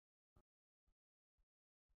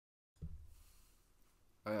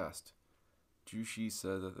I asked. Jushi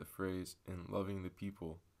said that the phrase "in loving the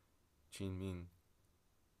people," Qingming,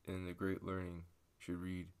 in the Great Learning should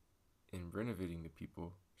read "in renovating the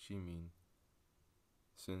people," Ximing,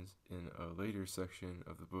 since in a later section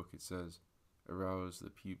of the book it says, "arouse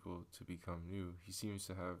the people to become new." He seems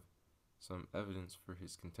to have some evidence for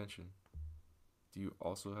his contention. Do you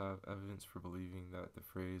also have evidence for believing that the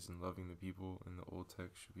phrase "in loving the people" in the old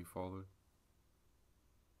text should be followed?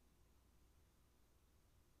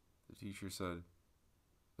 The teacher said,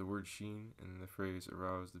 the word "shin" in the phrase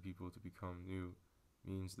 "arouse the people to become new"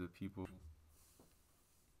 means the people,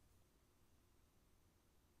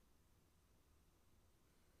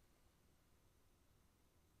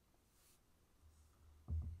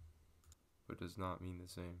 but does not mean the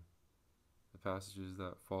same. The passages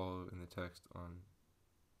that follow in the text on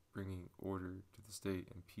bringing order to the state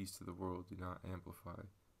and peace to the world do not amplify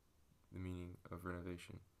the meaning of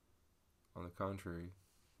renovation. On the contrary,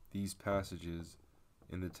 these passages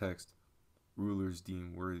in the text, rulers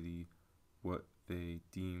deem worthy what they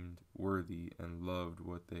deemed worthy and loved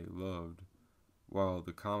what they loved, while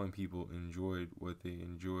the common people enjoyed what they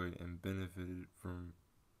enjoyed and benefited from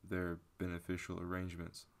their beneficial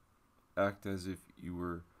arrangements. Act as if you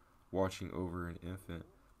were watching over an infant,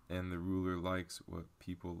 and the ruler likes what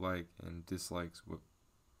people like and dislikes what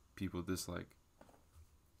people dislike.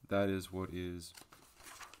 That is what is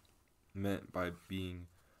meant by being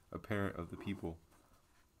a parent of the people.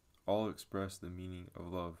 All express the meaning of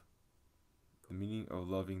love. The meaning of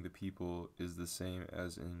loving the people is the same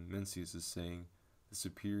as in Mencius's saying, the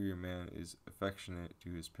superior man is affectionate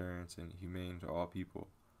to his parents and humane to all people.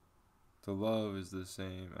 To love is the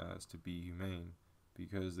same as to be humane.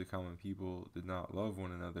 Because the common people did not love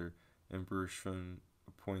one another, Emperor Shun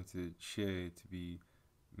appointed Xie to be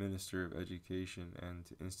Minister of Education and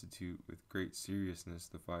to institute with great seriousness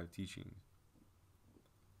the 5 teachings.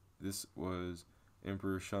 This was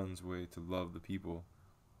Emperor Shun's way to love the people.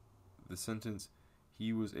 The sentence,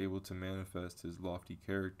 "he was able to manifest his lofty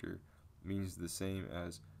character," means the same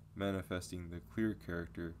as manifesting the clear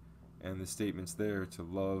character, and the statements there, to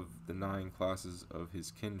love the 9 classes of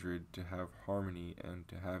his kindred, to have harmony and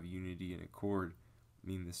to have unity and accord,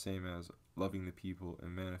 mean the same as loving the people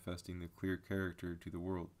and manifesting the clear character to the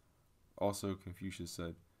world. Also, Confucius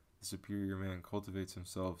said, the superior man cultivates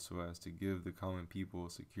himself so as to give the common people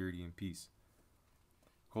security and peace.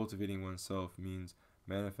 Cultivating oneself means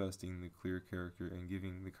manifesting the clear character, and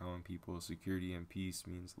giving the common people security and peace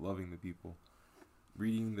means loving the people.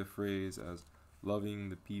 Reading the phrase as loving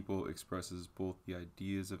the people expresses both the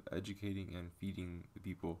ideas of educating and feeding the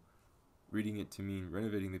people. Reading it to mean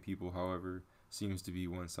renovating the people, however, seems to be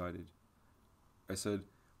one-sided. I said,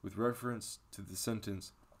 with reference to the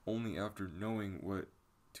sentence, only after knowing what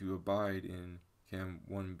to abide in can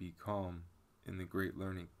one be calm in the Great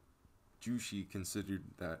Learning. Jushi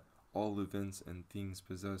considered that all events and things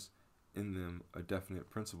possess in them a definite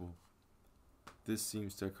principle. This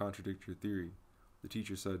seems to contradict your theory. The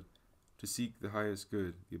teacher said, to seek the highest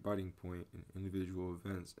good, the abiding point in individual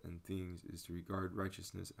events and things is to regard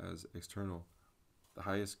righteousness as external. The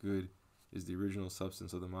highest good is the original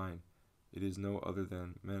substance of the mind. It is no other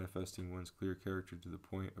than manifesting one's clear character to the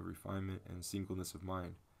point of refinement and singleness of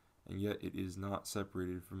mind, and yet it is not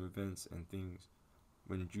separated from events and things.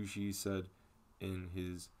 When Jushi said in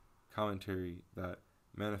his commentary that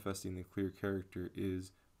manifesting the clear character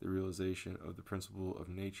is the realization of the principle of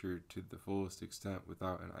nature to the fullest extent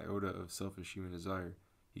without an iota of selfish human desire,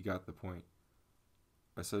 he got the point.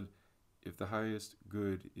 I said, if the highest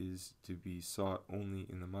good is to be sought only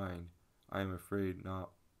in the mind, I am afraid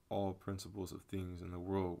not all principles of things in the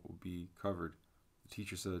world will be covered. The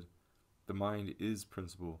teacher said, the mind is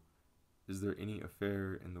principle. Is there any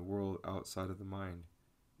affair in the world outside of the mind?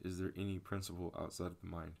 Is there any principle outside of the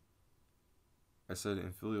mind? I said,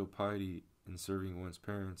 in filial piety, in serving one's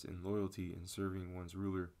parents, in loyalty, in serving one's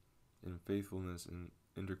ruler, in faithfulness, in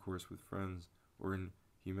intercourse with friends, or in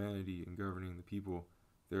humanity in governing the people,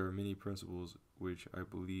 there are many principles which I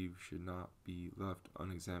believe should not be left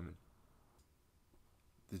unexamined.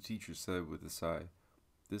 The teacher said with a sigh,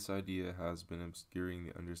 this idea has been obscuring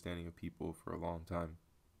the understanding of people for a long time.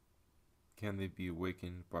 Can they be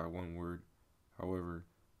awakened by one word? However,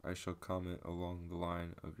 I shall comment along the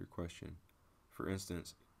line of your question. For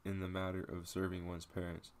instance, in the matter of serving one's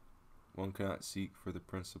parents, one cannot seek for the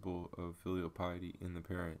principle of filial piety in the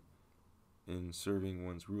parent. In serving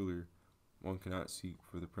one's ruler, one cannot seek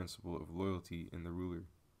for the principle of loyalty in the ruler.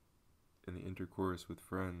 In the intercourse with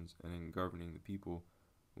friends and in governing the people,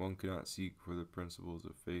 one cannot seek for the principles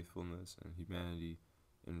of faithfulness and humanity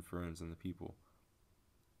in friends and the people.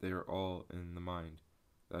 They are all in the mind,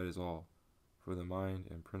 that is all. for the mind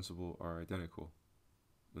and principle are identical.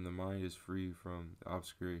 When the mind is free from the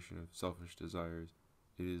obscuration of selfish desires,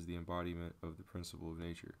 it is the embodiment of the principle of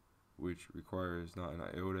nature, which requires not an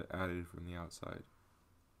iota added from the outside.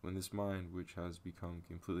 When this mind, which has become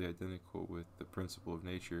completely identical with the principle of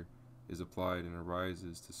nature, is applied and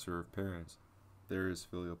arises to serve parents, there is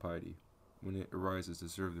filial piety. When it arises to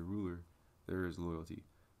serve the ruler, there is loyalty.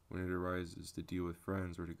 When it arises to deal with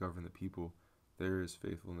friends or to govern the people, there is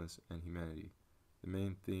faithfulness and humanity. The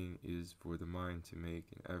main thing is for the mind to make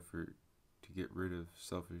an effort to get rid of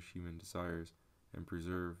selfish human desires and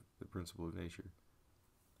preserve the principle of nature.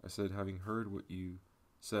 I said, having heard what you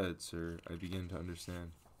said, sir, I begin to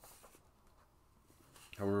understand.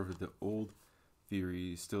 However, the old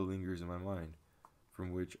theory still lingers in my mind,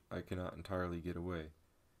 from which I cannot entirely get away.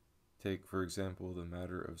 Take, for example, the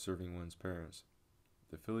matter of serving one's parents.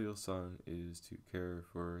 The filial son is to care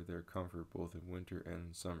for their comfort both in winter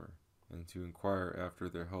and summer, and to inquire after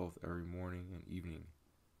their health every morning and evening.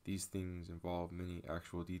 These things involve many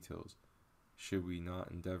actual details. Should we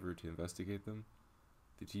not endeavor to investigate them?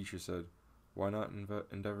 The teacher said, why not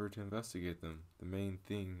endeavor to investigate them? The main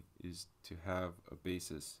thing is to have a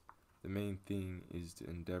basis. The main thing is to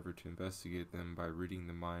endeavor to investigate them by ridding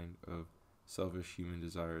the mind of selfish human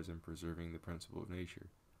desires and preserving the principle of nature.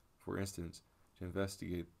 For instance, to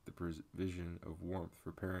investigate the provision of warmth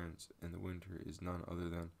for parents in the winter is none other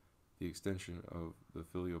than the extension of the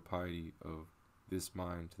filial piety of this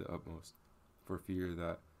mind to the utmost, for fear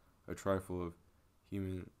that a trifle of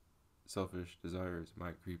human selfish desires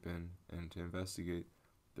might creep in, and to investigate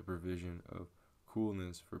the provision of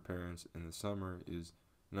coolness for parents in the summer is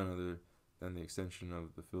none other than the extension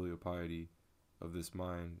of the filial piety of this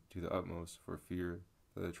mind to the utmost, for fear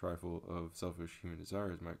that a trifle of selfish human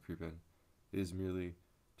desires might creep in. It is merely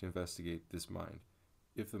to investigate this mind.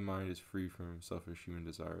 If the mind is free from selfish human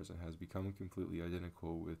desires and has become completely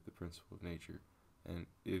identical with the principle of nature, and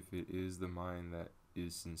if it is the mind that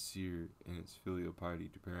is sincere in its filial piety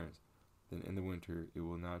to parents, then in the winter it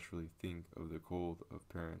will naturally think of the cold of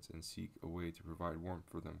parents and seek a way to provide warmth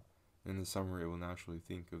for them. In the summer it will naturally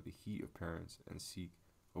think of the heat of parents and seek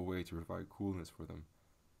a way to provide coolness for them.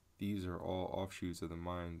 These are all offshoots of the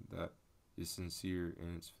mind that is sincere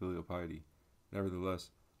in its filial piety.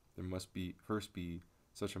 Nevertheless, there must first be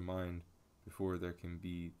such a mind before there can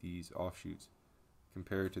be these offshoots.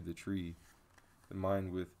 Compared to the tree, the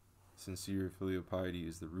mind with sincere filial piety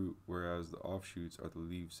is the root, whereas the offshoots are the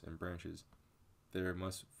leaves and branches. There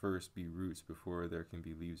must first be roots before there can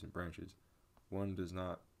be leaves and branches. One does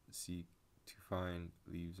not seek to find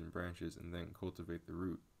leaves and branches and then cultivate the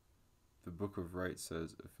root. The Book of Rites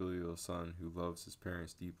says a filial son who loves his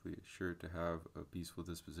parents deeply is sure to have a peaceful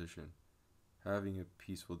disposition. Having a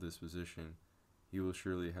peaceful disposition, he will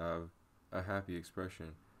surely have a happy expression,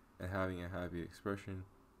 and having a happy expression,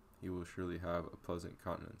 he will surely have a pleasant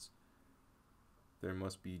countenance. There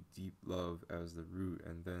must be deep love as the root,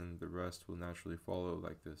 and then the rest will naturally follow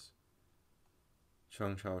like this.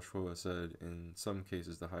 Cheng Chao Shuo said, in some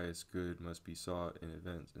cases the highest good must be sought in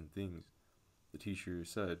events and things. The teacher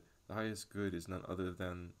said, the highest good is none other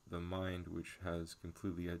than the mind which has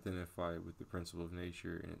completely identified with the principle of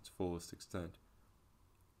nature in its fullest extent.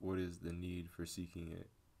 What is the need for seeking it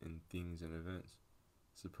in things and events?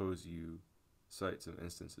 Suppose you cite some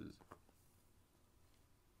instances.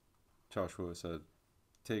 Chao Shuo said,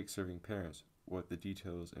 take serving parents, what the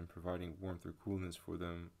details in providing warmth or coolness for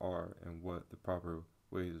them are, and what the proper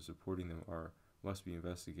ways of supporting them are, must be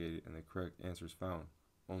investigated and the correct answers found.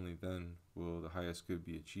 Only then will the highest good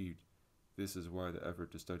be achieved. This is why the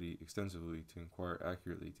effort to study extensively, to inquire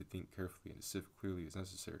accurately, to think carefully, and to sift clearly is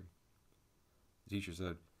necessary. The teacher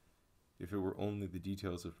said, if it were only the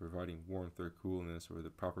details of providing warmth or coolness or the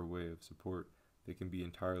proper way of support, they can be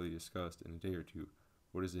entirely discussed in a day or two.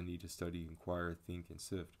 What is the need to study, inquire, think, and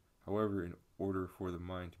sift? However, in order for the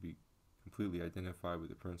mind to be completely identified with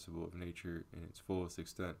the principle of nature in its fullest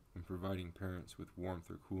extent, when providing parents with warmth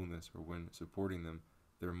or coolness, or when supporting them,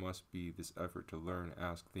 there must be this effort to learn,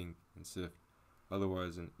 ask, think, and sift.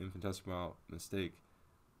 Otherwise, an infinitesimal mistake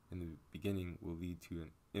in the beginning will lead to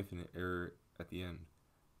an infinite error at the end.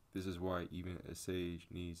 This is why even a sage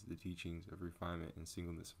needs the teachings of refinement and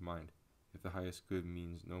singleness of mind. If the highest good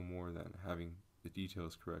means no more than having the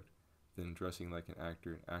details correct, then dressing like an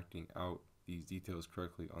actor and acting out these details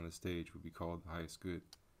correctly on the stage would be called the highest good.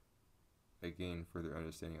 I gained further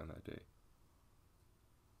understanding on that day.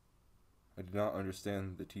 I did not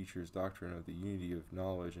understand the teacher's doctrine of the unity of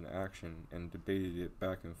knowledge and action, and debated it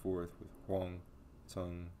back and forth with Wang,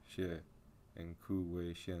 Xie, and Ku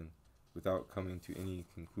Wei Xian, without coming to any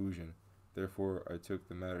conclusion. Therefore, I took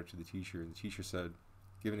the matter to the teacher, and the teacher said,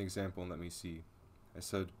 Give an example and let me see. I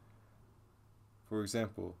said, for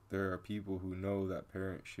example, there are people who know that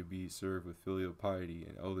parents should be served with filial piety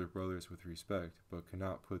and elder brothers with respect, but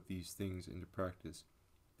cannot put these things into practice.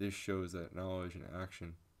 This shows that knowledge and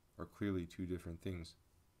action are clearly two different things.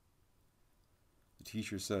 The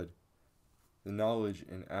teacher said, the knowledge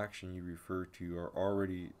and action you refer to are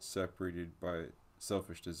already separated by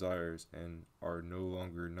selfish desires and are no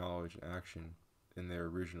longer knowledge and action in their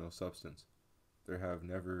original substance. There have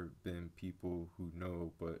never been people who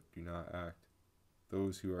know but do not act.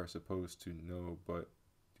 Those who are supposed to know but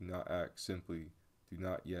do not act simply do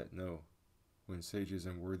not yet know. When sages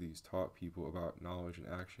and worthies taught people about knowledge and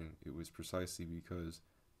action, it was precisely because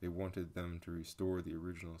they wanted them to restore the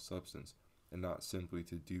original substance, and not simply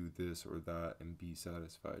to do this or that and be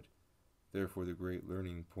satisfied. Therefore, the great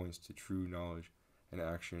learning points to true knowledge and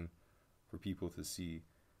action for people to see,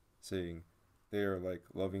 saying, they are like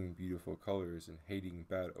loving beautiful colors and hating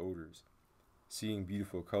bad odors. Seeing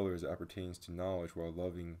beautiful colors appertains to knowledge, while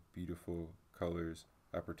loving beautiful colors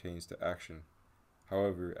appertains to action.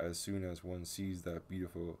 However, as soon as one sees that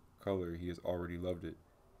beautiful color, he has already loved it.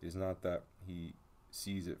 It is not that he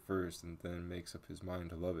sees it first and then makes up his mind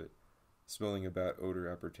to love it. Smelling a bad odor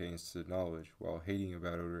appertains to knowledge, while hating a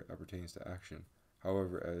bad odor appertains to action.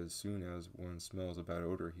 However, as soon as one smells a bad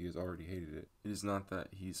odor, he has already hated it. It is not that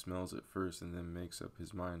he smells it first and then makes up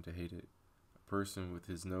his mind to hate it. A person with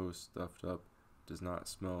his nose stuffed up does not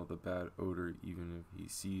smell the bad odor even if he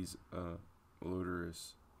sees a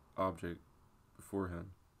malodorous object before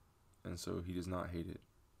him, and so he does not hate it.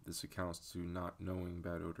 This accounts to not knowing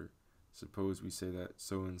bad odor. Suppose we say that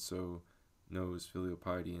so-and-so knows filial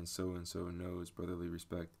piety and so-and-so knows brotherly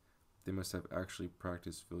respect. They must have actually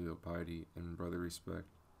practiced filial piety and brotherly respect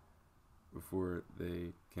before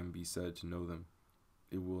they can be said to know them.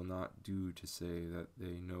 It will not do to say that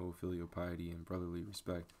they know filial piety and brotherly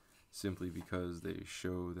respect simply because they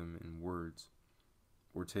show them in words.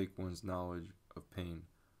 Or take one's knowledge of pain.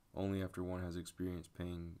 Only after one has experienced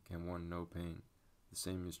pain can one know pain. The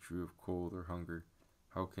same is true of cold or hunger.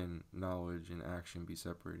 How can knowledge and action be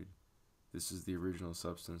separated? This is the original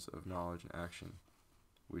substance of knowledge and action,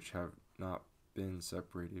 which have not been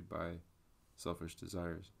separated by selfish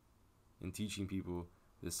desires. In teaching people,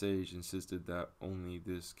 the sage insisted that only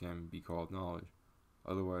this can be called knowledge.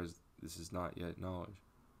 Otherwise, this is not yet knowledge.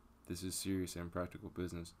 This is serious and practical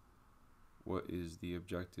business. What is the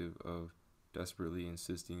objective of desperately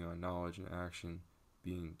insisting on knowledge and action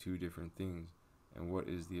being two different things? And what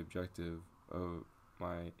is the objective of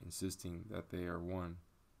my insisting that they are one?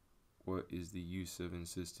 What is the use of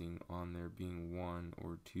insisting on their being one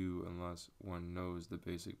or two unless one knows the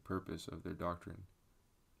basic purpose of their doctrine?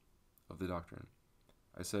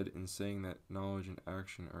 I said, in saying that knowledge and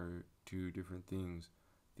action are two different things,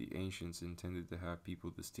 the ancients intended to have people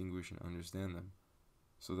distinguish and understand them,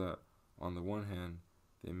 so that on the one hand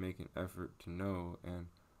they make an effort to know, and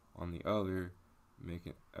on the other make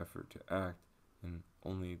an effort to act, and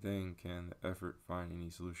only then can the effort find any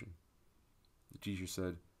solution. The teacher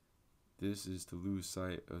said, this is to lose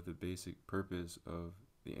sight of the basic purpose of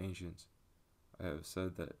the ancients. I have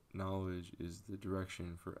said that knowledge is the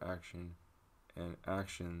direction for action, and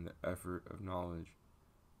action the effort of knowledge,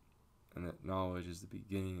 and that knowledge is the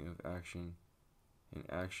beginning of action, and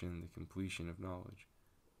action the completion of knowledge.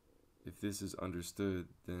 If this is understood,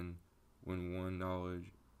 then when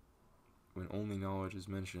only knowledge is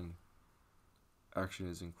mentioned, action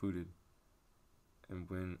is included, and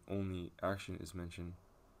when only action is mentioned,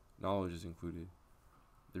 knowledge is included.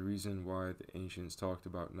 The reason why the ancients talked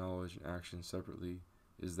about knowledge and action separately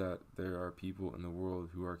is that there are people in the world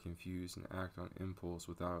who are confused and act on impulse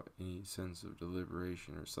without any sense of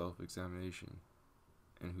deliberation or self-examination,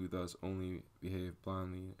 and who thus only behave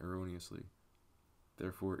blindly and erroneously.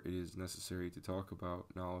 Therefore, it is necessary to talk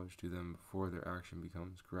about knowledge to them before their action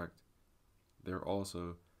becomes correct. There are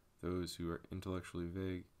also those who are intellectually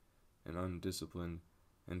vague and undisciplined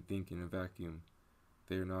and think in a vacuum.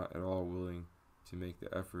 They are not at all willing to make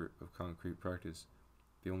the effort of concrete practice.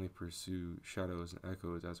 They only pursue shadows and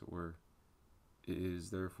echoes, as it were. It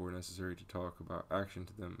is therefore necessary to talk about action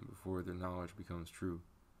to them before their knowledge becomes true.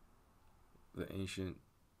 The ancient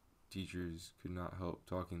teachers could not help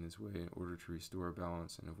talking this way in order to restore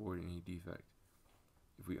balance and avoid any defect.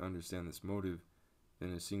 If we understand this motive,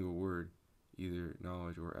 then a single word, either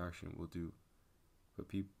knowledge or action, will do. But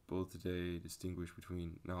people today distinguish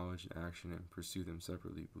between knowledge and action and pursue them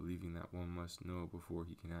separately, believing that one must know before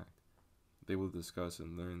he can act. They will discuss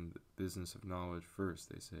and learn the business of knowledge first,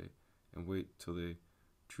 they say, and wait till they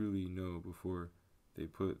truly know before they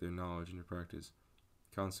put their knowledge into practice.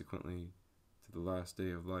 Consequently, to the last day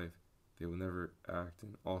of life, they will never act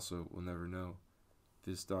and also will never know.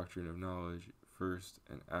 This doctrine of knowledge first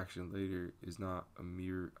and action later is not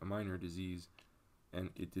a minor disease,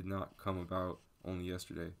 and it did not come about only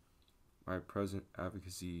yesterday. My present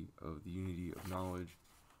advocacy of the unity of knowledge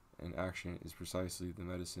and action is precisely the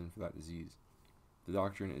medicine for that disease. The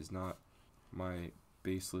doctrine is not my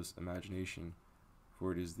baseless imagination,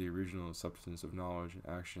 for it is the original substance of knowledge and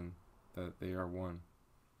action, that they are one.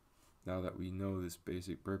 Now that we know this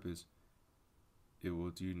basic purpose, it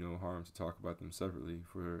will do no harm to talk about them separately,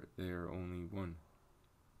 for they are only one.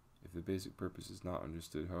 If the basic purpose is not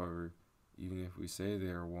understood, however, even if we say they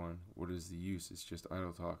are one, what is the use? It's just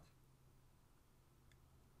idle talk.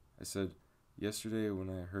 I said, yesterday when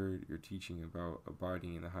I heard your teaching about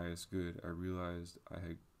abiding in the highest good, I realized I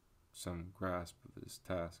had some grasp of this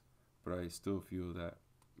task, but I still feel that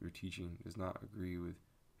your teaching does not agree with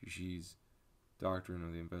Jushi's doctrine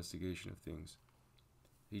of the investigation of things.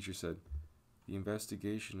 The teacher said, the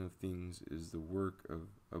investigation of things is the work of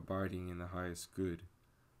abiding in the highest good.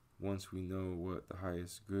 Once we know what the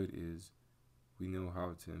highest good is, we know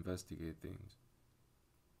how to investigate things.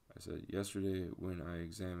 I said, yesterday when I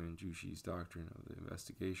examined Jushi's doctrine of the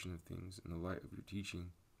investigation of things in the light of your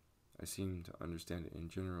teaching, I seemed to understand it in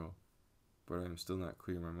general, but I am still not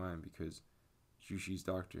clear in my mind because Jushi's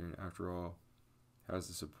doctrine, after all, has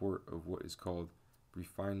the support of what is called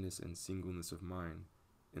refinedness and singleness of mind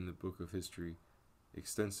in the book of history,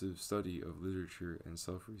 extensive study of literature and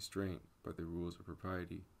self-restraint by the rules of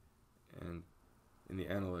propriety, and in the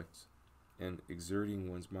Analects, and exerting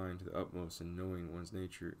one's mind to the utmost and knowing one's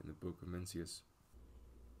nature in the book of Mencius.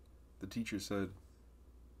 The teacher said,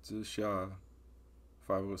 Zixia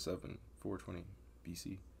 507, 420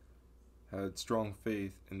 BC, had strong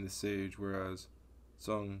faith in the sage, whereas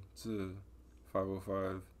Zheng Zi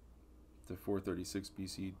 505 to 436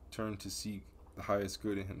 BC turned to seek the highest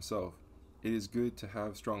good in himself. It is good to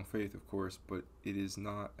have strong faith, of course, but it is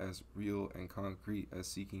not as real and concrete as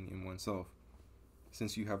seeking in oneself.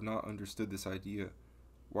 Since you have not understood this idea,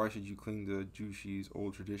 why should you cling to Jushi's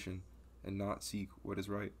old tradition and not seek what is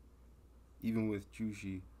right? Even with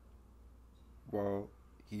Jushi, while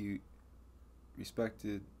he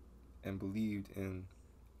respected and believed in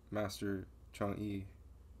Master Chang'e,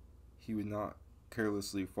 he would not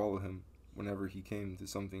carelessly follow him whenever he came to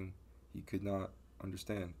something he could not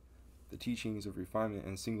understand. The teachings of refinement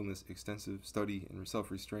and singleness, extensive study and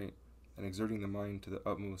self-restraint, and exerting the mind to the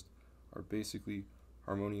utmost are basically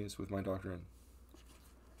harmonious with my doctrine.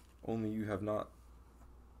 Only you have not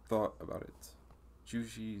thought about it.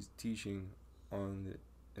 Jushi's teaching on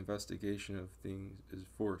the investigation of things is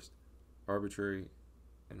forced, arbitrary,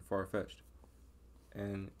 and far-fetched,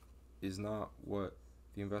 and is not what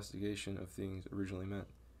the investigation of things originally meant.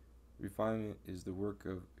 Refinement is the work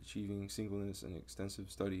of achieving singleness, and extensive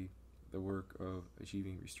study the work of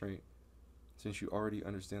achieving restraint. Since you already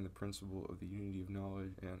understand the principle of the unity of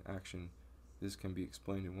knowledge and action, this can be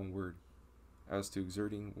explained in one word. As to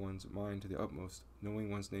exerting one's mind to the utmost,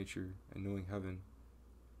 knowing one's nature, and knowing heaven,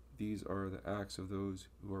 these are the acts of those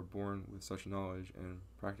who are born with such knowledge and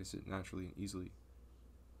practice it naturally and easily.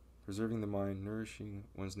 Preserving the mind, nourishing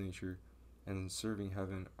one's nature, and serving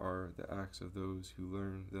heaven are the acts of those who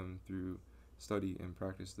learn them through study and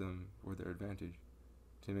practice them for their advantage.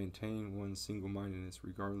 To maintain one's single-mindedness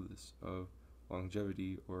regardless of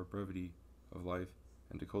longevity or brevity of life,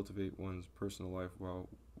 and to cultivate one's personal life while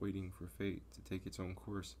waiting for fate to take its own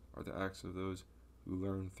course are the acts of those who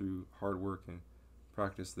learn through hard work and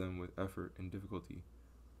practice them with effort and difficulty.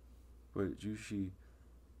 But Jushi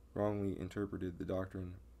wrongly interpreted the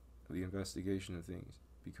doctrine of the investigation of things,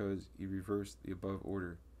 because he reversed the above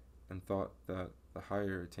order and thought that the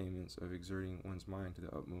higher attainments of exerting one's mind to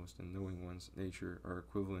the utmost and knowing one's nature are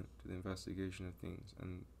equivalent to the investigation of things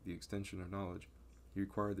and the extension of knowledge. He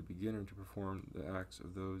required the beginner to perform the acts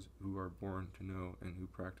of those who are born to know and who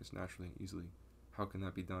practice naturally and easily. How can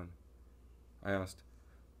that be done? I asked,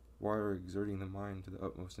 why are exerting the mind to the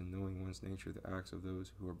utmost and knowing one's nature the acts of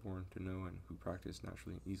those who are born to know and who practice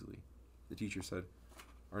naturally and easily? The teacher said,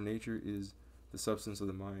 our nature is the substance of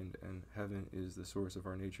the mind, and heaven is the source of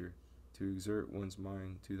our nature. To exert one's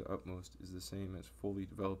mind to the utmost is the same as fully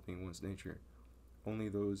developing one's nature. Only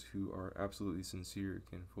those who are absolutely sincere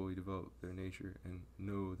can fully develop their nature and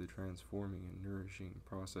know the transforming and nourishing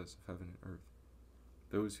process of heaven and earth.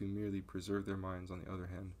 Those who merely preserve their minds, on the other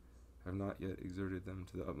hand, have not yet exerted them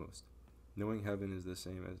to the utmost. Knowing heaven is the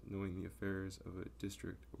same as knowing the affairs of a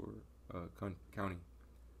district or a county,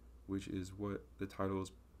 which is what the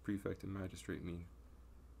titles prefect and magistrate mean.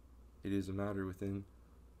 It is a matter within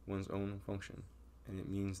one's own function, and it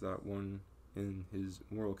means that one in his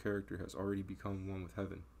moral character has already become one with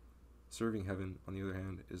heaven. Serving heaven, on the other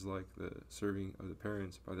hand, is like the serving of the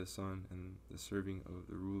parents by the son and the serving of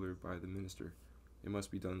the ruler by the minister. It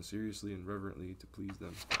must be done seriously and reverently to please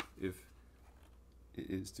them, if it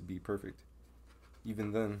is to be perfect.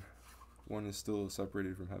 Even then, one is still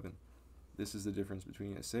separated from heaven. This is the difference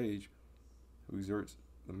between a sage, who exerts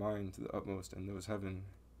the mind to the utmost and knows heaven,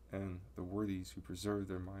 and the worthies who preserve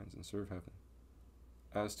their minds and serve heaven.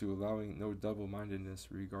 As to allowing no double-mindedness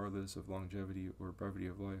regardless of longevity or brevity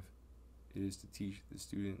of life, it is to teach the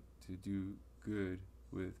student to do good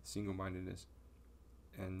with single-mindedness,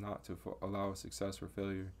 and not to allow success or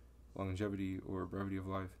failure, longevity or brevity of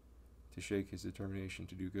life, to shake his determination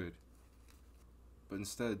to do good, but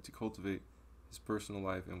instead to cultivate his personal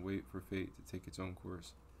life and wait for fate to take its own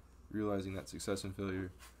course, realizing that success and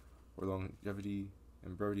failure, or longevity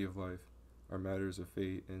and brevity of life, are matters of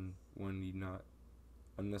fate, and one need not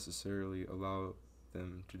unnecessarily allow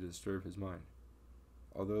them to disturb his mind.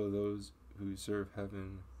 Although those who serve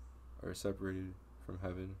heaven are separated from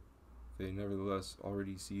heaven, they nevertheless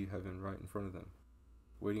already see heaven right in front of them.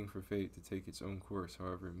 Waiting for fate to take its own course,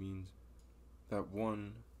 however, means that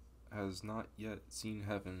one has not yet seen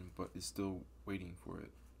heaven but is still waiting for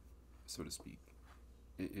it, so to speak.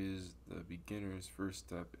 It is the beginner's first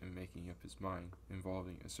step in making up his mind,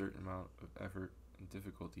 involving a certain amount of effort and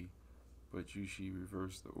difficulty, but Jushi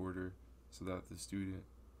reversed the order so that the student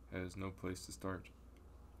has no place to start.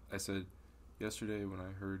 I said, yesterday when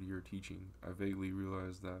I heard your teaching, I vaguely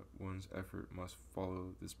realized that one's effort must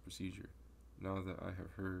follow this procedure. Now that I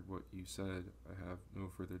have heard what you said, I have no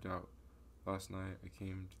further doubt. Last night I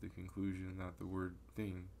came to the conclusion that the word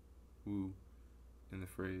thing, wu, in the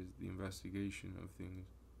phrase the investigation of things,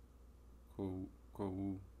 ko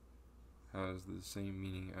wu, has the same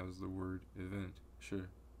meaning as the word event, shi,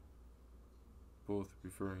 both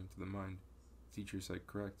referring to the mind. The teacher said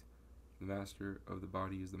correct. The master of the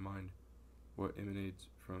body is the mind. What emanates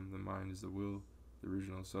from the mind is the will. The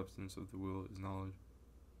original substance of the will is knowledge.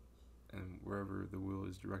 And wherever the will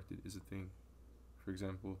is directed is a thing. For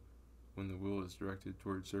example, when the will is directed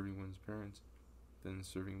toward serving one's parents, then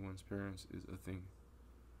serving one's parents is a thing.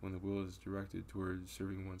 When the will is directed toward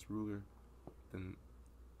serving one's ruler, then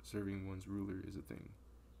serving one's ruler is a thing.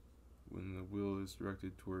 When the will is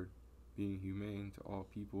directed toward being humane to all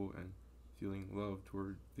people and feeling love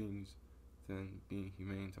toward things, then being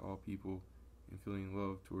humane to all people and feeling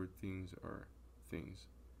love toward things are things.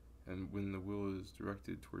 And when the will is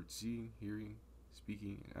directed toward seeing, hearing,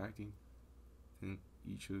 speaking, and acting, then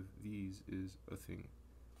each of these is a thing.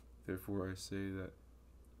 Therefore I say that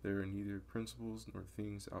there are neither principles nor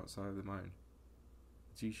things outside the mind.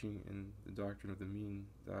 The teaching in the doctrine of the mean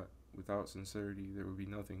that without sincerity there would be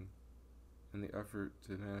nothing, and the effort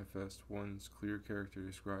to manifest one's clear character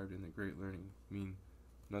described in the great learning mean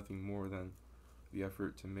nothing more than the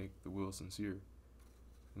effort to make the will sincere.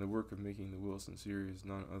 And the work of making the will sincere is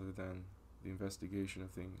none other than the investigation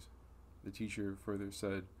of things. The teacher further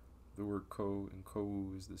said, the word ko and ko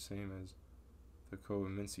is the same as the ko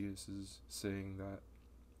in Mencius's saying that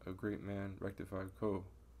a great man rectified ko,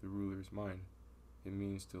 the ruler's mind. It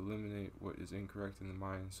means to eliminate what is incorrect in the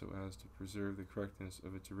mind so as to preserve the correctness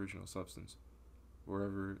of its original substance.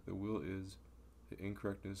 Wherever the will is, the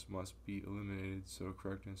incorrectness must be eliminated so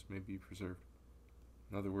correctness may be preserved.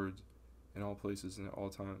 In other words, in all places and at all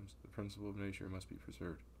times, the principle of nature must be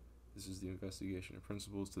preserved. This is the investigation of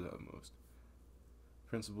principles to the utmost. The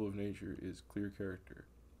principle of nature is clear character,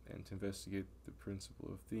 and to investigate the principle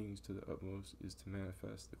of things to the utmost is to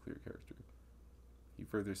manifest the clear character. He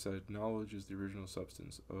further said, knowledge is the original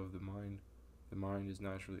substance of the mind. The mind is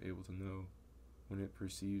naturally able to know. When it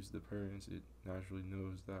perceives the parents, it naturally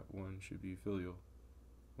knows that one should be filial.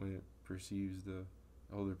 When it perceives the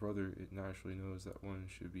elder brother, it naturally knows that one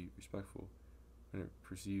should be respectful. When it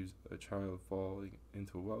perceives a child falling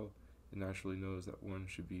into a well, it naturally knows that one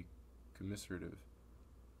should be commiserative.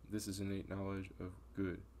 This is innate knowledge of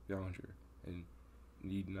good, Ballinger, and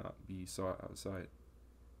need not be sought outside.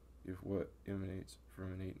 If what emanates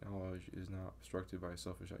from innate knowledge is not obstructed by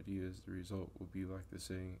selfish ideas, the result will be like the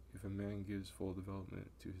saying, if a man gives full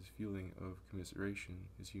development to his feeling of commiseration,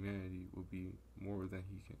 his humanity will be more than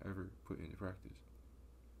he can ever put into practice.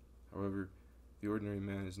 However, the ordinary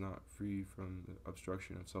man is not free from the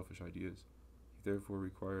obstruction of selfish ideas. He therefore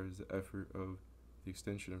requires the effort of the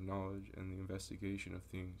extension of knowledge and the investigation of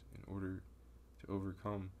things in order to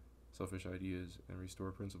overcome selfish ideas and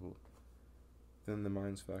restore principle. Then the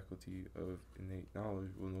mind's faculty of innate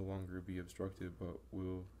knowledge will no longer be obstructed but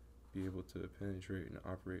will be able to penetrate and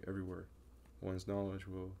operate everywhere. One's knowledge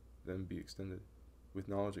will then be extended. With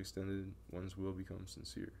knowledge extended, one's will becomes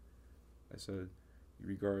sincere. I said, You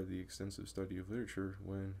regard the extensive study of literature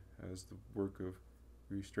when as the work of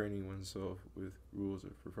restraining oneself with rules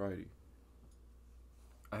of propriety.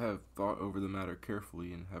 I have thought over the matter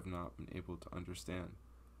carefully and have not been able to understand.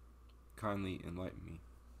 Kindly enlighten me.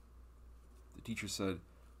 The teacher said,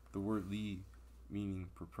 the word li, meaning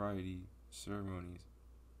propriety, ceremonies,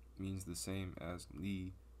 means the same as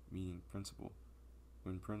li, meaning principle.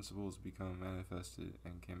 When principles become manifested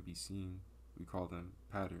and can be seen, we call them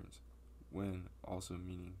patterns. When, also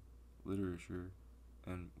meaning literature,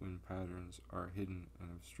 and when patterns are hidden and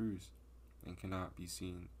abstruse and cannot be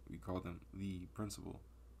seen, we call them li, principle.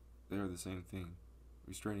 They are the same thing.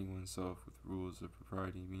 Restraining oneself with rules of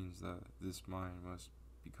propriety means that this mind must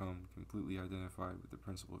become completely identified with the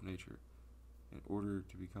principle of nature. In order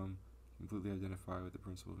to become completely identified with the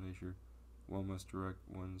principle of nature, one must direct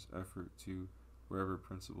one's effort to wherever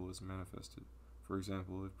principle is manifested. For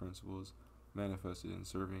example, if principle is manifested in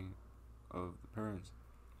serving of the parents,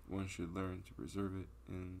 one should learn to preserve it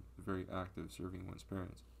in the very act of serving one's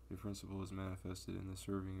parents. If principle is manifested in the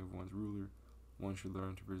serving of one's ruler, one should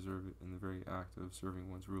learn to preserve it in the very act of serving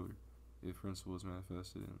one's ruler. If principle is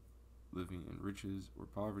manifested in living in riches or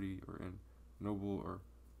poverty or in noble or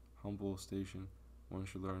humble station, one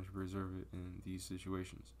should learn to preserve it in these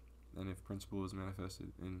situations. And if principle is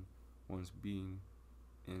manifested in one's being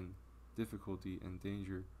in difficulty and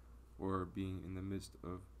danger, or being in the midst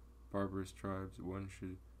of barbarous tribes, one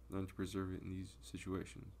should learn to preserve it in these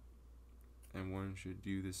situations. And one should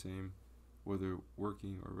do the same whether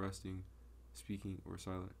working or resting, speaking or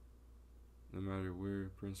silent. No matter where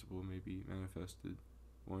principle may be manifested,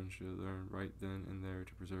 one should learn right then and there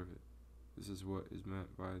to preserve it. This is what is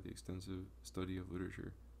meant by the extensive study of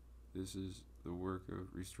literature. This is the work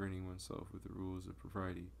of restraining oneself with the rules of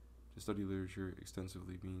propriety. To study literature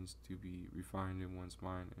extensively means to be refined in one's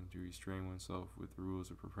mind, and to restrain oneself with the rules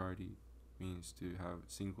of propriety means to have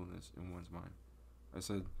singleness in one's mind. I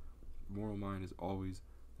said, the moral mind is always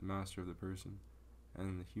the master of the person,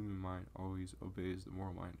 and the human mind always obeys the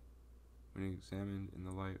moral mind. When examined in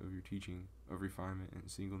the light of your teaching of refinement and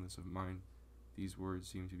singleness of mind, these words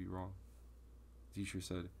seem to be wrong. The teacher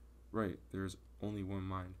said, right, there is only one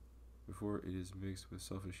mind. Before it is mixed with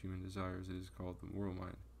selfish human desires, it is called the moral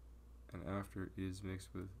mind, and after it is mixed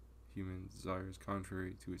with human desires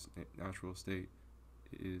contrary to its natural state,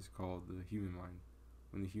 it is called the human mind.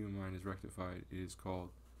 When the human mind is rectified, it is called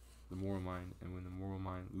the moral mind, and when the moral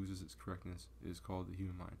mind loses its correctness, it is called the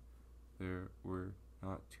human mind. There were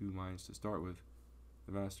not two minds to start with.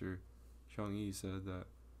 The master Chang-Yi said that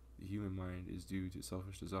the human mind is due to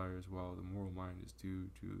selfish desires, while the moral mind is due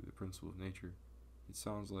to the principle of nature. It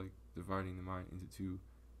sounds like dividing the mind into two,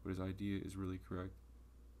 but his idea is really correct.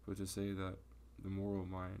 But to say that the moral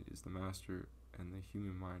mind is the master and the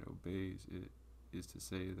human mind obeys it is to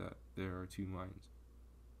say that there are two minds.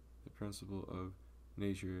 The principle of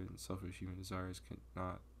nature and selfish human desires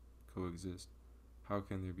cannot coexist. How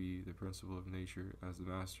can there be the principle of nature as the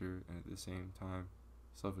master and at the same time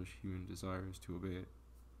selfish human desires to obey it?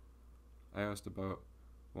 I asked about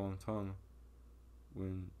Wang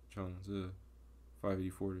when Zhangzi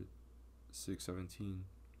 584 to 617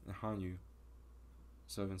 and Hanyu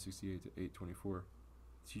 768 to 824.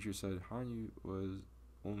 The teacher said Hanyu was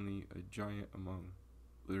only a giant among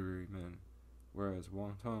literary men, whereas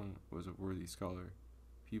Wang Tong was a worthy scholar.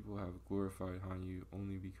 People have glorified Hanyu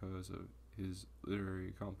only because of his literary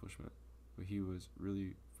accomplishment, but he was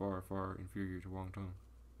really far, far inferior to Wang Tong.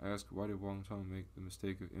 I asked, why did Wang Tong make the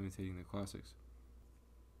mistake of imitating the classics?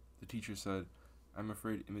 The teacher said, I'm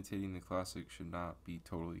afraid imitating the classics should not be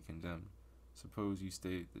totally condemned. Suppose you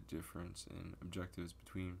state the difference in objectives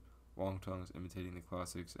between Wang Tong's imitating the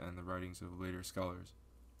classics and the writings of later scholars.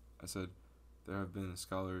 I said, there have been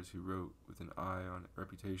scholars who wrote with an eye on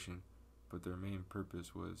reputation, but their main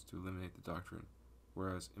purpose was to eliminate the doctrine,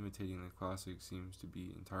 whereas imitating the classics seems to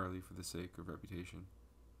be entirely for the sake of reputation.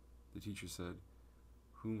 The teacher said,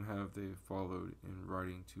 whom have they followed in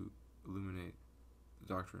writing to illuminate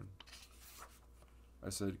the doctrine? I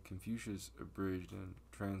said, Confucius abridged and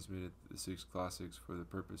transmitted the 6 classics for the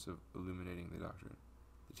purpose of illuminating the doctrine.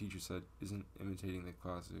 The teacher said, isn't imitating the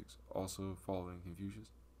classics also following Confucius?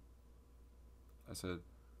 I said,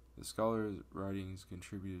 the scholar's writings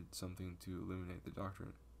contributed something to illuminate the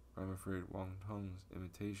doctrine, but I'm afraid Wang Tong's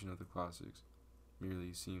imitation of the classics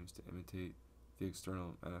merely seems to imitate the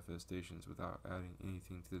external manifestations without adding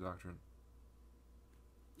anything to the doctrine.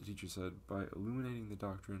 The teacher said, by illuminating the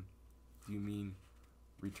doctrine, do you mean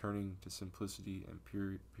returning to simplicity and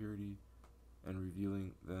purity and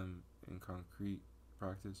revealing them in concrete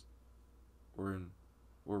practice, or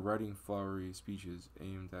writing flowery speeches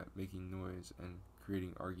aimed at making noise and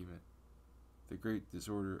creating argument? The great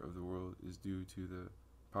disorder of the world is due to the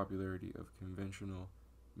popularity of conventional,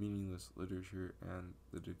 meaningless literature and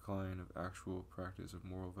the decline of actual practice of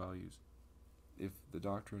moral values. If the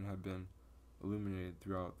doctrine had been illuminated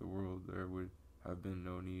throughout the world, there would have been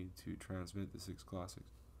no need to transmit the six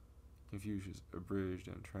classics. Confucius abridged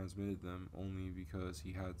and transmitted them only because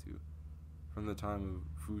he had to. From the time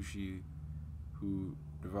of Fuxi, who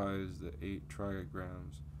devised the 8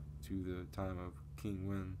 trigrams, to the time of King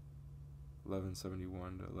Wen,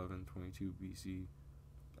 1171 to 1122 BC,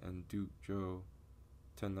 and Duke Zhou,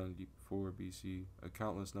 1094 BC, a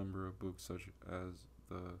countless number of books such as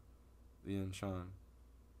the Lian Shan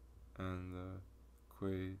and the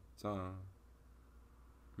Kui Zhang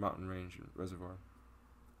mountain range reservoir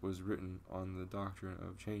was written on the doctrine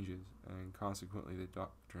of changes, and consequently the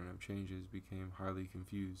doctrine of changes became highly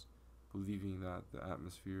confused. Believing that the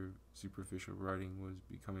atmosphere of superficial writing was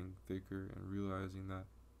becoming thicker and realizing that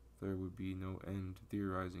there would be no end to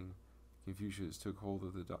theorizing, Confucius took hold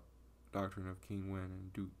of the doctrine of King Wen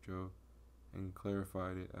and Duke Zhou and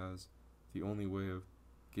clarified it as the only way of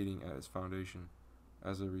getting at its foundation.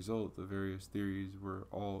 As a result, the various theories were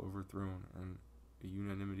all overthrown, and a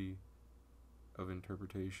unanimity of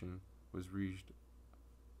interpretation was reached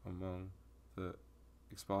among the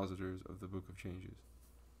expositors of the Book of Changes.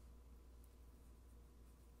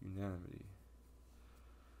 Unanimity.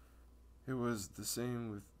 It was the same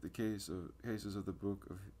with the cases of the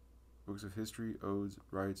books of history, odes,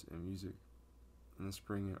 rites, and music in the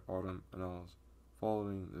spring and autumn annals.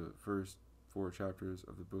 Following the first 4 chapters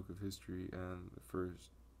of the Book of History and the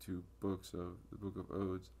first 2 books of the Book of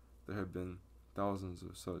Odes, there have been thousands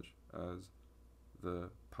of such as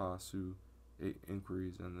the Pa Su, 8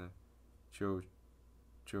 Inquiries, and the Cho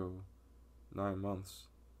Cho, 9 Months,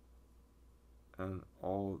 and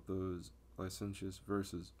all those licentious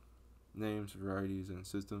verses. Names, varieties, and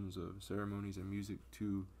systems of ceremonies and music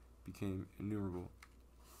too became innumerable.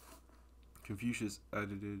 Confucius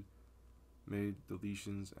edited, made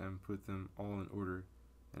deletions, and put them all in order,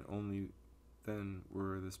 and only then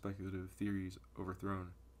were the speculative theories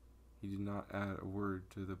overthrown. He did not add a word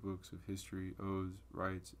to the books of history, odes,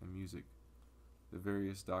 rites, and music. The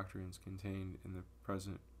various doctrines contained in the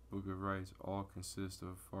present Book of Rites all consist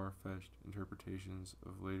of far-fetched interpretations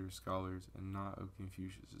of later scholars and not of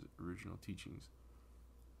Confucius' original teachings.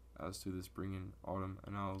 As to the spring and autumn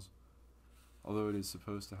annals, although it is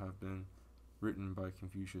supposed to have been written by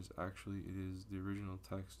Confucius, actually it is the original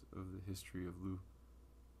text of the history of Lu.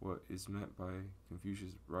 What is meant by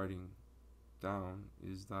Confucius writing down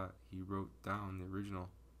is that he wrote down the original,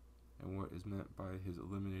 and what is meant by his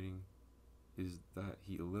eliminating is that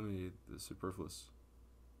he eliminated the superfluous.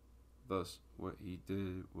 Thus, what he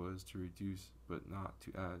did was to reduce but not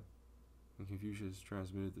to add. When Confucius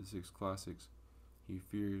transmitted the 6 classics, he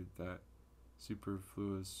feared that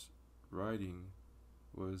superfluous writing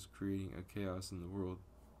was creating a chaos in the world,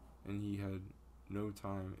 and he had no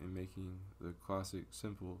time in making the classic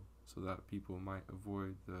simple so that people might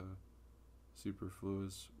avoid the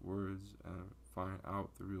superfluous words and find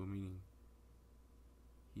out the real meaning.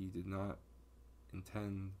 He did not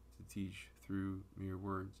intend to teach through mere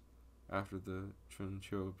words. After the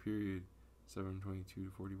Chunqiu period, 722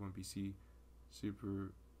 to 41 BC,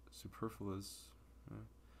 superfluous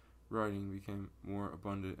writing became more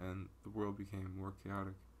abundant and the world became more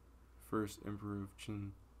chaotic. The first emperor of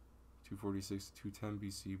Qin, 246 to 210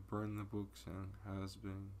 BC, burned the books and has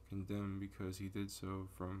been condemned because he did so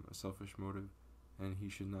from a selfish motive, and he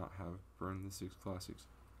should not have burned the 6 classics.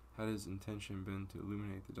 Had his intention been to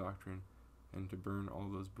illuminate the doctrine and to burn all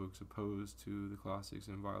those books opposed to the classics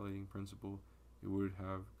and violating principle, it would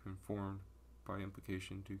have conformed by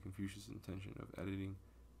implication to Confucius' intention of editing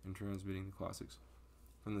and transmitting the classics.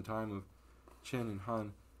 From the time of Qin and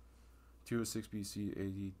Han, 206 BC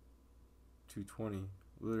AD 220,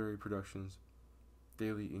 literary productions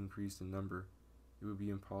daily increased in number. It would be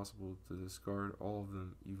impossible to discard all of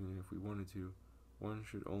them even if we wanted to. One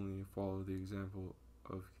should only follow the example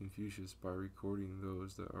of Confucius by recording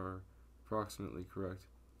those that are approximately correct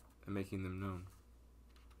and making them known.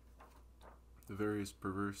 The various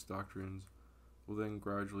perverse doctrines will then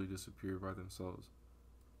gradually disappear by themselves.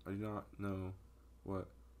 I do not know what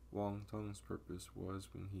Wang Tong's purpose was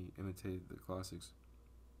when he imitated the classics,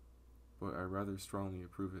 but I rather strongly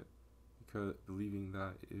approve it, because believing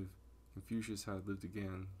that if Confucius had lived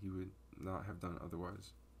again, he would not have done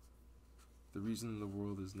otherwise. The reason the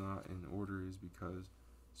world is not in order is because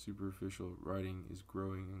superficial writing is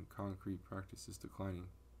growing and concrete practice is declining.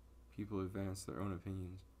 People advance their own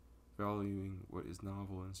opinions, valuing what is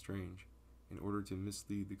novel and strange, in order to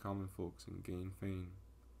mislead the common folks and gain fame.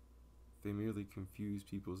 They merely confuse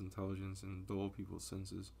people's intelligence and dull people's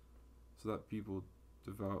senses, so that people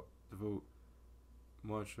devote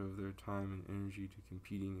much of their time and energy to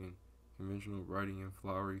competing in conventional writing and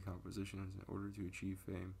flowery compositions in order to achieve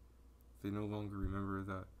fame. They no longer remember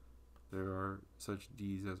that there are such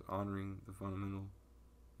deeds as honoring the fundamental,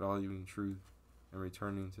 valuing truth, and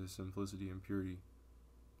returning to simplicity and purity.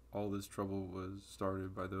 All this trouble was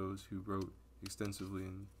started by those who wrote extensively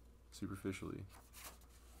and superficially.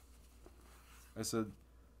 I said,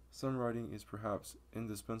 some writing is perhaps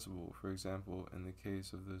indispensable, for example, in the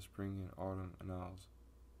case of the spring and autumn annals.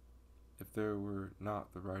 If there were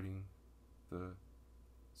not the writing, the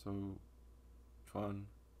So's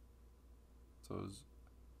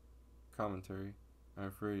commentary, I'm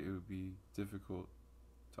afraid it would be difficult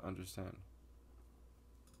to understand.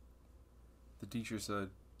 The teacher said,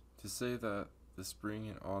 to say that the spring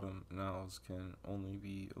and autumn annals can only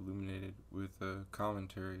be illuminated with a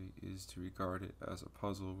commentary is to regard it as a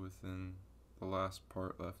puzzle within the last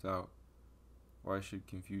part left out. Why should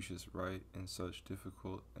Confucius write in such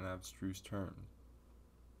difficult and abstruse terms?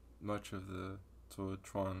 Much of the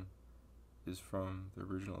Chuan is from the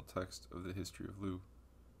original text of the history of Lu.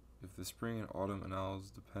 If the spring and autumn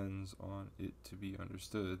annals depends on it to be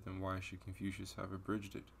understood, then why should Confucius have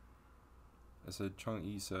abridged it? I said, Chung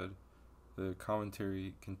Yi said, the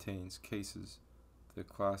commentary contains cases, the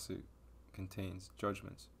classic contains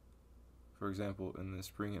judgments. For example, in the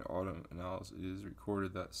spring and autumn annals, it is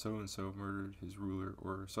recorded that so-and-so murdered his ruler,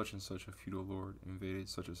 or such and such a feudal lord invaded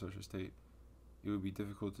such and such a state. It would be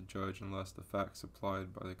difficult to judge unless the facts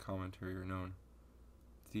supplied by the commentary are known.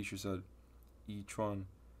 The teacher said, Yi Chuan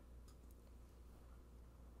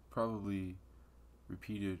probably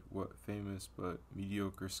repeated what famous but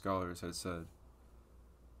mediocre scholars had said.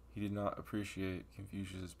 He did not appreciate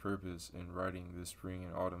Confucius's purpose in writing the spring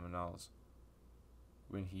and autumn annals.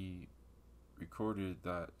 When he recorded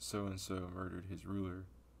that so-and-so murdered his ruler,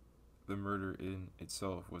 the murder in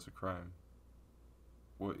itself was a crime.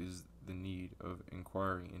 What is the need of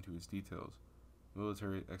inquiring into its details?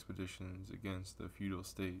 Military expeditions against the feudal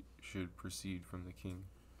state should proceed from the king.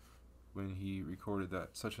 When he recorded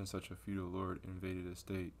that such and such a feudal lord invaded a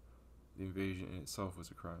state, the invasion in itself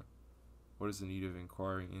was a crime. What is the need of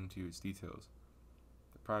inquiring into its details?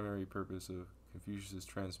 The primary purpose of Confucius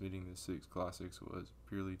transmitting the 6 classics was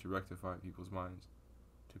purely to rectify people's minds,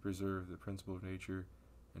 to preserve the principle of nature,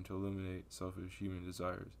 and to eliminate selfish human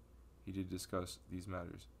desires. He did discuss these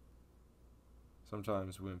matters.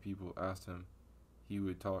 Sometimes when people asked him, he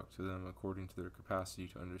would talk to them according to their capacity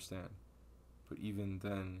to understand. But even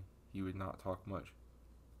then, he would not talk much,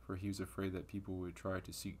 for he was afraid that people would try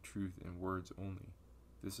to seek truth in words only.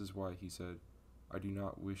 This is why he said, I do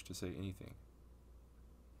not wish to say anything.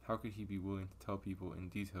 How could he be willing to tell people in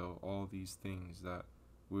detail all these things that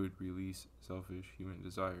would release selfish human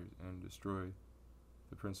desires and destroy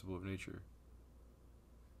the principle of nature?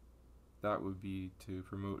 That would be to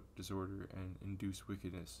promote disorder and induce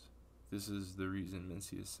wickedness. This is the reason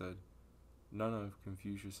Mencius said, none of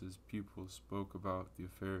Confucius's pupils spoke about the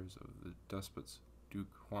affairs of the despots,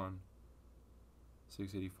 Duke Huan,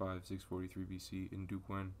 685-643 BC, and Duke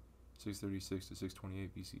Wen, 636-628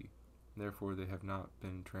 BC. Therefore, they have not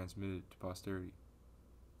been transmitted to posterity.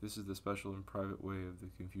 This is the special and private way of the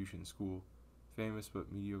Confucian school. Famous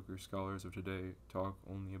but mediocre scholars of today talk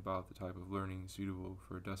only about the type of learning suitable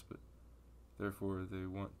for a despot. Therefore, they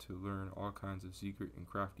want to learn all kinds of secret and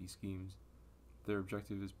crafty schemes. Their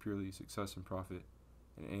objective is purely success and profit,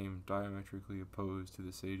 an aim diametrically opposed to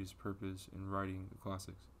the sage's purpose in writing the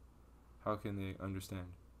classics. How can they understand?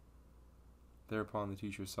 Thereupon the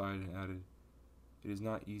teacher sighed and added, it is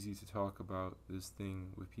not easy to talk about this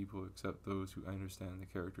thing with people except those who understand the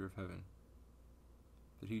character of heaven.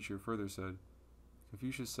 The teacher further said,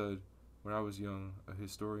 Confucius said, when I was young, a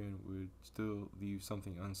historian would still leave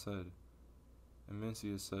something unsaid. And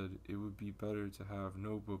Mencius said, it would be better to have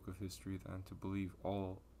no book of history than to believe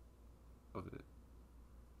all of it.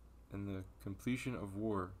 In the completion of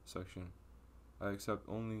war section, I accept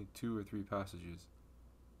only 2 or 3 passages.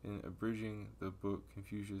 In abridging the book,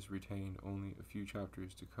 Confucius retained only a few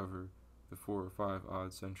chapters to cover the 4 or 5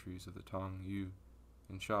 odd centuries of the Tang, Yu,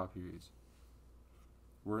 and Xia periods.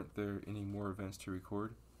 Weren't there any more events to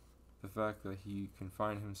record? The fact that he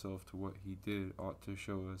confined himself to what he did ought to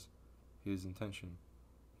show us his intention.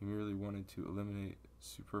 He merely wanted to eliminate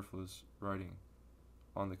superfluous writing.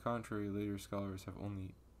 On the contrary, later scholars have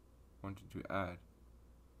only wanted to add.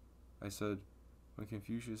 I said, when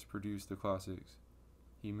Confucius produced the classics,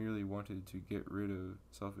 he merely wanted to get rid of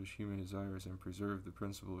selfish human desires and preserve the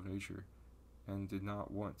principle of nature, and did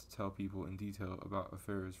not want to tell people in detail about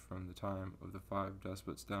affairs from the time of the 5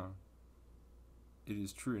 despots down. It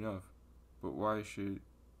is true enough, but why should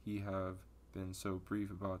he have been so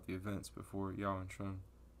brief about the events before Yao and Shun?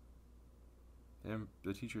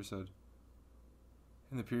 The teacher said,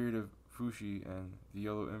 in the period of Fuxi and the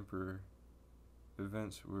Yellow Emperor,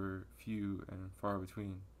 events were few and far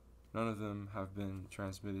between. None of them have been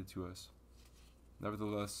transmitted to us.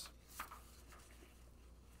 Nevertheless,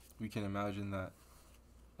 we can imagine that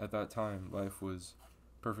at that time life was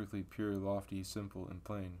perfectly pure, lofty, simple, and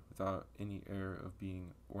plain, without any air of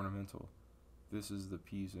being ornamental. This is the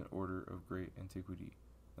peace and order of great antiquity,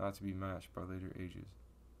 not to be matched by later ages.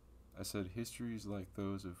 I said histories like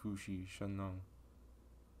those of Fuxi, Shennong,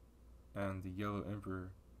 and the Yellow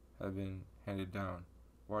Emperor have been handed down.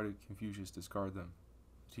 Why did Confucius discard them?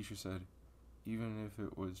 The teacher said, even if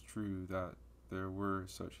it was true that there were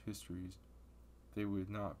such histories, they would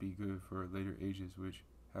not be good for later ages which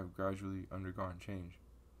have gradually undergone change.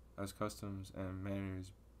 As customs and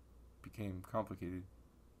manners became complicated,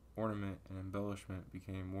 ornament and embellishment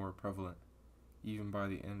became more prevalent. Even by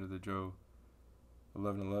the end of the Zhou,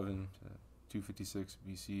 1111 to 256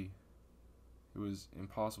 BC, it was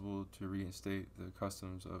impossible to reinstate the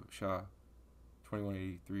customs of Xia,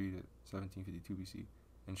 2183 to 1752 BC,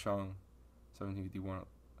 and Shang, 1751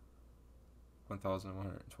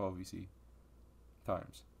 1112 BC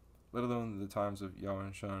times, let alone the times of Yao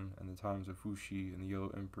and Shun and the times of Fuxi and the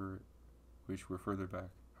Yellow Emperor, which were further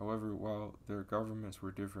back. However, while their governments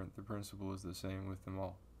were different, the principle is the same with them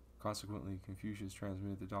all. Consequently, Confucius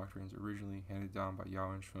transmitted the doctrines originally handed down by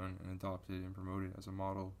Yao and Shun and adopted and promoted as a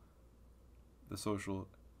model the social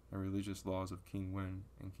and religious laws of King Wen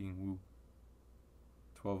and King Wu,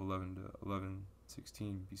 1211 to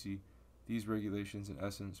 1116 BC. These regulations, in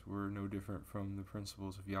essence, were no different from the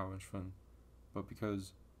principles of Yao and Shun, but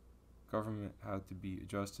because government had to be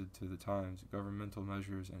adjusted to the times, governmental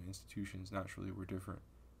measures and institutions naturally were different.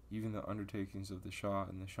 Even the undertakings of the Xia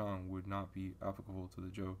and the Shang would not be applicable to the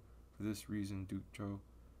Zhou. For this reason, Duke Zhou,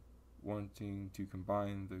 wanting to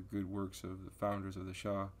combine the good works of the founders of the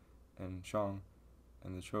Xia and Shang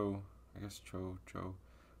and the Zhou,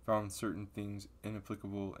 found certain things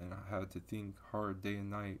inapplicable and had to think hard day and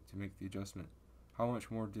night to make the adjustment. How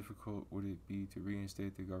much more difficult would it be to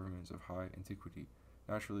reinstate the governments of high antiquity?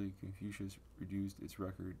 Naturally, Confucius reduced its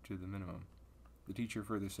record to the minimum. The teacher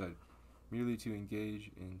further said, merely to engage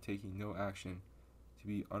in taking no action, to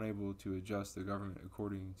be unable to adjust the government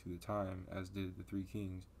according to the time, as did the three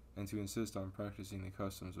kings, and to insist on practicing the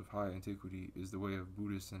customs of high antiquity is the way of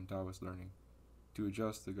Buddhist and Taoist learning. To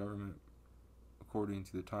adjust the government according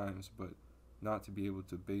to the times, but not to be able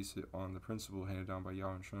to base it on the principle handed down by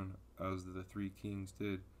Yao and Shun, as the three kings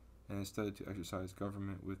did, and instead to exercise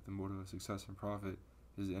government with the motive of success and profit,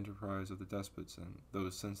 is the enterprise of the despots and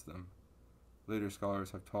those since them. Later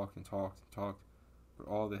scholars have talked and talked and talked, but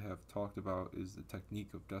all they have talked about is the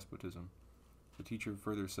technique of despotism. The teacher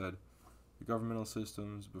further said, the governmental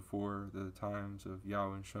systems before the times of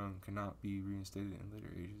Yao and Shun cannot be reinstated in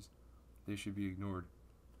later ages. They should be ignored.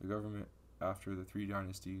 The government after the three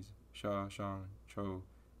dynasties, Xia, Shang, Zhou,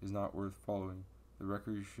 is not worth following. The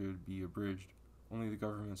record should be abridged. Only the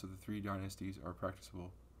governments of the three dynasties are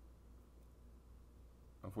practicable.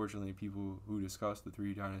 Unfortunately, people who discuss the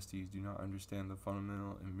three dynasties do not understand the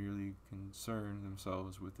fundamental and merely concern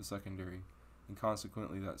themselves with the secondary, and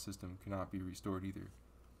consequently that system cannot be restored either.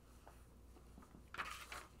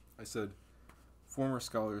 I said, former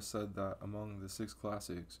scholars said that among the 6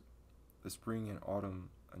 classics, the spring and autumn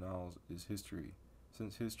annals is history.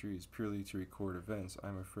 Since history is purely to record events, I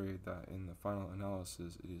am afraid that in the final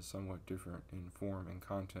analysis it is somewhat different in form and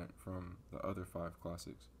content from the other 5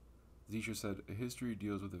 classics. The teacher said, a history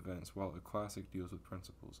deals with events, while a classic deals with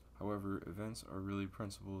principles. However, events are really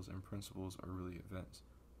principles, and principles are really events.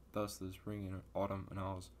 Thus, the spring and autumn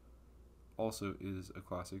annals also is a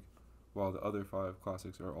classic, while the other 5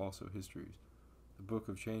 classics are also histories. The Book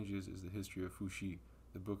of Changes is the history of Fuxi.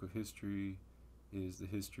 The Book of History is the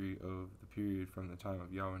history of the period from the time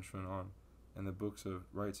of Yao and Shun on, and the books of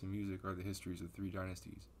rites and music are the histories of 3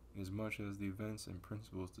 dynasties. Inasmuch as the events and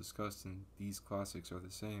principles discussed in these classics are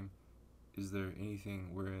the same, is there anything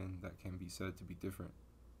wherein that can be said to be different?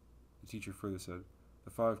 The teacher further said, the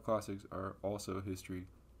 5 classics are also history,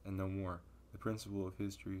 and no more. The principle of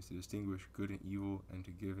history is to distinguish good and evil, and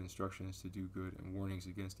to give instructions to do good and warnings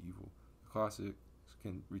against evil. The classics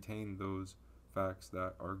can retain those facts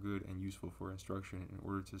that are good and useful for instruction in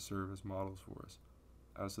order to serve as models for us.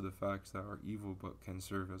 As to the facts that are evil but can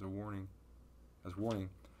serve as a warning,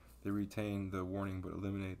 they retain the warning but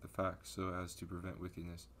eliminate the facts so as to prevent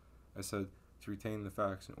wickedness. I said, To retain the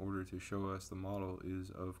facts in order to show us the model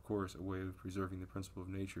is, of course, a way of preserving the principle of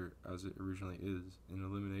nature as it originally is.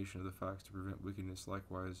 Elimination of the facts to prevent wickedness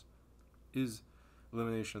likewise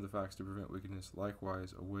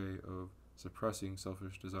a way of suppressing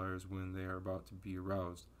selfish desires when they are about to be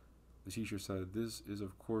aroused. The teacher said, this is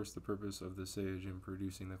of course the purpose of the sage in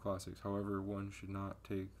producing the classics. However, one should not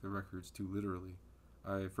take the records too literally.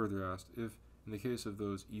 I further asked, if in the case of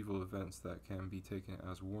those evil events that can be taken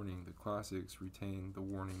as warning, the classics retain the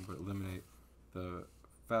warning but eliminate the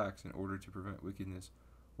facts in order to prevent wickedness,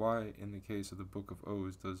 why in the case of the Book of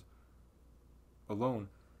Odes does alone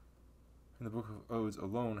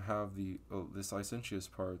have the licentious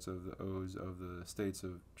parts of the odes of the states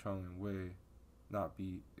of Cheng and Wei not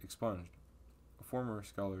be expunged? A former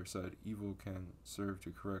scholar said, evil can serve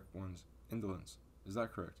to correct one's indolence. Is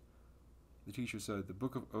that correct? The teacher said, the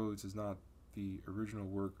Book of Odes is not the original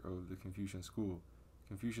work of the Confucian school.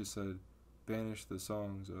 Confucius said, banish the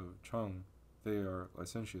songs of Cheng, they are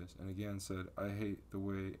licentious, and again said, I hate the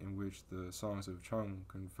way in which the songs of Cheng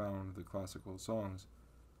confound the classical songs.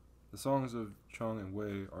 The songs of Cheng and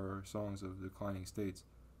Wei are songs of declining states.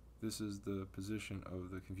 This is the position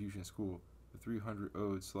of the Confucian school. The 300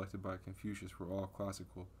 odes selected by Confucius were all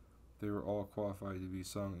classical. They were all qualified to be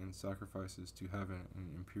sung in sacrifices to heaven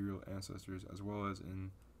and imperial ancestors, as well as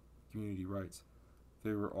in community rites.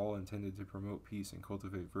 They were all intended to promote peace and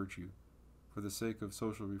cultivate virtue. For the sake of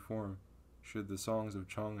social reform, should the songs of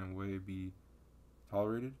Cheng and Wei be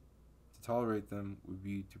tolerated? To tolerate them would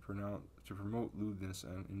be to promote lewdness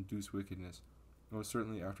and induce wickedness. Most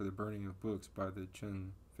certainly, after the burning of books by the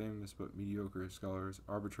Qin, famous but mediocre scholars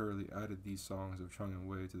arbitrarily added these songs of Cheng and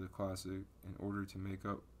Wei to the classic in order to make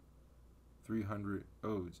up 300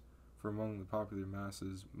 odes, for among the popular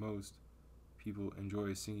masses most people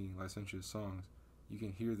enjoy singing licentious songs. You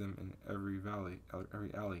can hear them in every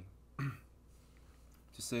alley.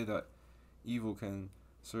 To say that evil can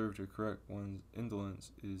serve to correct one's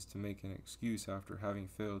indolence is to make an excuse after having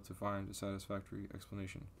failed to find a satisfactory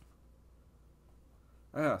explanation.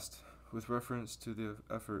 I asked, with reference to the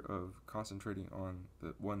effort of concentrating on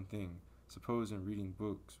the one thing, suppose in reading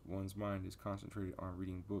books one's mind is concentrated on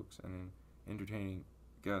reading books, and in entertaining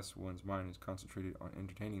guests one's mind is concentrated on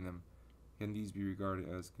entertaining them. Can these be regarded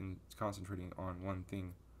as concentrating on one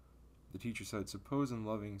thing? The teacher said, suppose in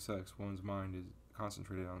loving sex one's mind is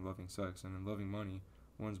concentrated on loving sex, and in loving money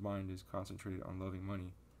one's mind is concentrated on loving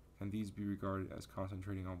money. Can these be regarded as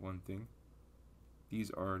concentrating on one thing? These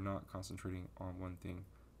are not concentrating on one thing.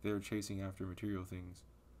 They are chasing after material things.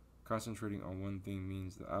 Concentrating on one thing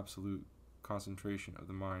means the absolute concentration of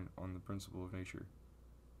the mind on the principle of nature.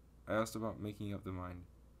 I asked about making up the mind.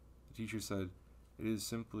 The teacher said, it is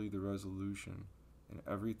simply the resolution in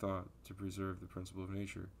every thought to preserve the principle of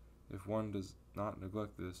nature. If one does not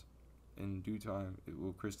neglect this, in due time it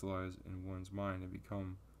will crystallize in one's mind and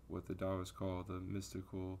become what the Taoists call the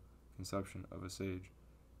mystical conception of a sage.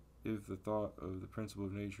 If the thought of the principle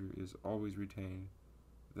of nature is always retained,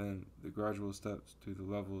 then the gradual steps to the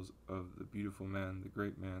levels of the beautiful man, the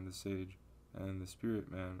great man, the sage, and the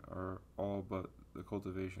spirit man are all but the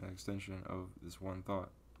cultivation and extension of this one thought.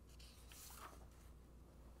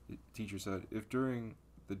 The teacher said, if during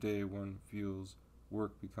the day one feels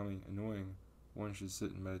work becoming annoying, one should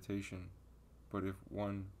sit in meditation. But if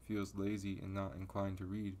one feels lazy and not inclined to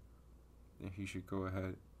read, then he should go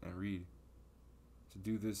ahead and read. To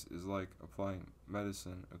do this is like applying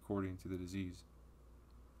medicine according to the disease.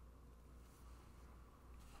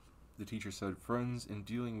 The teacher said, friends in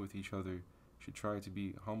dealing with each other should try to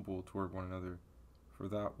be humble toward one another, for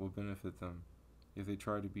that will benefit them. If they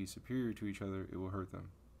try to be superior to each other, it will hurt them.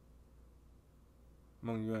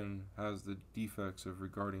 Meng Yuan has the defects of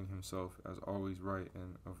regarding himself as always right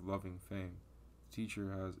and of loving fame. The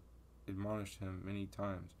teacher has admonished him many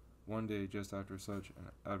times. One day, just after such an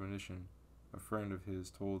admonition, a friend of his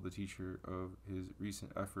told the teacher of his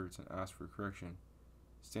recent efforts and asked for correction.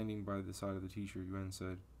 Standing by the side of the teacher, Yuan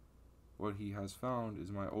said, what he has found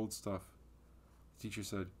is my old stuff. The teacher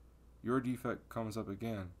said, your defect comes up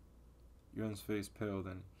again. Yuan's face paled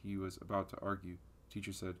and he was about to argue. The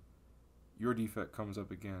teacher said, your defect comes up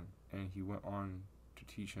again, and he went on to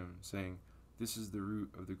teach him, saying, this is the root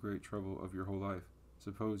of the great trouble of your whole life.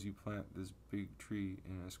 Suppose you plant this big tree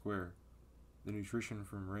in a square. The nutrition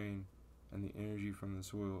from rain and the energy from the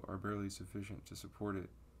soil are barely sufficient to support it.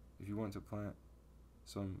 If you want to plant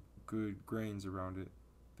some good grains around it,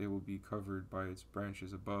 they will be covered by its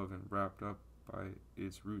branches above and wrapped up by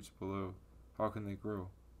its roots below. How can they grow?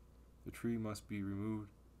 The tree must be removed,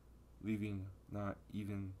 leaving not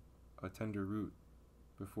even a tender root,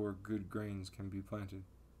 before good grains can be planted.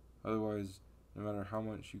 Otherwise, No matter how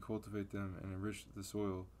much you cultivate them and enrich the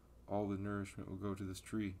soil, all the nourishment will go to this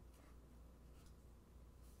tree.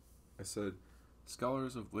 I said,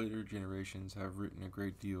 scholars of later generations have written a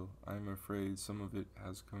great deal. I am afraid some of it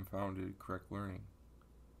has confounded correct learning.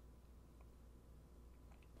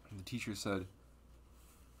 The teacher said,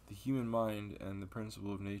 the human mind and the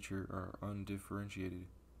principle of nature are undifferentiated.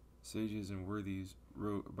 Sages and worthies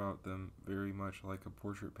wrote about them very much like a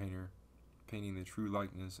portrait painter, painting the true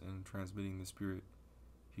likeness and transmitting the spirit.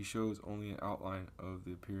 He shows only an outline of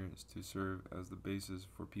the appearance to serve as the basis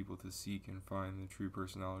for people to seek and find the true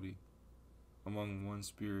personality. Among one's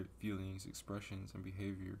spirit, feelings, expressions, and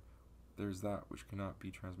behavior, there is that which cannot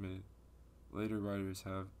be transmitted. Later writers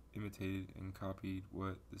have imitated and copied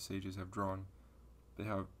what the sages have drawn. They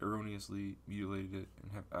have erroneously mutilated it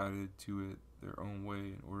and have added to it their own way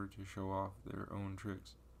in order to show off their own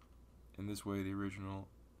tricks. In this way, the original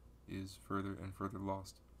is further and further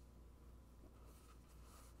lost.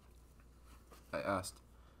 I asked,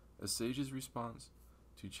 a sage's response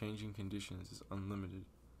to changing conditions is unlimited.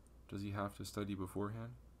 Does he have to study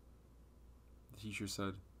beforehand? The teacher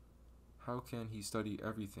said, how can he study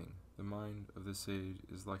everything? The mind of the sage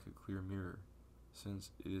is like a clear mirror.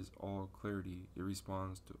 Since it is all clarity, it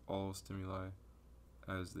responds to all stimuli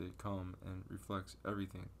as they come and reflects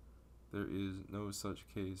everything. There is no such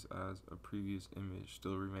case as a previous image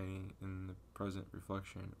still remaining in the present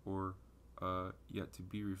reflection, or a yet to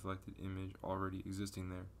be reflected image already existing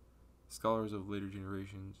there. Scholars of later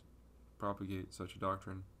generations propagate such a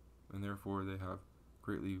doctrine, and therefore they have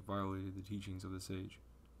greatly violated the teachings of the sage.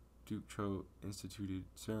 Duke Cho instituted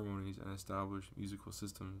ceremonies and established musical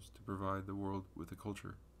systems to provide the world with a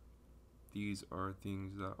culture. These are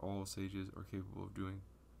things that all sages are capable of doing.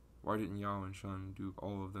 Why didn't Yao and Shun do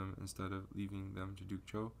all of them instead of leaving them to Duke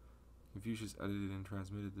Cho? Confucius edited and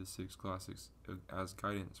transmitted the 6 classics as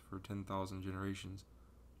guidance for 10,000 generations.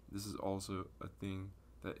 This is also a thing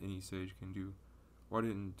that any sage can do. Why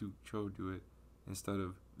didn't Duke Cho do it instead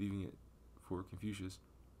of leaving it for Confucius?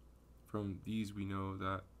 From these we know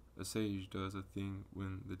that a sage does a thing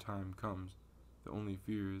when the time comes. The only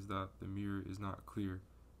fear is that the mirror is not clear,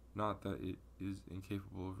 not that it is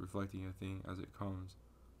incapable of reflecting a thing as it comes.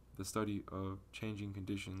 The study of changing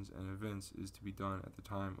conditions and events is to be done at the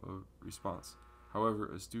time of response.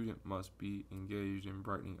 However, a student must be engaged in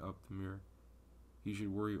brightening up the mirror. He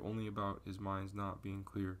should worry only about his mind's not being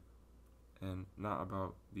clear, and not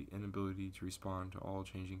about the inability to respond to all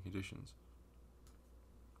changing conditions.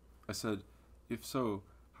 I said, if so,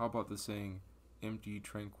 how about the saying, empty,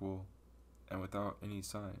 tranquil, and without any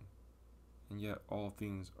sign, and yet all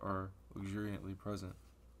things are luxuriantly present?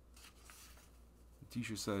 The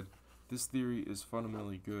teacher said, this theory is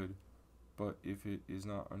fundamentally good, but if it is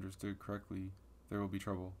not understood correctly, there will be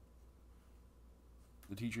trouble.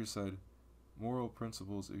 The teacher said, moral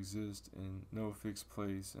principles exist in no fixed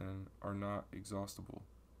place and are not exhaustible.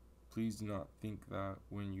 Please do not think that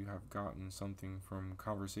when you have gotten something from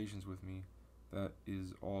conversations with me, that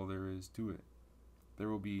is all there is to it. There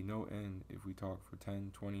will be no end if we talk for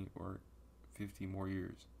 10, 20, or 50 more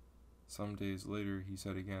years. Some days later he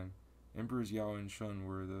said again, Emperors Yao and Shun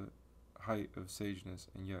were the height of sageness,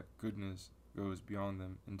 and yet goodness goes beyond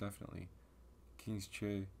them indefinitely. Kings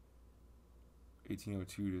Che,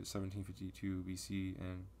 1802 to 1752 BC,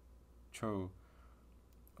 and Cho,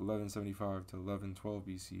 1175 to 1112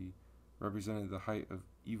 BC, represented the height of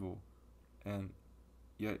evil, and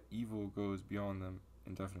yet evil goes beyond them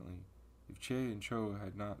indefinitely. If Che and Cho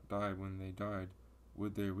had not died when they died,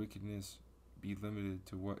 would their wickedness be limited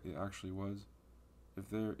to what it actually was? If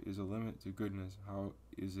there is a limit to goodness, how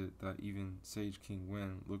is it that even sage King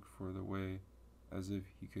Wen looked for the way as if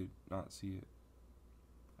he could not see it?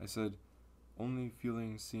 I said, only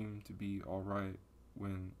feelings seem to be all right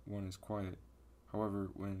when one is quiet. However,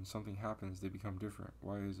 when something happens, they become different.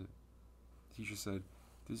 Why is it? The teacher said,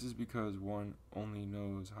 this is because one only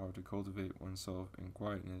knows how to cultivate oneself in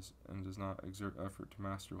quietness and does not exert effort to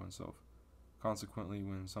master oneself. Consequently,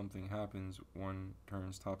 when something happens, one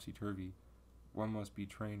turns topsy-turvy. One must be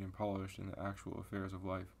trained and polished in the actual affairs of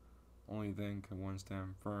life. Only then can one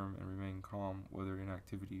stand firm and remain calm, whether in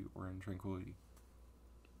activity or in tranquility.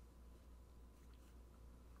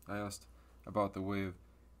 I asked about the way of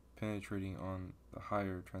penetrating on the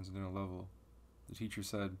higher transcendental level. The teacher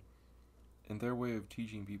said, in their way of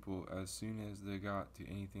teaching people, as soon as they got to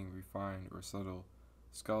anything refined or subtle,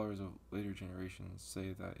 scholars of later generations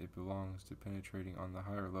say that it belongs to penetrating on the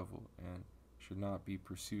higher level and should not be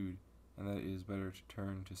pursued, and that it is better to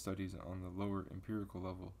turn to studies on the lower empirical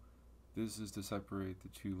level. This is to separate the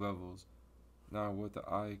two levels. Now what the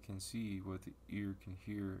eye can see, what the ear can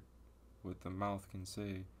hear, what the mouth can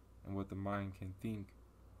say, and what the mind can think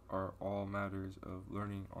are all matters of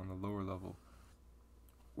learning on the lower level,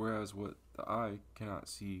 whereas what the eye cannot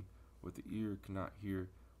see, what the ear cannot hear,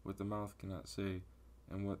 what the mouth cannot say,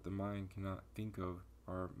 and what the mind cannot think of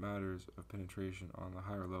are matters of penetration on the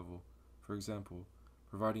higher level. For example,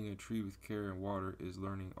 providing a tree with care and water is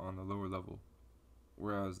learning on the lower level,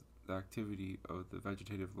 whereas the activity of the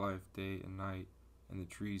vegetative life day and night and the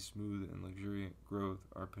tree's smooth and luxuriant growth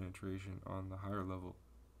are penetration on the higher level.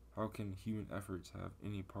 How can human efforts have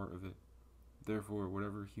any part of it? Therefore,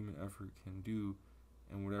 whatever human effort can do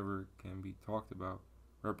and whatever can be talked about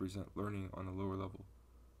represent learning on the lower level.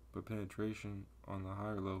 But penetration on the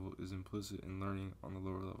higher level is implicit in learning on the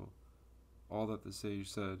lower level. All that the sage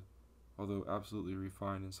said, although absolutely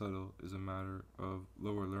refined and subtle, is a matter of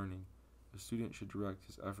lower learning. A student should direct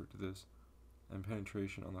his effort to this, and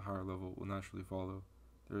penetration on the higher level will naturally follow.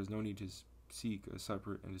 There is no need to seek a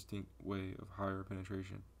separate and distinct way of higher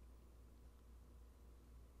penetration.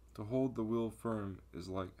 To hold the will firm is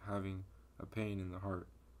like having a pain in the heart,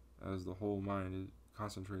 as the whole mind is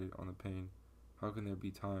concentrated on the pain. How can there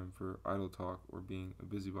be time for idle talk or being a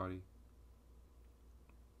busybody?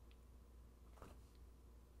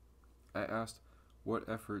 I asked what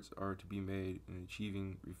efforts are to be made in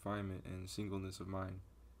achieving refinement and singleness of mind.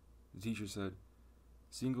 The teacher said,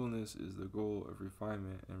 singleness is the goal of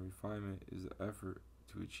refinement, and refinement is the effort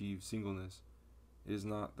to achieve singleness. It is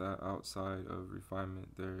not that outside of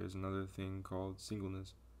refinement there is another thing called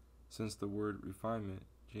singleness. Since the word refinement,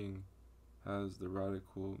 jing, has the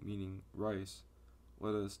radical meaning rice,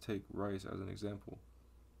 let us take rice as an example.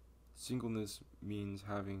 Singleness means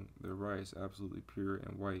having the rice absolutely pure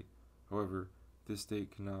and white. However, this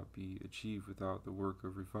state cannot be achieved without the work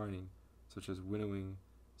of refining, such as winnowing,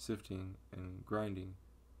 sifting, and grinding.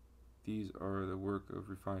 These are the work of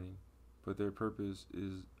refining, but their purpose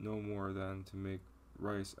is no more than to make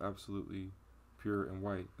rice absolutely pure and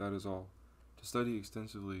white, that is all. To study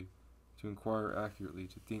extensively, to inquire accurately,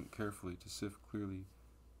 to think carefully, to sift clearly,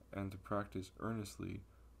 and to practice earnestly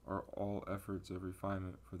are all efforts of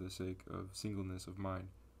refinement for the sake of singleness of mind.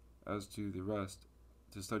 As to the rest,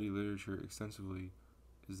 to study literature extensively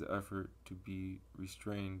is the effort to be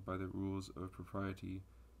restrained by the rules of propriety,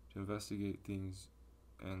 to investigate things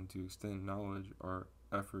and to extend knowledge are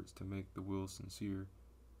efforts to make the will sincere.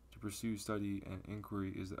 To pursue study and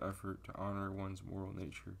inquiry is the effort to honor one's moral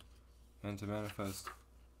nature, and to manifest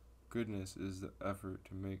goodness is the effort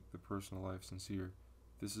to make the personal life sincere.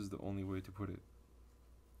 This is the only way to put it.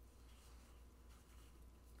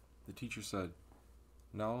 The teacher said,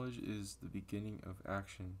 knowledge is the beginning of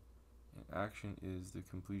action, and action is the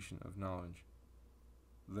completion of knowledge.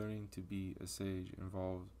 Learning to be a sage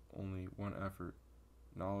involves only one effort.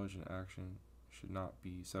 Knowledge and action should not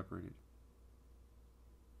be separated.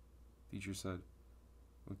 Teacher said,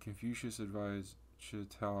 when Confucius advised Shi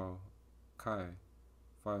Tao Kai,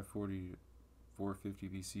 540 to 450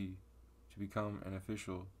 BC, to become an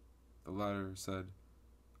official, the latter said,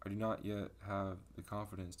 I do not yet have the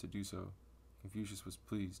confidence to do so. Confucius was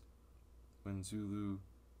pleased. When Zulu,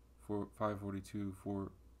 542-480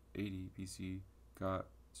 BC, got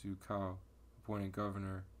Zhu Cao appointed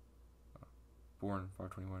governor, born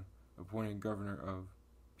 521, appointed governor of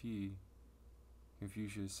Pi,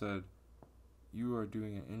 Confucius said, you are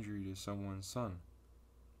doing an injury to someone's son.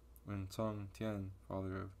 When Tong Tian,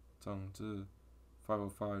 father of Tong Zi,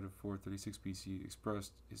 505 to 436 BC,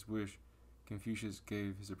 expressed his wish, Confucius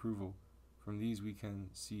gave his approval. From these we can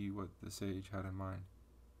see what the sage had in mind.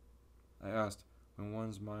 I asked, when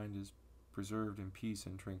one's mind is preserved in peace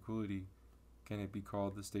and tranquility, can it be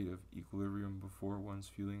called the state of equilibrium before one's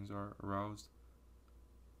feelings are aroused?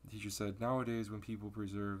 The teacher said, nowadays when people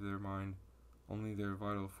preserve their mind, only their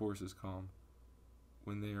vital force is calm.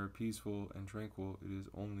 When they are peaceful and tranquil, it is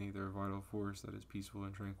only their vital force that is peaceful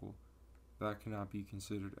and tranquil. That cannot be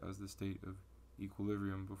considered as the state of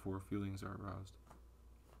equilibrium before feelings are aroused.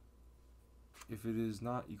 If it is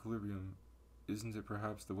not equilibrium, isn't it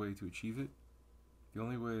perhaps the way to achieve it? The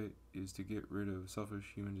only way is to get rid of selfish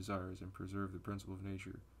human desires and preserve the principle of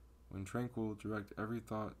nature. When tranquil, direct every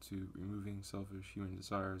thought to removing selfish human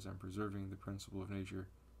desires and preserving the principle of nature,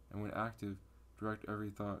 and when active, direct every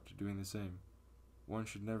thought to doing the same. One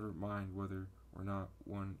should never mind whether or not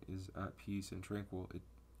one is at peace and tranquil.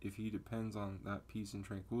 If he depends on that peace and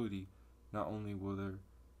tranquility, not only will there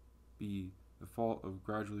be the fault of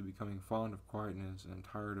gradually becoming fond of quietness and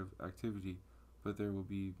tired of activity, but there will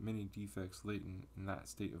be many defects latent in that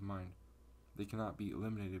state of mind. They cannot be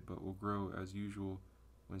eliminated, but will grow as usual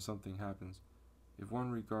when something happens. If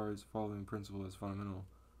one regards following principle as fundamental,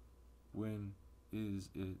 when is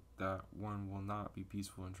it that one will not be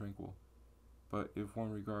peaceful and tranquil? But if one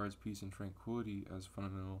regards peace and tranquility as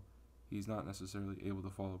fundamental, he is not necessarily able to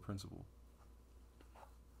follow principle.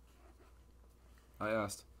 I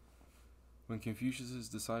asked, when Confucius's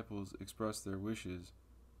disciples expressed their wishes,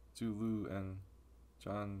 Zhu Lu and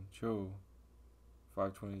Zhang Qiu,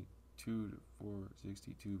 522 to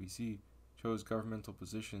 462 BC, chose governmental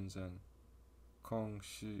positions, and Kong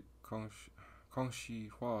Shi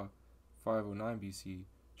Hua, 509 BC,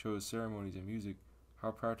 chose ceremonies and music,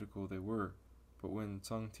 how practical they were. But when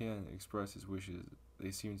Tsung Tian expressed his wishes, they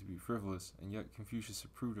seemed to be frivolous, and yet Confucius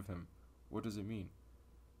approved of him. What does it mean?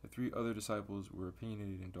 The three other disciples were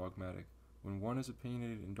opinionated and dogmatic. When one is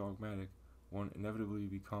opinionated and dogmatic, one inevitably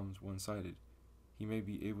becomes one-sided. He may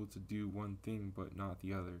be able to do one thing but not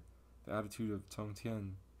the other. The attitude of Tsung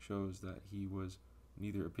Tian shows that he was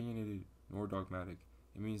neither opinionated nor dogmatic.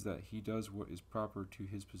 It means that he does what is proper to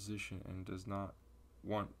his position and does not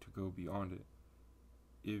want to go beyond it.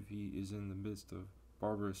 If he is in the midst of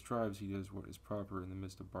barbarous tribes, he does what is proper in the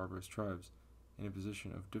midst of barbarous tribes. In a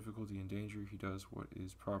position of difficulty and danger, he does what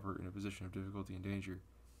is proper in a position of difficulty and danger.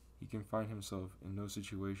 He can find himself in no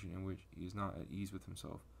situation in which he is not at ease with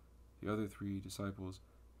himself. The other three disciples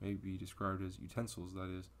may be described as utensils, that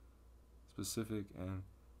is, specific and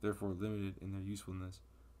therefore limited in their usefulness.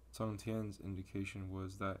 Tsung Tian's indication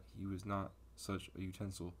was that he was not such a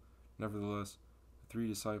utensil. Nevertheless, the three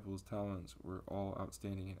disciples' talents were all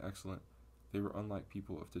outstanding and excellent. They were unlike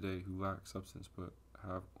people of today who lack substance but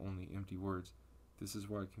have only empty words. This is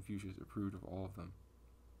why Confucius approved of all of them.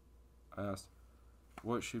 I asked,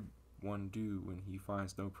 what should one do when he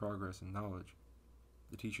finds no progress in knowledge?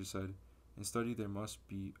 The teacher said, in study there must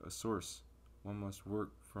be a source. One must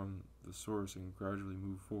work from the source and gradually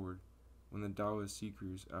move forward. When the Taoist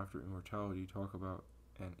seekers after immortality talk about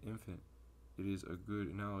an infant, it is a good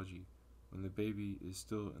analogy. When the baby is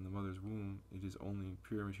still in the mother's womb, it is only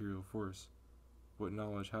pure material force. What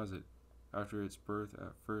knowledge has it? After its birth,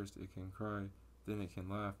 at first it can cry, then it can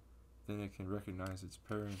laugh, then it can recognize its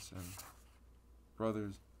parents and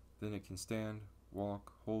brothers, then it can stand,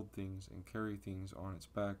 walk, hold things, and carry things on its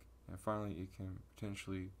back, and finally it can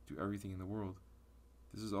potentially do everything in the world.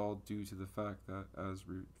 This is all due to the fact that as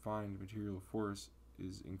refined material force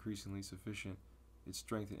is increasingly sufficient, its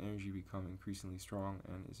strength and energy become increasingly strong,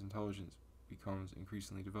 and its intelligence becomes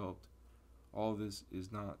increasingly developed. All this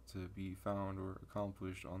is not to be found or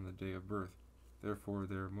accomplished on the day of birth. Therefore,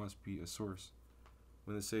 there must be a source.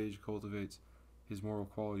 When the sage cultivates his moral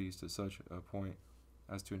qualities to such a point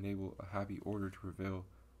as to enable a happy order to prevail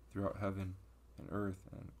throughout heaven and earth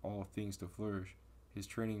and all things to flourish, his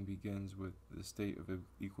training begins with the state of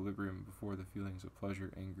equilibrium before the feelings of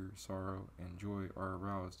pleasure, anger, sorrow, and joy are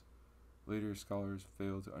aroused. Later scholars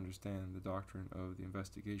fail to understand the doctrine of the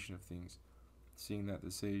investigation of things. Seeing that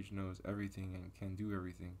the sage knows everything and can do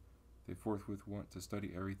everything, they forthwith want to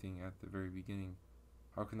study everything at the very beginning.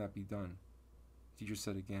 How can that be done? The teacher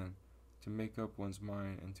said again, to make up one's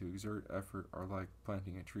mind and to exert effort are like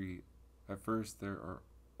planting a tree. At first there are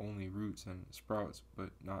only roots and sprouts,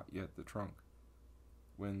 but not yet the trunk.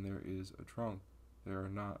 When there is a trunk, there are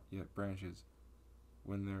not yet branches.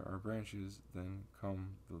 When there are branches, then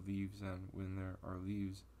come the leaves, and when there are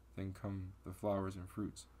leaves, then come the flowers and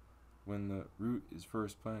fruits. When the root is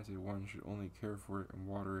first planted, one should only care for it and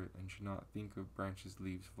water it, and should not think of branches,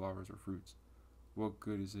 leaves, flowers, or fruits. What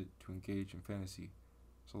good is it to engage in fantasy?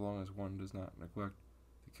 So long as one does not neglect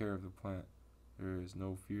the care of the plant, there is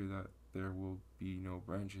no fear that there will be no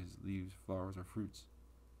branches, leaves, flowers, or fruits.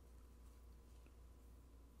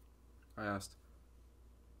 I asked,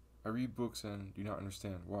 I read books and do not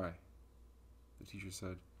understand. Why? The teacher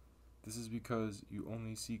said, this is because you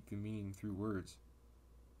only seek the meaning through words.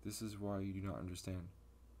 This is why you do not understand.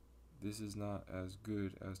 This is not as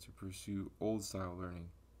good as to pursue old-style learning.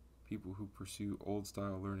 People who pursue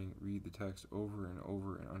old-style learning read the text over and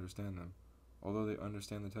over and understand them. Although they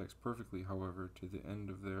understand the text perfectly, however, to the end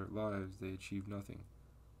of their lives they achieve nothing.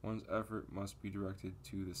 One's effort must be directed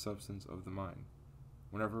to the substance of the mind.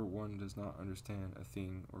 Whenever one does not understand a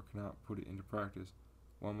thing or cannot put it into practice,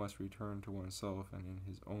 one must return to oneself and in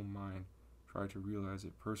his own mind try to realize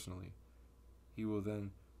it personally. He will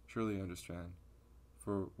then surely understand,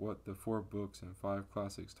 for what the 4 books and 5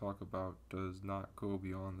 classics talk about does not go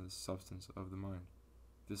beyond the substance of the mind.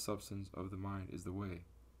 This substance of the mind is the way.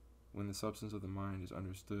 When the substance of the mind is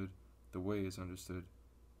understood, the way is understood.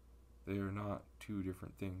 They are not 2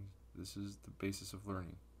 different things. This is the basis of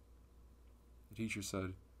learning. The teacher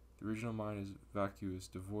said, the original mind is vacuous,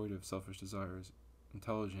 devoid of selfish desires,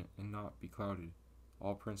 intelligent and not beclouded.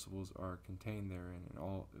 All principles are contained therein, and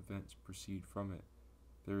all events proceed from it.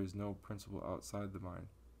 There is no principle outside the mind.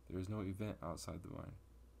 There is no event outside the mind.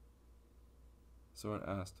 Someone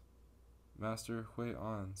asked, Master Hui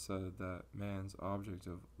An said that man's object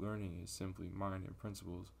of learning is simply mind and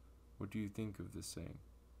principles. What do you think of this saying?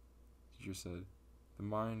 Teacher said, the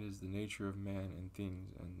mind is the nature of man and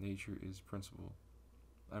things, and nature is principle.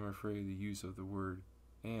 I am afraid the use of the word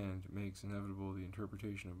and makes inevitable the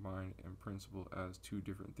interpretation of mind and principle as two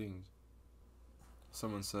different things.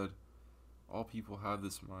 Someone said, all people have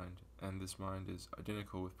this mind, and this mind is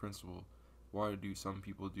identical with principle. Why do some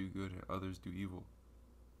people do good and others do evil?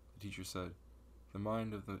 The teacher said, the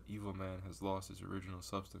mind of the evil man has lost its original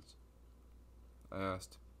substance. I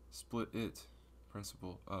asked, split it,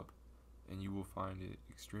 principle, up, and you will find it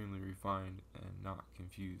extremely refined and not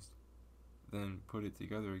confused. Then put it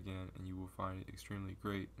together again, and you will find it extremely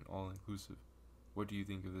great and all-inclusive. What do you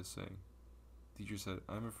think of this saying? The teacher said,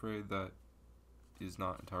 I am afraid that is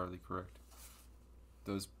not entirely correct.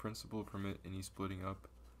 Does principle permit any splitting up,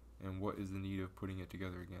 and what is the need of putting it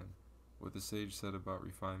together again? What the sage said about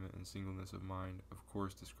refinement and singleness of mind, of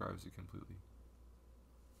course, describes it completely.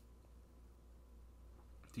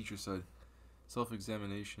 The teacher said,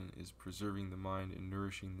 self-examination is preserving the mind and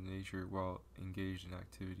nourishing the nature while engaged in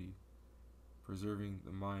activity. Preserving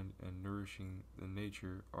the mind and nourishing the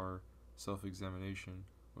nature are self-examination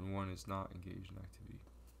when one is not engaged in activity.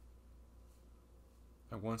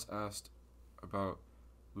 I once asked about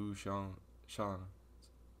Lu Xiaoyuan,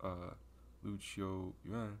 Lu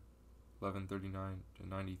Qiuyuan,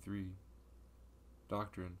 1139-93,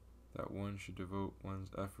 doctrine that one should devote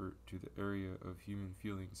one's effort to the area of human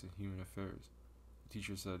feelings and human affairs. The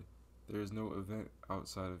teacher said, there is no event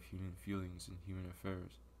outside of human feelings and human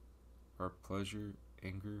affairs. Are pleasure,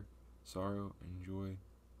 anger, sorrow, and joy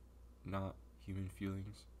not human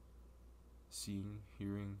feelings? Seeing,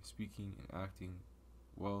 hearing, speaking, and acting,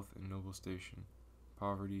 wealth and noble station,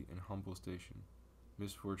 poverty and humble station,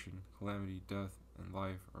 misfortune, calamity, death, and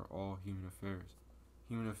life are all human affairs.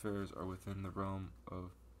 Human affairs are within the realm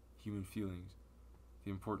of human feelings.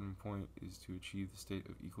 The important point is to achieve the state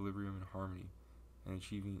of equilibrium and harmony, and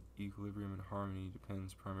achieving equilibrium and harmony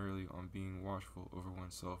depends primarily on being watchful over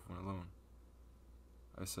oneself when alone.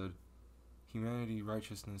 I said, humanity,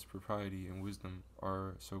 righteousness, propriety, and wisdom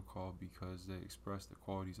are so called because they express the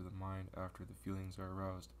qualities of the mind after the feelings are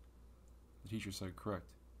aroused. The teacher said,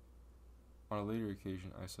 correct. On a later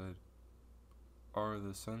occasion, I said, are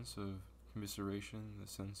the sense of commiseration, the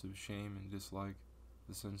sense of shame and dislike,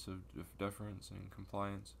 the sense of deference and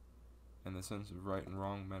compliance, and the sense of right and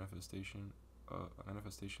wrong manifestations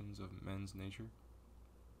of men's nature?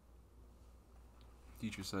 The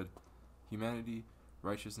teacher said, humanity,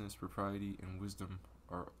 righteousness, propriety, and wisdom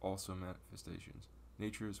are also manifestations.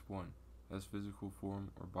 Nature is one. As physical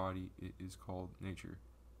form or body, it is called nature.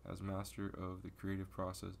 As master of the creative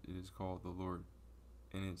process, it is called the Lord.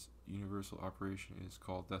 In its universal operation, it is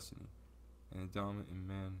called destiny. As endowment in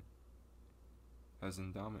man,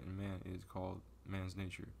 it is called man's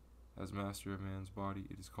nature. As master of man's body,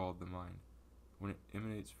 it is called the mind. When it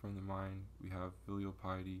emanates from the mind, we have filial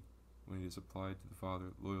piety. When it is applied to the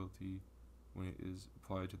father, loyalty. When it is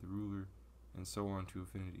applied to the ruler, and so on to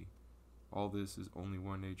infinity. All this is only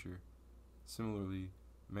one nature. Similarly,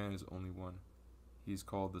 man is only one. He is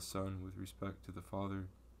called the Son with respect to the Father,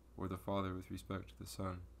 or the Father with respect to the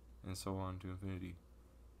Son, and so on to infinity.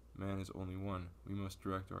 Man is only one. We must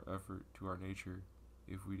direct our effort to our nature.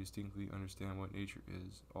 If we distinctly understand what nature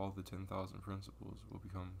is, all the 10,000 principles will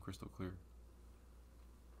become crystal clear.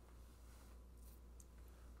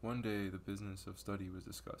 One day, the business of study was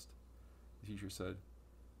discussed. The teacher said,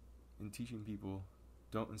 in teaching people,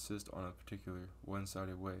 don't insist on a particular,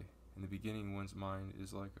 one-sided way. In the beginning, one's mind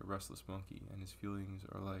is like a restless monkey, and his feelings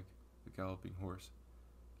are like a galloping horse.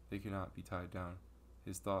 They cannot be tied down.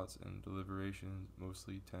 His thoughts and deliberations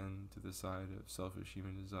mostly tend to the side of selfish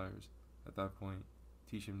human desires. At that point,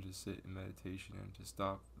 teach him to sit in meditation and to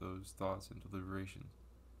stop those thoughts and deliberations.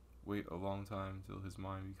 Wait a long time till his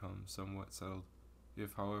mind becomes somewhat settled.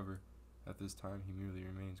 If, however, at this time he merely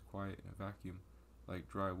remains quiet in a vacuum, like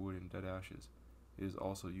dry wood and dead ashes, it is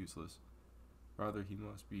also useless. Rather, he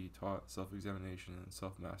must be taught self-examination and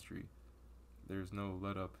self-mastery. There is no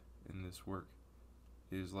let-up in this work.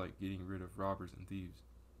 It is like getting rid of robbers and thieves.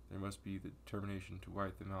 There must be the determination to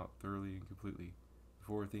wipe them out thoroughly and completely.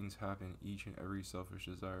 Before things happen, each and every selfish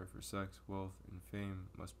desire for sex, wealth, and fame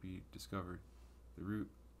must be discovered. The root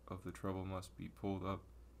of the trouble must be pulled up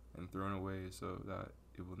and thrown away so that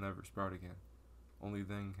it will never sprout again. Only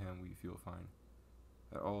then can we feel fine.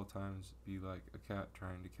 At all times be like a cat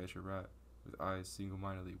trying to catch a rat, with eyes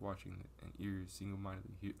single-mindedly watching and ears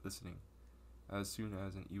single-mindedly listening. As soon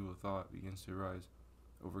as an evil thought begins to arise,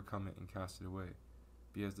 overcome it and cast it away.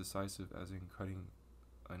 Be as decisive as in cutting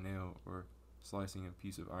a nail or slicing a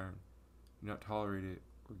piece of iron. Do not tolerate it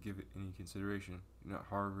or give it any consideration. Do not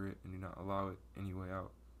harbor it and do not allow it any way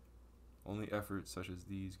out. Only efforts such as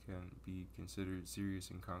these can be considered serious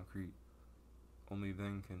and concrete. Only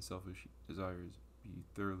then can selfish desires be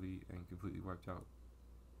thoroughly and completely wiped out.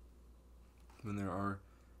 When there are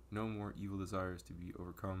no more evil desires to be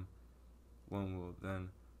overcome, one will then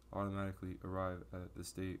automatically arrive at the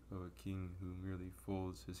state of a king who merely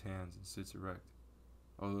folds his hands and sits erect.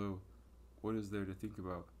 Although, what is there to think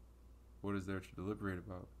about, what is there to deliberate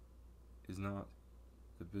about, is not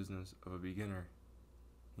the business of a beginner.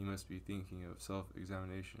 He must be thinking of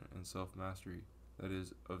self-examination and self-mastery, that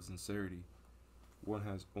is, of sincerity. One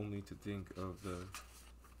has only to think of the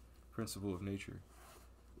principle of nature.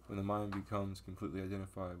 When the mind becomes completely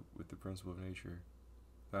identified with the principle of nature,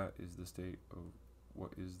 that is the state of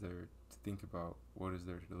what is there to think about, what is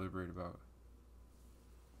there to deliberate about.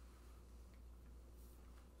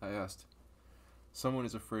 I asked, someone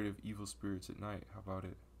is afraid of evil spirits at night, how about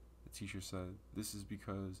it? The teacher said, this is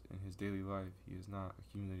because in his daily life he has not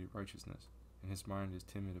accumulated righteousness, and his mind is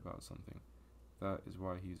timid about something. That is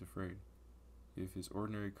why he is afraid. If his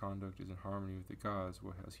ordinary conduct is in harmony with the gods,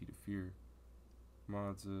 what has he to fear?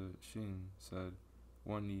 Ma Zexin said,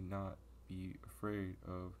 one need not be afraid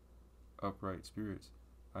of upright spirits.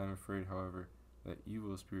 I am afraid, however, that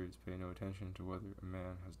evil spirits pay no attention to whether a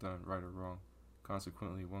man has done right or wrong.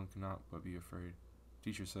 Consequently, one cannot but be afraid.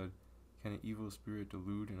 The teacher said, can an evil spirit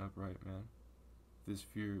delude an upright man? This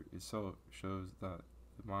fear itself shows that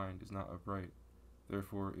the mind is not upright.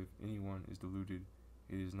 Therefore, if anyone is deluded,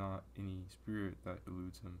 it is not any spirit that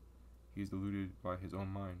deludes him. He is deluded by his own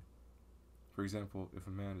mind. For example, if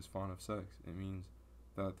a man is fond of sex, it means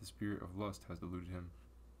that the spirit of lust has deluded him.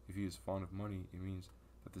 If he is fond of money, it means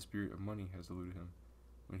that the spirit of money has deluded him.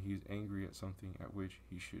 When he is angry at something at which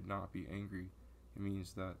he should not be angry, it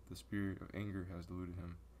means that the spirit of anger has deluded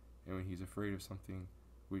him. And when he is afraid of something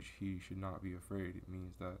which he should not be afraid, it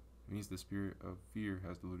means the spirit of fear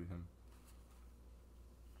has deluded him.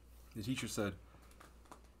 The teacher said,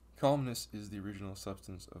 calmness is the original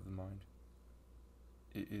substance of the mind.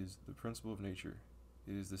 It is the principle of nature.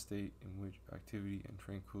 It is the state in which activity and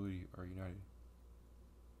tranquility are united.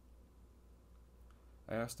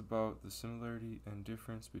 I asked about the similarity and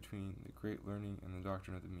difference between the great learning and the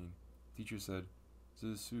doctrine of the mean. The teacher said,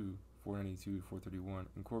 Zizou 492-431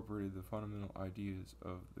 incorporated the fundamental ideas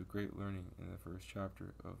of the great learning in the first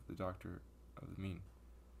chapter of the Doctrine of the Mean.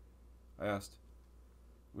 I asked,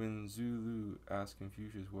 when Zulu asked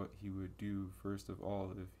Confucius what he would do first of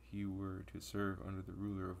all if he were to serve under the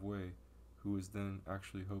ruler of Wei, who was then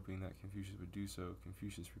actually hoping that Confucius would do so,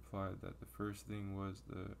 Confucius replied that the first thing was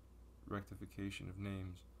the rectification of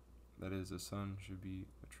names, that is, a son should be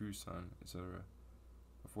a true son, etc.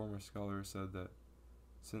 A former scholar said that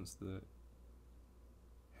since the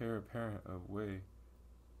heir apparent of Wei,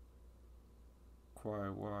 Kwai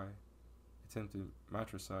Wai, attempted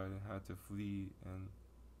matricide and had to flee, and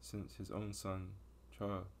since his own son,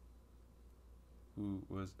 Cha, who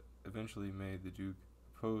was eventually made the duke,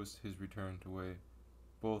 opposed his return to Wei,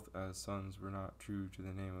 both as sons were not true to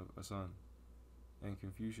the name of a son, and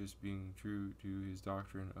Confucius, being true to his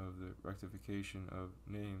doctrine of the rectification of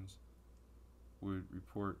names, would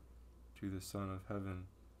report to the Son of Heaven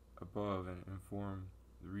above and inform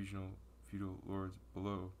the regional feudal lords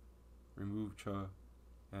below, remove Cha,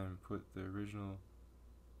 and put the original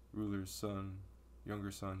ruler's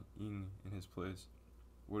younger son Ying in his place.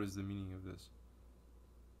 What is the meaning of this?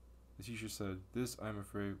 The teacher said, this, I am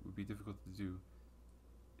afraid, would be difficult to do.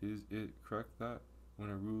 Is it correct that, when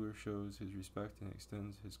a ruler shows his respect and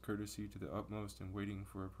extends his courtesy to the utmost in waiting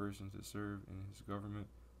for a person to serve in his government,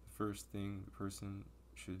 the first thing the person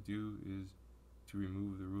should do is to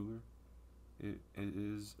remove the ruler?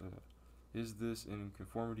 Is this in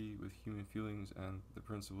conformity with human feelings and the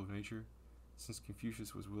principle of nature? Since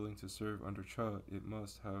Confucius was willing to serve under Cha, it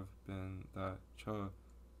must have been that Cha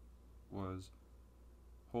was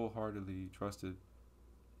wholeheartedly trusted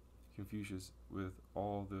Confucius with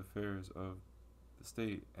all the affairs of the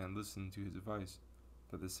state and listened to his advice,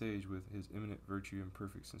 that the sage, with his eminent virtue and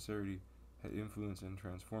perfect sincerity, had influenced and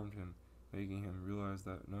transformed him, making him realize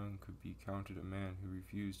that none could be counted a man who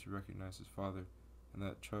refused to recognize his father, and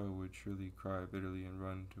that Cha would surely cry bitterly and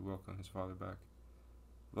run to welcome his father back.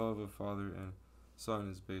 Love of father and son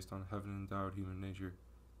is based on heaven-endowed human nature.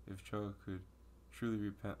 If Cha could truly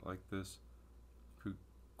repent like this, could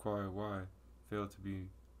Kwai Wai fail to be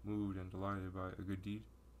moved and delighted by a good deed?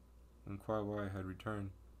 When Kwai Wai had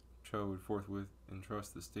returned, Cha would forthwith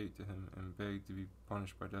entrust the state to him and beg to be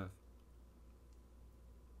punished by death.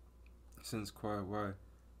 Since Kwai Wai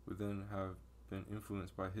would then have been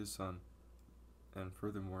influenced by his son, And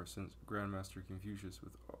furthermore, since Grandmaster Confucius,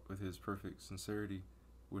 with his perfect sincerity,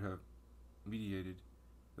 would have mediated,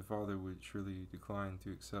 the father would surely decline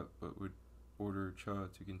to accept, but would order Cha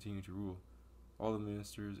to continue to rule. All the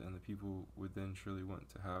ministers and the people would then surely want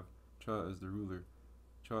to have Cha as the ruler.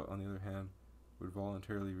 Cha, on the other hand, would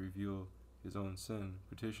voluntarily reveal his own sin,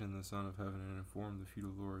 petition the Son of Heaven, and inform the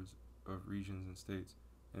feudal lords of regions and states,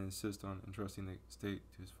 and insist on entrusting the state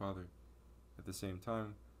to his father. At the same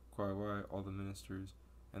time, all the ministers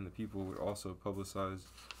and the people would also publicize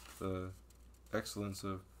the excellence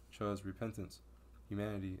of Cha's repentance,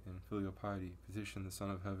 humanity, and filial piety, petition the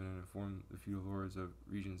Son of Heaven, and inform the feudal lords of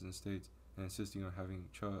regions and states, and insisting on having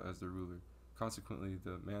Cha as their ruler. Consequently,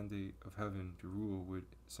 the mandate of heaven to rule would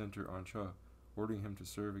center on Cha, ordering him to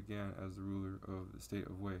serve again as the ruler of the state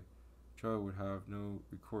of Wei. Cha would have no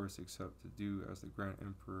recourse except to do as the Grand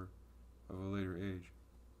Emperor of a later age,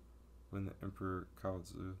 when the Emperor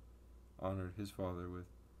Kaozi honored his father with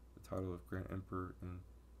the title of Grand Emperor in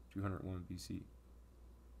 201 BC.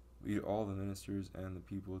 Lead all the ministers and the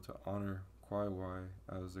people to honor Kwai Wai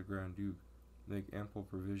as the Grand Duke, make ample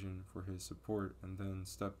provision for his support, and then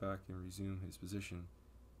step back and resume his position.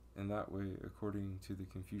 In that way, according to the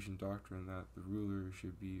Confucian doctrine that the ruler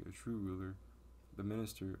should be a true ruler, the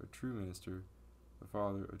minister a true minister, the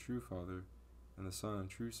father a true father, and the son a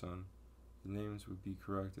true son, the names would be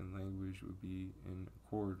correct and language would be in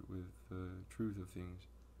accord with the truth of things,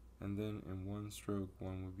 and then in one stroke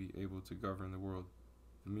one would be able to govern the world.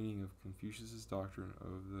 The meaning of Confucius's doctrine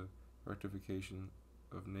of the rectification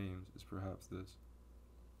of names is perhaps this.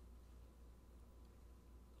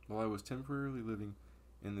 While I was temporarily living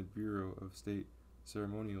in the Bureau of State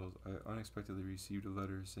Ceremonials, I unexpectedly received a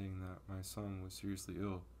letter saying that my son was seriously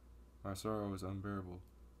ill. My sorrow was unbearable.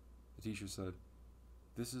 The teacher said,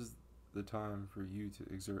 "This is the time for you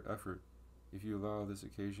to exert effort. If you allow this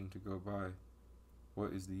occasion to go by,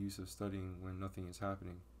 what is the use of studying when nothing is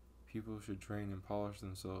happening? People should train and polish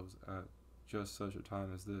themselves at just such a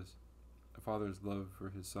time as this. A father's love for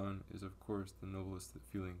his son is of course the noblest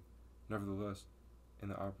feeling. Nevertheless, in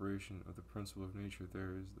the operation of the principle of nature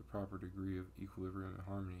there is the proper degree of equilibrium and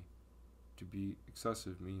harmony. To be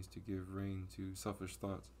excessive means to give rein to selfish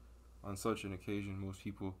thoughts. On such an occasion most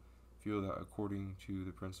people feel that according to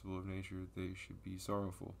the principle of nature they should be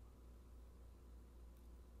sorrowful.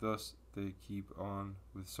 Thus they keep on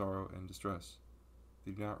with sorrow and distress.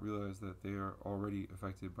 They do not realize that they are already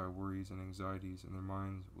affected by worries and anxieties, and their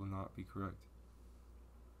minds will not be correct.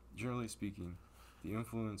 Generally speaking, the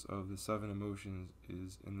influence of the 7 emotions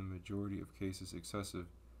is in the majority of cases excessive,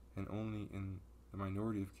 and only in the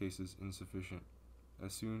minority of cases insufficient.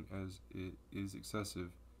 As soon as it is excessive,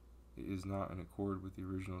 it is not in accord with the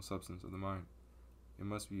original substance of the mind. It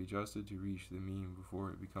must be adjusted to reach the mean before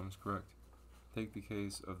it becomes correct. Take the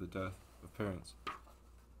case of the death of parents.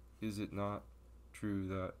 Is it not true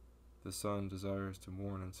that the son desires to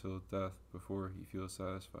mourn until death before he feels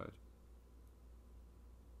satisfied?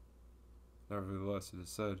 Nevertheless, it is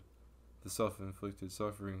said, the self-inflicted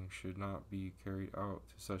suffering should not be carried out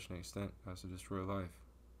to such an extent as to destroy life.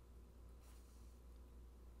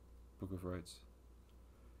 Book of Rights.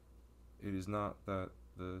 It is not that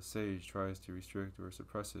the sage tries to restrict or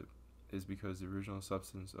suppress it. It is because the original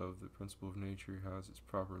substance of the principle of nature has its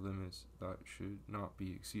proper limits that should not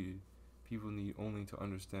be exceeded. People need only to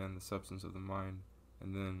understand the substance of the mind,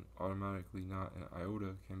 and then automatically not an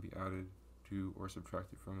iota can be added to or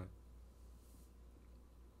subtracted from it.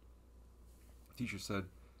 The teacher said,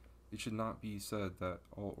 "It should not be said that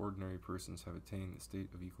all ordinary persons have attained the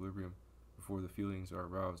state of equilibrium before the feelings are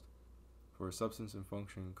aroused, for substance and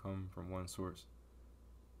function come from one source.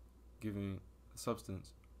 Given the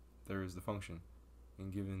substance, there is the function,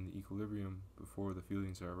 and given the equilibrium before the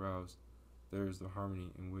feelings are aroused, there is the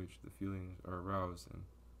harmony in which the feelings are aroused, and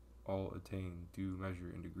all attain due measure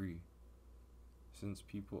and degree. Since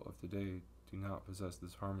people of today do not possess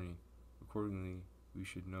this harmony, accordingly we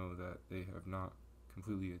should know that they have not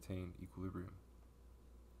completely attained equilibrium."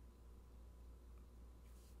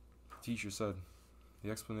 The teacher said,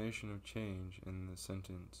 "The explanation of change in the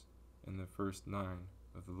sentence in the first 9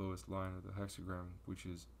 of the lowest line of the hexagram, which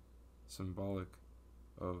is symbolic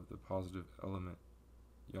of the positive element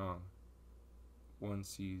Yang, one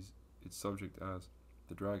sees its subject as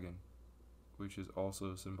the dragon, which is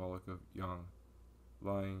also symbolic of Yang,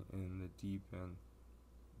 lying in the deep, and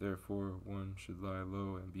therefore one should lie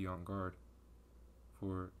low and be on guard,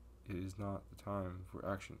 for it is not the time for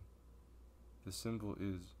action. The symbol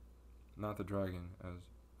is not the dragon, as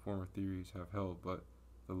former theories have held, but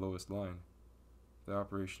the lowest line. The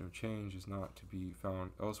operation of change is not to be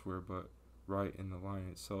found elsewhere, but right in the line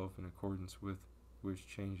itself, in accordance with which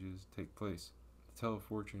changes take place. To tell of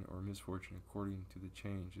fortune or misfortune according to the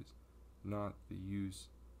change is not to use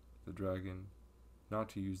the dragon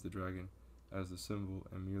as the symbol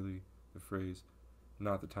and merely the phrase,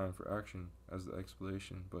 not the time for action, as the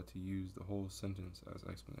explanation, but to use the whole sentence as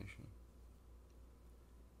explanation.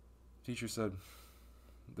 Teacher said,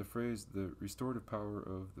 the phrase, the restorative power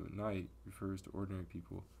of the night, refers to ordinary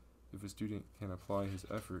people. If a student can apply his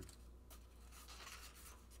effort,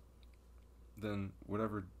 then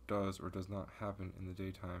whatever does or does not happen in the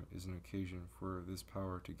daytime is an occasion for this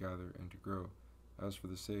power to gather and to grow. As for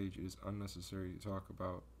the sage, it is unnecessary to talk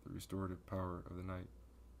about the restorative power of the night.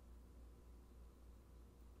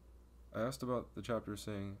 I asked about the chapter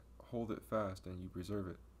saying, hold it fast and you preserve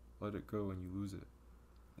it, let it go and you lose it.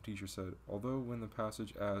 The teacher said, although when the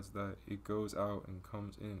passage adds that it goes out and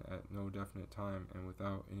comes in at no definite time and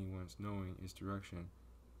without anyone's knowing its direction,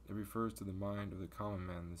 it refers to the mind of the common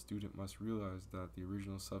man. The student must realize that the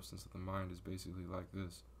original substance of the mind is basically like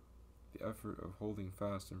this. The effort of holding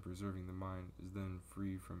fast and preserving the mind is then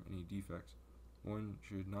free from any defects. One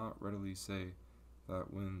should not readily say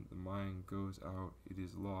that when the mind goes out it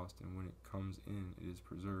is lost and when it comes in it is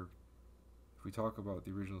preserved. If we talk about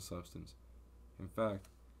the original substance, in fact,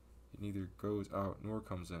 it neither goes out nor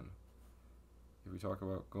comes in. If we talk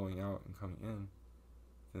about going out and coming in,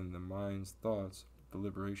 then the mind's thoughts,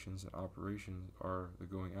 deliberations, and operations are the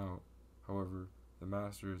going out. However, the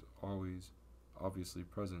master is always obviously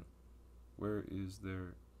present. Where is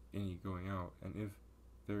there any going out? And if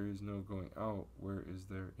there is no going out, where is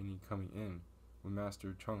there any coming in? When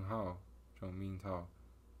Master Yangming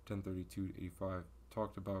 1032-85,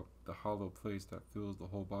 talked about the hollow place that fills the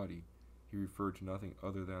whole body, he referred to nothing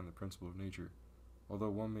other than the principle of nature. Although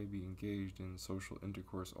one may be engaged in social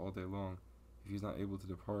intercourse all day long, if he is not able to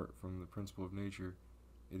depart from the principle of nature,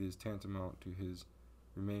 it is tantamount to his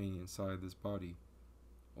remaining inside this body.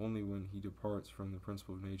 Only when he departs from the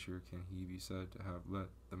principle of nature can he be said to have let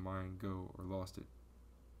the mind go or lost it.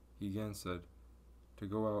 He again said, to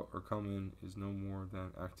go out or come in is no more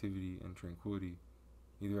than activity and tranquility.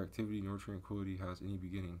 Neither activity nor tranquility has any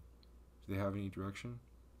beginning. Do they have any direction?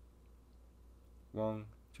 Wang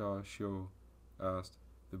asked,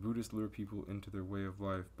 the Buddhists lure people into their way of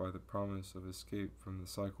life by the promise of escape from the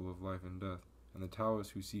cycle of life and death, and the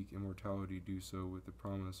Taoists who seek immortality do so with the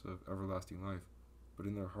promise of everlasting life, but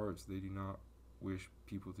in their hearts they do not wish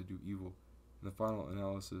people to do evil. In the final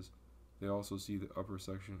analysis, they also see the upper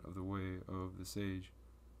section of the way of the sage,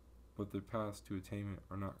 but their paths to attainment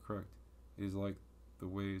are not correct. It is like the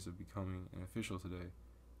ways of becoming an official today.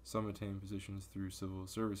 Some attain positions through civil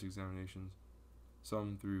service examinations,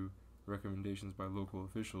 some through recommendations by local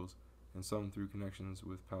officials, and some through connections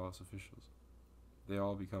with palace officials. They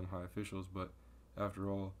all become high officials, but after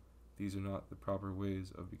all, these are not the proper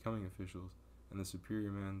ways of becoming officials, and the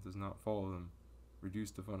superior man does not follow them.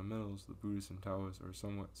 Reduced to fundamentals, the Buddhists and Taoists are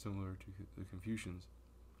somewhat similar to the Confucians.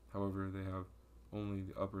 However, they have only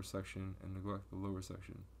the upper section and neglect the lower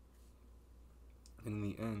section, and in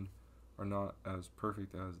the end are not as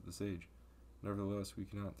perfect as the sage. Nevertheless, we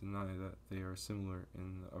cannot deny that they are similar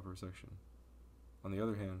in the upper section. On the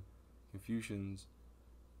other hand, Confucians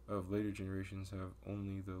of later generations have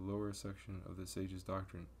only the lower section of the sage's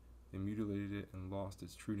doctrine. They mutilated it and lost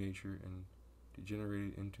its true nature and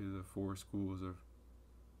degenerated into the four schools of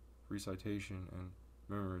recitation and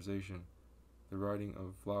memorization, the writing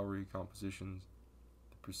of flowery compositions,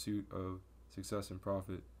 the pursuit of success and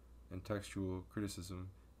profit, and textual criticism,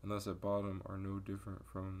 and thus at bottom are no different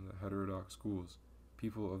from the heterodox schools.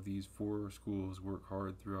 People of these four schools work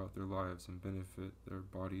hard throughout their lives and benefit their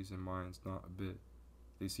bodies and minds not a bit.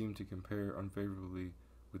 They seem to compare unfavorably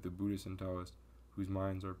with the Buddhists and Taoists, whose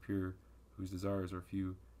minds are pure, whose desires are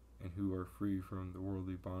few, and who are free from the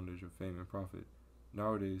worldly bondage of fame and profit.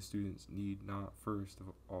 Nowadays, students need not first of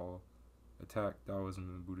all attack Taoism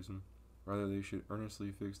and Buddhism. Rather, they should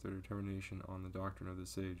earnestly fix their determination on the doctrine of the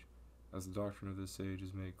sage. As the doctrine of this sage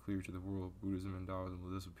is made clear to the world, Buddhism and Taoism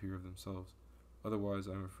will disappear of themselves. Otherwise,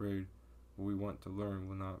 I am afraid what we want to learn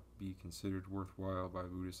will not be considered worthwhile by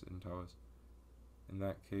Buddhists and Taoists. In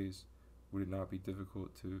that case, would it not be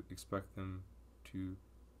difficult to expect them to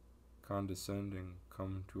condescend and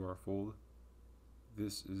come to our fold?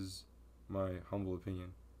 This is my humble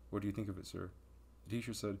opinion. What do you think of it, sir? The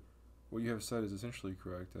teacher said, what you have said is essentially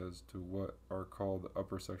correct. As to what are called the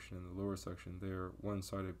upper section and the lower section, they are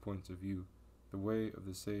one-sided points of view. The way of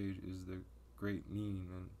the sage is the great meaning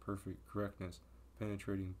and perfect correctness,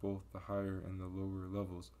 penetrating both the higher and the lower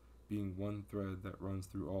levels, being one thread that runs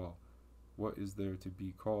through all. What is there to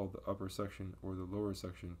be called the upper section or the lower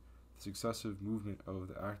section? The successive movement of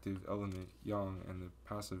the active element yang and the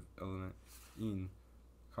passive element yin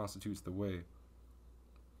constitutes the way.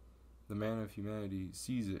 The man of humanity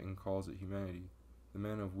sees it and calls it humanity. The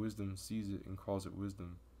man of wisdom sees it and calls it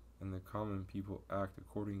wisdom, and the common people act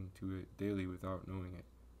according to it daily without knowing it.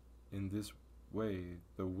 In this way,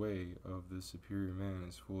 the way of the superior man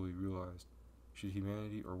is fully realized. Should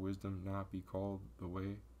humanity or wisdom not be called the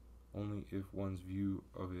way? Only if one's view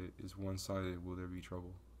of it is one-sided will there be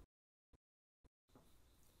trouble.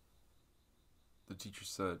 The teacher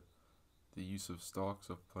said, the use of stalks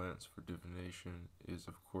of plants for divination is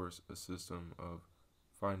of course a system of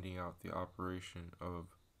finding out the operation of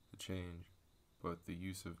the change, but the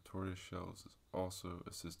use of tortoise shells is also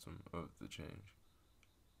a system of the change.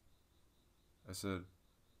 I said,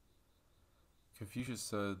 Confucius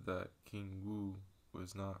said that King Wu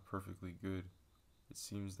was not perfectly good. It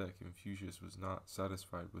seems that Confucius was not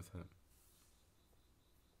satisfied with him.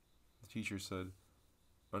 The teacher said,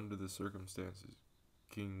 under the circumstances,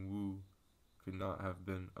 King Wu could not have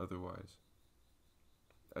been otherwise.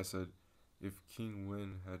 I said, if King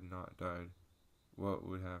Wen had not died, what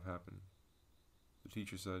would have happened? The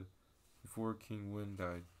teacher said, before King Wen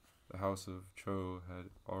died, the house of Zhou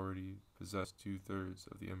had already possessed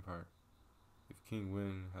 2/3 of the empire. If King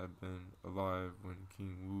Wen had been alive when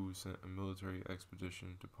King Wu sent a military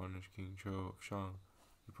expedition to punish King Zhou of Shang,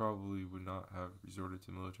 he probably would not have resorted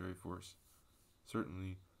to military force.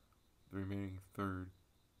 Certainly, the remaining third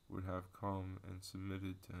would have come and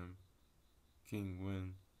submitted to him. King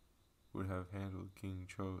Wen would have handled King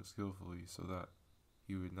Zhou skillfully so that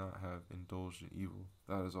he would not have indulged in evil.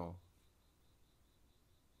 That is all.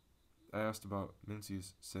 I asked about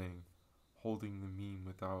Mencius saying, holding the mean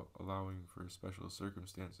without allowing for special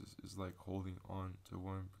circumstances is like holding on to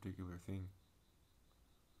one particular thing.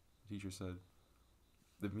 The teacher said,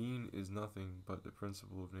 the mean is nothing but the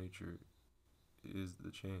principle of nature. It is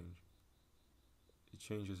the change. It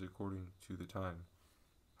changes according to the time.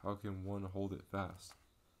 How can one hold it fast?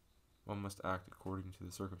 One must act according to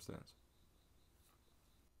the circumstance.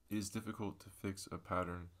 It is difficult to fix a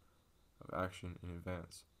pattern of action in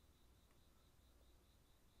advance.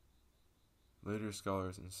 Later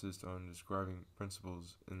scholars insist on describing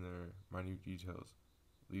principles in their minute details,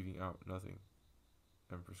 leaving out nothing,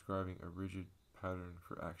 and prescribing a rigid pattern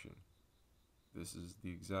for action. This is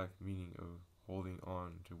the exact meaning of holding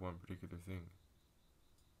on to one particular thing.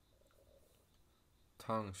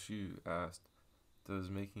 Tang Xu asked, does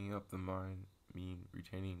making up the mind mean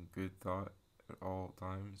retaining good thought at all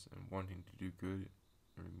times and wanting to do good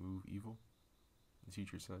and remove evil? The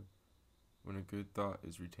teacher said, when a good thought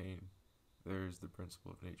is retained, there is the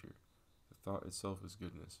principle of nature. The thought itself is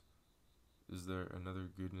goodness. Is there another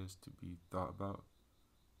goodness to be thought about?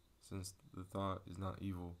 Since the thought is not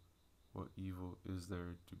evil, what evil is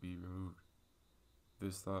there to be removed?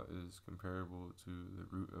 This thought is comparable to the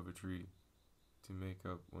root of a tree. To make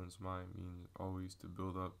up one's mind means always to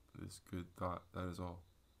build up this good thought, that is all.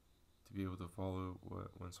 To be able to follow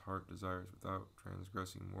what one's heart desires without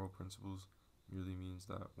transgressing moral principles merely means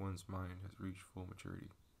that one's mind has reached full maturity.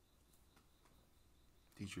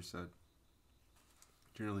 Teacher said,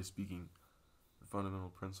 generally speaking, the fundamental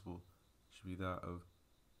principle should be that of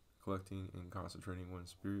collecting and concentrating one's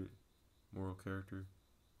spirit, moral character,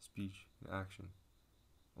 speech, and action.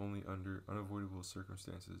 Only under unavoidable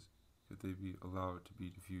circumstances could they be allowed to be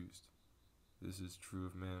diffused. This is true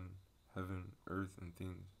of man, heaven, earth, and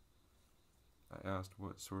things. I asked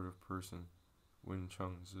what sort of person Wen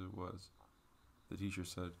Chengzi was. The teacher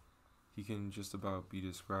said, he can just about be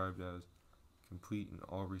described as complete in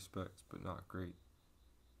all respects, but not great.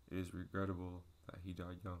 It is regrettable that he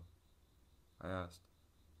died young. I asked,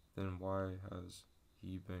 then why has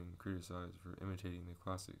he been criticized for imitating the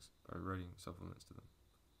classics by writing supplements to them?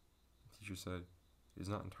 The teacher said, it is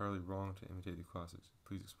not entirely wrong to imitate the classics.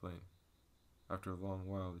 Please explain. After a long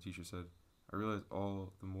while, the teacher said, I realize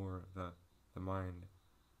all the more that the mind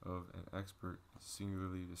of an expert is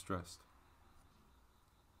singularly distressed,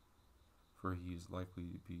 for he is likely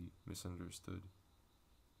to be misunderstood.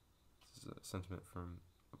 This is a sentiment from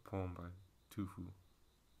a poem by Tufu.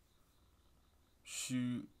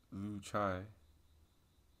 Xu Lu Chai,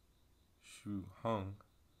 Xu Hong,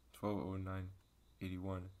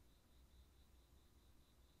 1209-81.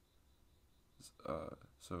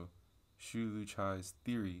 So Xu Lu Chai's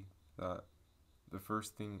theory that the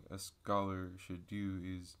first thing a scholar should do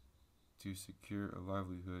is to secure a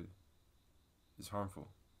livelihood is harmful.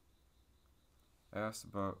 I asked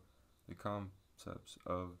about the concepts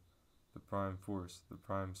of the prime force, the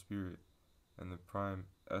prime spirit, and the prime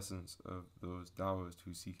essence of those Taoists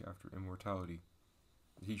who seek after immortality.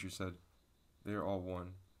 The teacher said, they are all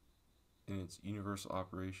one. In its universal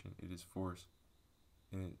operation, it is force.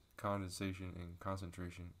 In its condensation and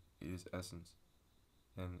concentration, it is essence.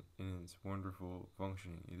 and in its wonderful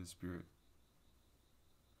functioning it is spirit.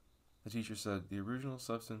 The teacher said, the original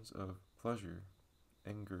substance of pleasure,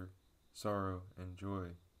 anger, sorrow, and joy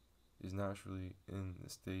is naturally in the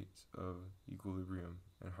states of equilibrium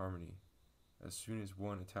and harmony. As soon as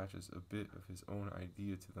one attaches a bit of his own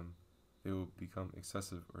idea to them, they will become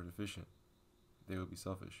excessive or deficient. They will be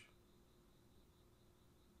selfish.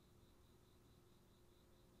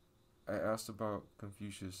 I asked about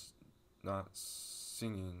Confucius not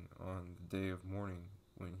singing on the day of mourning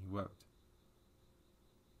when he wept.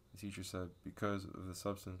 The teacher said, because of the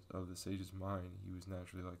substance of the sage's mind, he was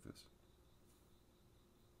naturally like this.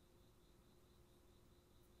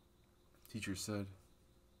 The teacher said,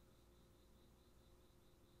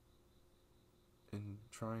 in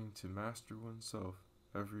trying to master oneself,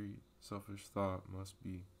 every selfish thought must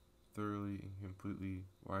be thoroughly and completely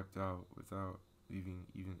wiped out without leaving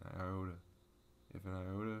even an iota. If an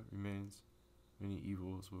iota remains, many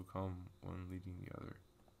evils will come, one leading the other.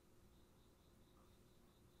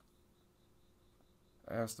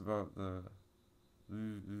 I asked about the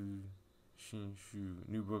Lu Xin Shu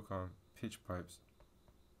new book on pitch pipes.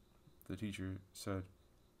 The teacher said,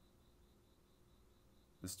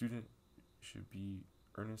 the student should be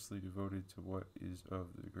earnestly devoted to what is of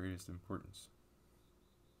the greatest importance.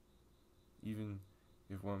 Even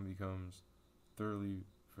if one becomes thoroughly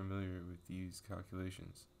familiar with these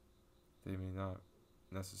calculations, they may not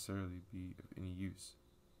necessarily be of any use.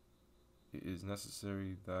 It is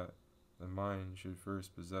necessary that the mind should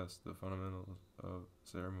first possess the fundamentals of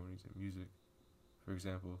ceremonies and music. For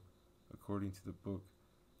example, according to the book,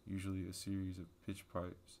 usually a series of pitch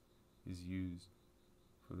pipes is used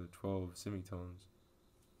for the 12 semitones,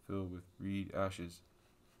 filled with reed ashes,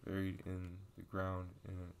 buried in the ground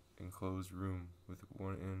in an enclosed room with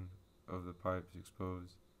one end of the pipes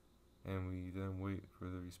exposed, and we then wait for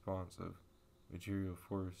the response of material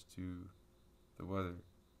force to the weather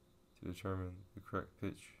to determine the correct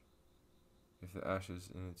pitch. If the ashes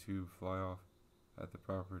in a tube fly off at the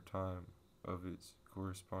proper time of its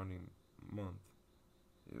corresponding month,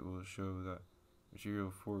 it will show that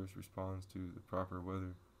material force responds to the proper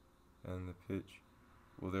weather, and the pitch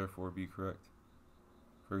will therefore be correct.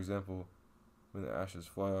 For example, when the ashes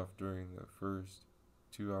fly off during the first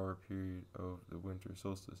 2-hour period of the winter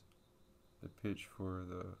solstice, the pitch for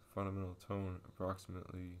the fundamental tone,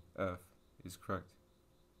 approximately F, is correct.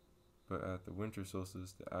 But at the winter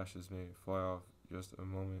solstice, the ashes may fly off just a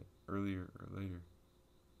moment earlier or later.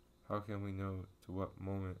 How can we know to what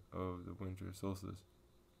moment of the winter solstice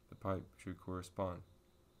the pipe should correspond?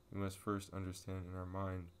 We must first understand in our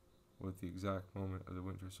mind what the exact moment of the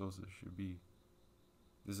winter solstice should be.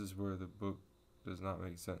 This is where the book does not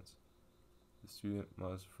make sense. The student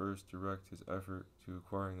must first direct his effort to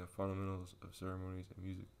acquiring the fundamentals of ceremonies and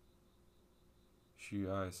music. Shi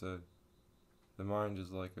Ai said, the mind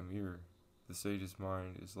is like a mirror. The sage's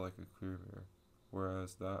mind is like a clear mirror,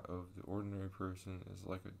 whereas that of the ordinary person is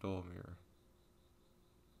like a dull mirror.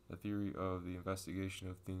 The theory of the investigation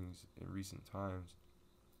of things in recent times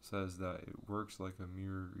says that it works like a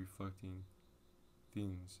mirror reflecting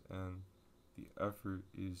things, and the effort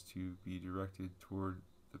is to be directed toward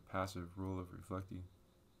the passive role of reflecting.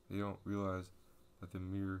 They don't realize that the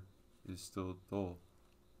mirror is still dull.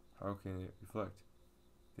 How can it reflect?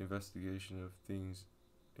 The investigation of things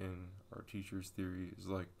in our teacher's theory is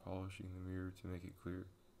like polishing the mirror to make it clear.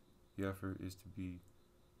 The effort is to be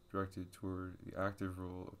directed toward the active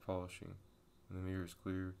role of polishing. When the mirror is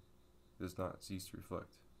clear, it does not cease to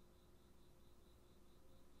reflect.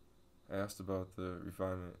 I asked about the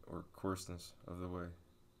refinement or coarseness of the way.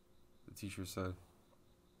 The teacher said,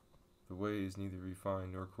 the way is neither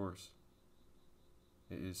refined nor coarse.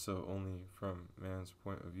 It is so only from man's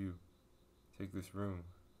point of view. Take this room.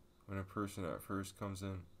 When a person at first comes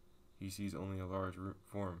in, he sees only a large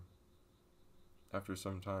form. After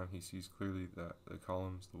some time, he sees clearly that the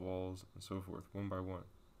columns, the walls, and so forth, one by one.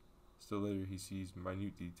 Still later, he sees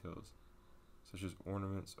minute details, such as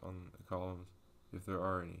ornaments on the columns, if there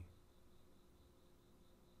are any.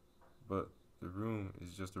 But the room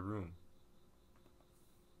is just a room.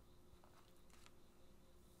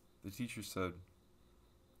 The teacher said,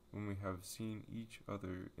 when we have seen each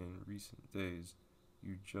other in recent days,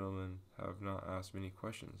 you gentlemen have not asked many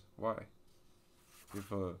questions. Why?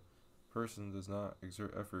 If a person does not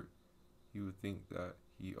exert effort, he would think that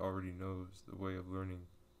he already knows the way of learning,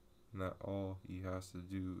 and that all he has to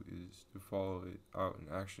do is to follow it out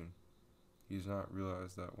in action. He does not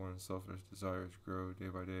realize that one's selfish desires grow day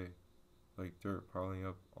by day, like dirt piling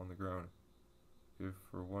up on the ground. If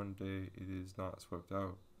for one day it is not swept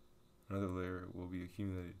out, another layer will be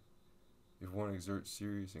accumulated. If one exerts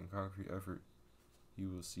serious and concrete effort, he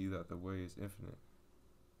will see that the way is infinite.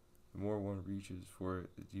 The more one reaches for it,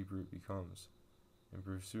 the deeper it becomes. In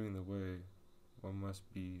pursuing the way, one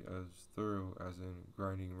must be as thorough as in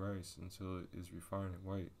grinding rice until it is refined and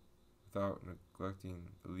white, without neglecting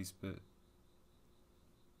the least bit.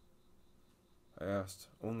 I asked,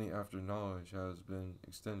 only after knowledge has been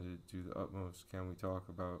extended to the utmost can we talk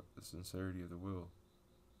about the sincerity of the will.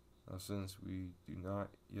 Now, since we do not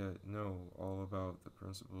yet know all about the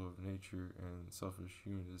principle of nature and selfish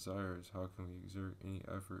human desires, how can we exert any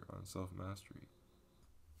effort on self-mastery?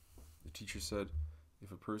 The teacher said,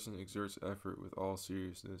 if a person exerts effort with all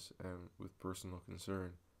seriousness and with personal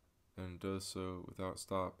concern, and does so without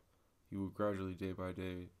stop, he will gradually, day by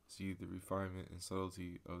day, see the refinement and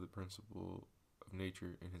subtlety of the principle of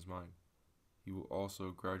nature in his mind. He will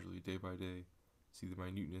also gradually, day by day, see the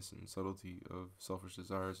minuteness and subtlety of selfish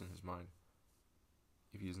desires in his mind.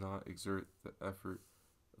 If he does not exert the effort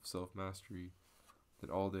of self-mastery, then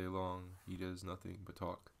all day long he does nothing but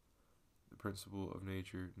talk. The principle of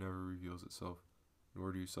nature never reveals itself,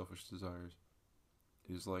 nor do selfish desires.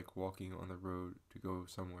 It is like walking on the road to go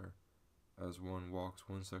somewhere. As one walks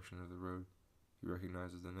one section of the road, he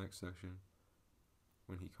recognizes the next section.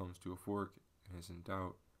 When he comes to a fork and is in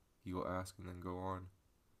doubt, he will ask and then go on.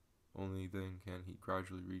 Only then can he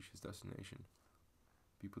gradually reach his destination.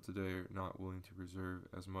 People today are not willing to preserve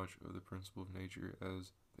as much of the principle of nature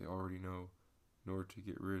as they already know, nor to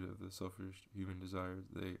get rid of the selfish human desires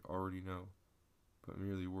they already know, but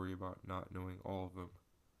merely worry about not knowing all of them.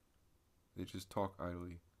 They just talk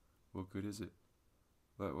idly. What good is it?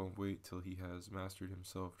 Let one wait till he has mastered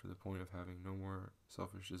himself to the point of having no more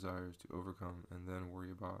selfish desires to overcome, and then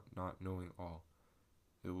worry about not knowing all.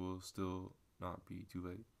 It will still not be too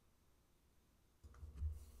late.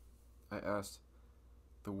 I asked,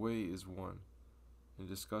 the way is one. In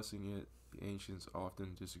discussing it, the ancients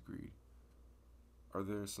often disagreed. Are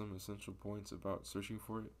there some essential points about searching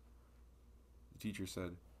for it? The teacher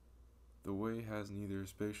said, the way has neither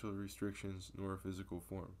spatial restrictions nor a physical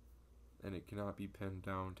form, and it cannot be pinned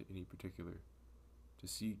down to any particular. To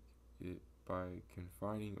seek it by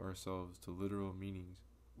confining ourselves to literal meanings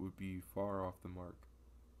would be far off the mark.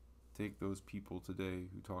 Take those people today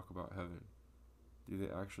who talk about heaven. Do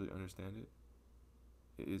they actually understand it?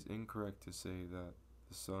 It is incorrect to say that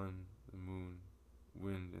the sun, the moon,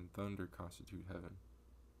 wind, and thunder constitute heaven.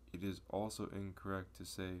 It is also incorrect to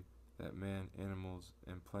say that man, animals,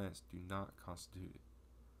 and plants do not constitute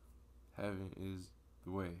it. Heaven is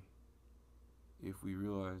the way. If we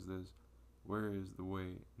realize this, where is the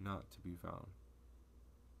way not to be found?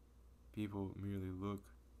 People merely look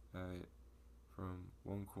at it from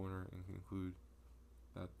one corner and conclude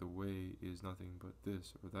that the way is nothing but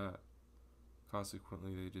this or that.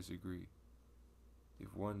 Consequently, they disagree.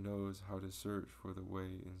 If one knows how to search for the way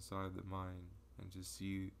inside the mind and to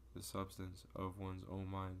see the substance of one's own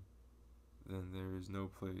mind, then there is no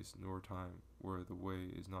place nor time where the way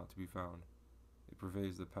is not to be found. It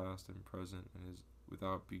pervades the past and present and is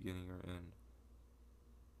without beginning or end.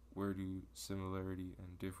 Where do similarity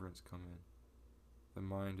and difference come in? The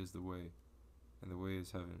mind is the way, and the way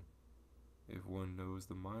is heaven. If one knows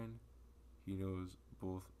the mind, he knows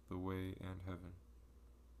both the way and heaven.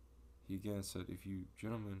 He again said, if you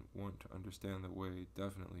gentlemen want to understand the way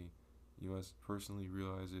definitely, you must personally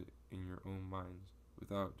realize it in your own minds,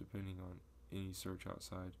 without depending on any search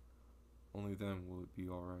outside. Only then will it be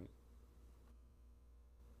all right.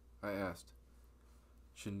 I asked,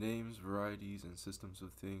 should names, varieties, and systems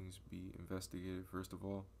of things be investigated first of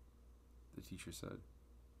all? The teacher said,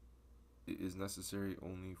 it is necessary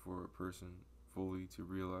only for a person fully to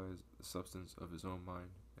realize the substance of his own mind,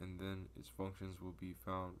 and then its functions will be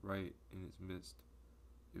found right in its midst.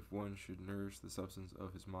 If one should nourish the substance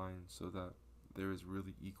of his mind so that there is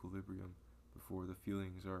really equilibrium before the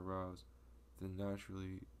feelings are aroused, then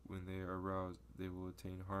naturally when they are aroused they will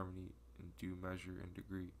attain harmony in due measure and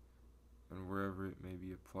degree, and wherever it may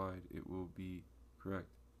be applied it will be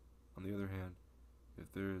correct. On the other hand,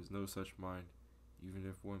 if there is no such mind, even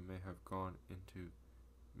if one may have gone into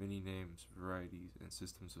many names, varieties, and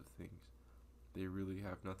systems of things, they really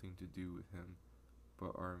have nothing to do with him,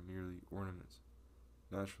 but are merely ornaments.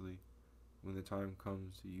 Naturally, when the time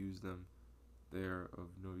comes to use them, they are of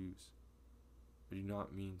no use. I do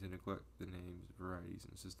not mean to neglect the names, varieties,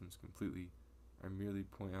 and systems completely. I merely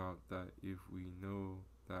point out that if we know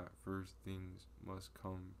that first things must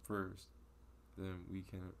come first, then we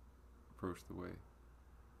can approach the way.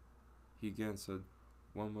 He again said,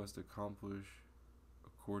 one must accomplish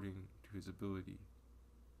according to his ability.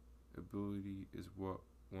 Ability is what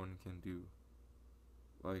one can do.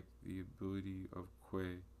 Like the ability of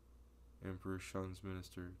Kuei, Emperor Shun's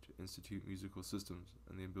minister to institute musical systems,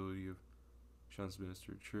 and the ability of Shun's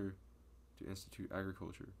minister Chu to institute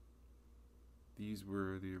agriculture. These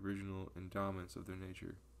were the original endowments of their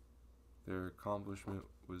nature. Their accomplishment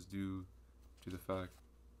was due to the fact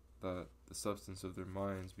that the substance of their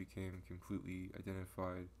minds became completely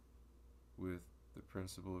identified with the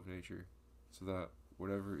principle of nature, so that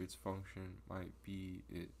whatever its function might be,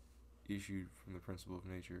 it issued from the principle of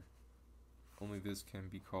nature. Only this can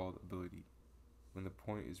be called ability. When the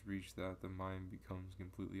point is reached that the mind becomes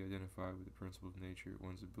completely identified with the principle of nature,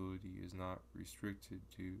 one's ability is not restricted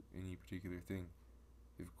to any particular thing.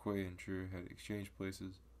 If Kuei and Chu had exchanged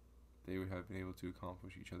places, they would have been able to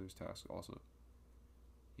accomplish each other's tasks also.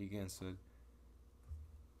 He again said,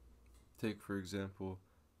 take, for example,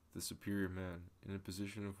 the superior man. In a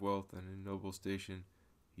position of wealth and in noble station,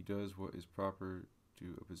 he does what is proper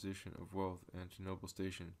to a position of wealth and to noble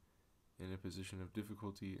station. In a position of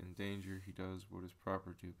difficulty and danger, he does what is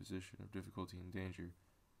proper to a position of difficulty and danger.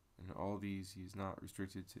 In all these, he is not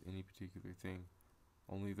restricted to any particular thing.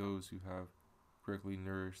 Only those who have correctly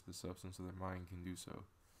nourished the substance of their mind can do so.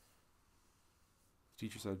 The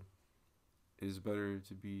teacher said, it is better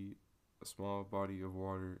to be a small body of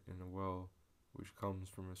water in a well which comes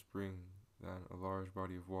from a spring than a large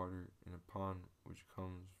body of water in a pond which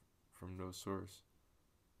comes from no source.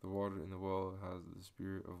 The water in the well has the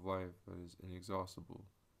spirit of life that is inexhaustible.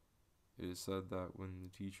 It is said that when the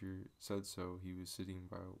teacher said so, he was sitting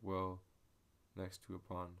by a well next to a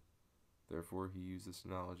pond. Therefore, he used this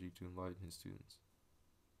analogy to enlighten his students.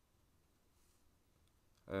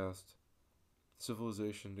 I asked,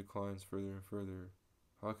 civilization declines further and further.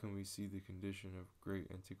 How can we see the condition of great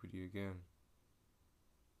antiquity again?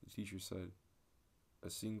 The teacher said, a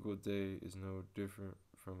single day is no different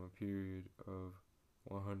from a period of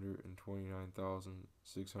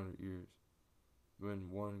 129,600 years. When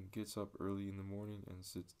one gets up early in the morning and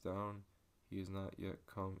sits down, he has not yet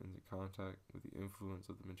come into contact with the influence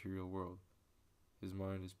of the material world. His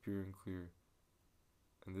mind is pure and clear,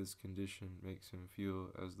 and this condition makes him feel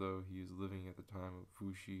as though he is living at the time of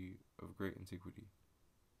Fuxi of great antiquity.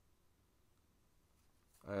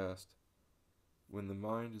 I asked, when the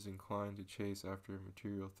mind is inclined to chase after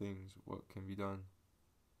material things, what can be done?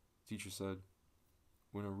 The teacher said,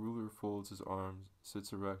 when a ruler folds his arms,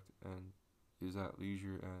 sits erect, and is at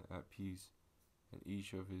leisure and at peace, and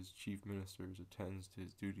each of his chief ministers attends to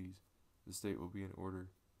his duties, the state will be in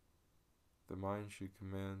order. The mind should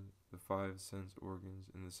command the 5 sense organs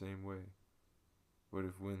in the same way. But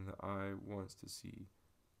if when the eye wants to see,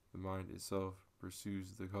 the mind itself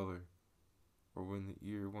pursues the color, or when the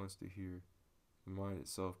ear wants to hear, the mind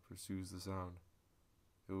itself pursues the sound,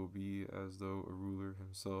 it will be as though a ruler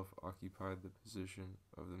himself occupied the position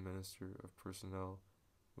of the minister of personnel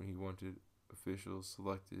when he wanted officials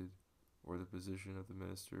selected, or the position of the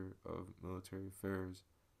minister of military affairs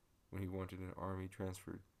when he wanted an army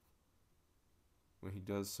transferred. When he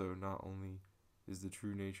does so, not only is the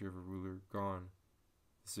true nature of a ruler gone,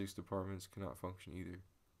 the 6 departments cannot function either.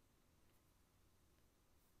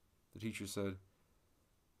 The teacher said,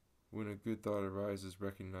 when a good thought arises,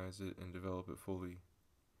 recognize it and develop it fully.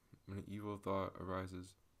 When an evil thought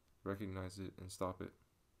arises, recognize it and stop it.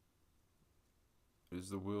 It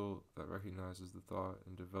is the will that recognizes the thought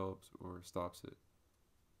and develops or stops it.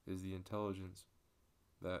 It is the intelligence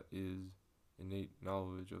that is innate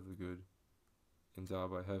knowledge of the good,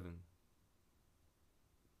 endowed by heaven.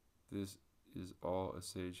 This is all a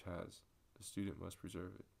sage has. A student must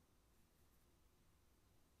preserve it.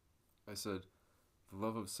 I said, the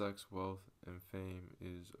love of sex, wealth, and fame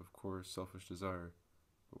is, of course, selfish desire.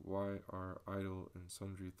 But why are idle and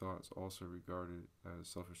sundry thoughts also regarded as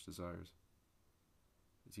selfish desires?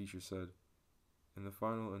 The teacher said, in the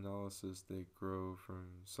final analysis they grow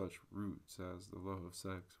from such roots as the love of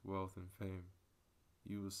sex, wealth, and fame.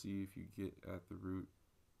 You will see if you get at the root.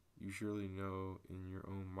 You surely know in your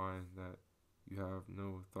own mind that you have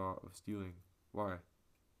no thought of stealing. Why?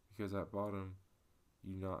 Because at bottom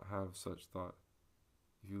you do not have such thought.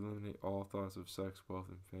 If you eliminate all thoughts of sex, wealth,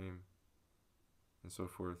 and fame, and so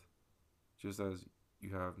forth, just as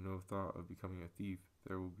you have no thought of becoming a thief,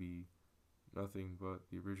 there will be nothing but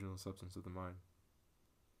the original substance of the mind.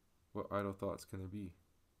 What idle thoughts can there be?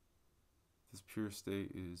 This pure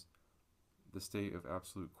state is the state of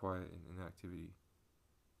absolute quiet and inactivity.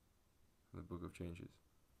 The Book of Changes.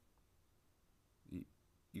 The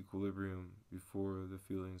equilibrium before the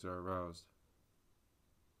feelings are aroused.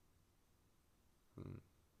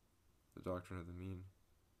 The Doctrine of the Mean.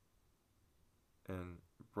 And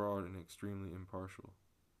broad and extremely impartial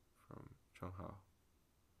from Chung Hao.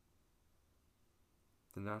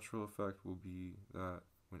 The natural effect will be that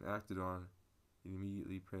When acted on, it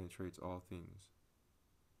immediately penetrates all things.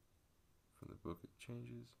 From the Book of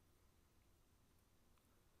Changes.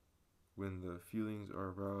 When the feelings are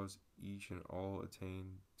aroused, each and all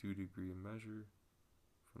attain due degree and measure.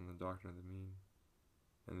 From the Doctrine of the Mean.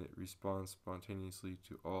 And it responds spontaneously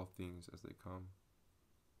to all things as they come.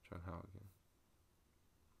 John Howe again.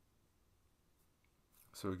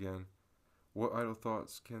 So again, what idle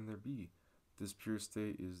thoughts can there be? This pure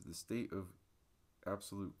state is the state of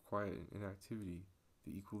absolute quiet and inactivity,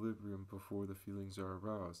 the equilibrium before the feelings are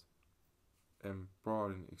aroused, and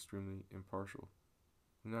broad and extremely impartial.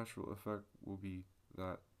 The natural effect will be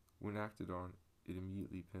that, when acted on, it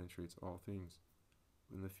immediately penetrates all things.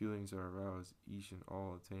 When the feelings are aroused, each and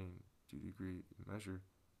all attain due degree and measure,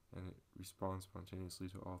 and it responds spontaneously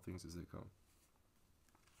to all things as they come.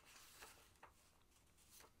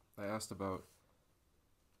 I asked about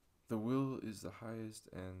the will is the highest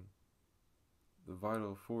and the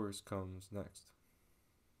vital force comes next.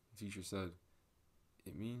 The teacher said,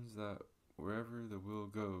 it means that wherever the will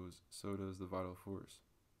goes, so does the vital force.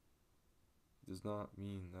 It does not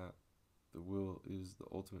mean that the will is the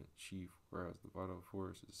ultimate chief, whereas the vital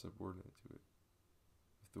force is subordinate to it.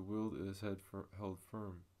 If the will is held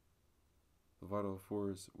firm, the vital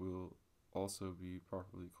force will also be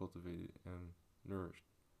properly cultivated and nourished.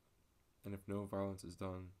 And if no violence is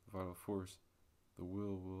done, the vital force, the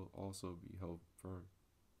will also be held firm.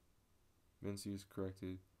 Mencius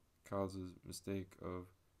corrected Causa's mistake of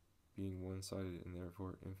being one-sided and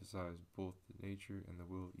therefore emphasized both the nature and the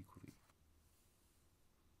will equally.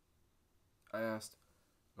 I asked,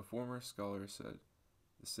 a former scholar said,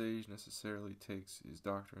 the sage necessarily takes his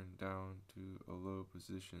doctrine down to a low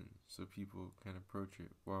position so people can approach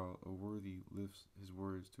it, while a worthy lifts his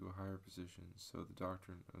words to a higher position so the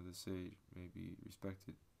doctrine of the sage may be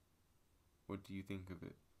respected. What do you think of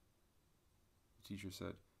it? The teacher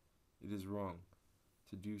said, it is wrong.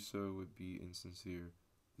 To do so would be insincere.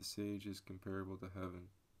 The sage is comparable to heaven.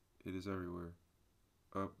 It is everywhere,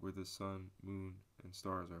 up where the sun, moon, and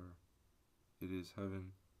stars are. It is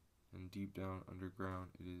heaven, and deep down underground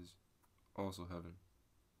it is also heaven.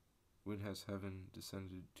 When has heaven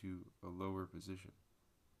descended to a lower position?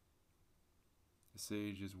 The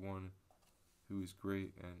sage is one who is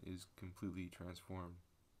great and is completely transformed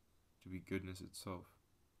to be goodness itself.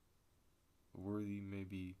 A worthy may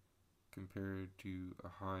be compared to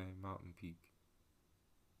a high mountain peak.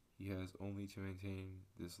 He has only to maintain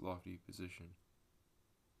this lofty position.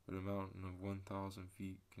 But a mountain of 1,000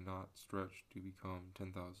 feet cannot stretch to become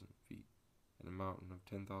 10,000 feet, and a mountain of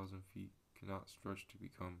 10,000 feet cannot stretch to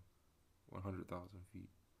become 100,000 feet.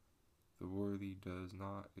 The worthy does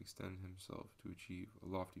not extend himself to achieve a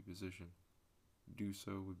lofty position. To do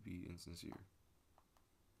so would be insincere.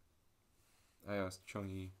 I asked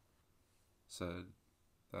Cheng-Yi, said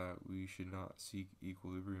that we should not seek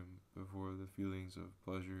equilibrium before the feelings of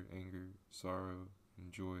pleasure, anger, sorrow,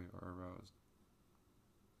 and joy are aroused.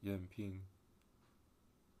 Yangming,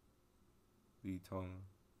 Li Tong,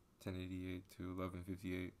 1088 to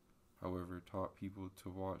 1158, however, taught people to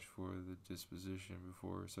watch for the disposition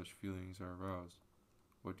before such feelings are aroused.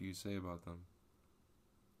 What do you say about them?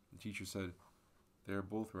 The teacher said, they are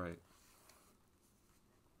both right.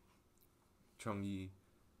 Cheng-Yi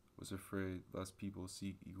was afraid lest people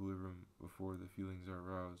seek equilibrium before the feelings are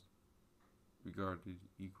aroused, regarded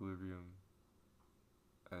equilibrium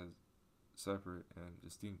as separate and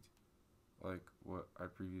distinct, like what I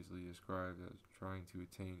previously described as trying to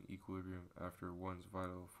attain equilibrium after one's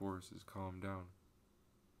vital force is calmed down.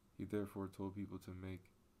 He therefore told people to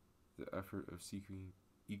make the effort of seeking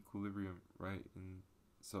equilibrium right in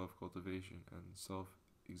self-cultivation and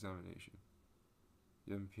self-examination.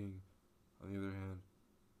 Yangming, on the other hand,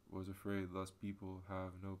 was afraid lest people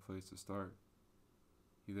have no place to start.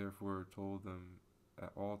 He therefore told them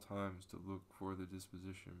at all times to look for the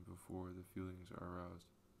disposition before the feelings are aroused.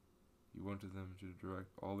 He wanted them to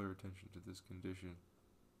direct all their attention to this condition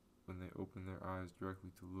when they open their eyes directly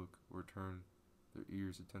to look or turn their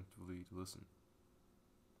ears attentively to listen.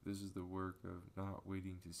 This is the work of not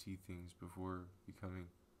waiting to see things before becoming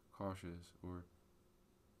cautious or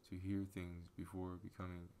to hear things before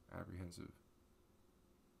becoming apprehensive.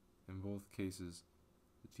 In both cases,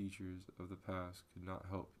 the teachers of the past could not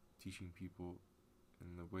help teaching people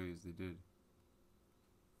in the ways they did.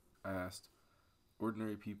 I asked,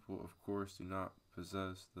 ordinary people of course do not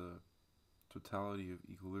possess the totality of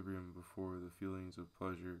equilibrium before the feelings of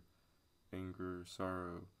pleasure, anger,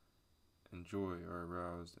 sorrow, and joy are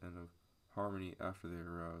aroused, and of harmony after they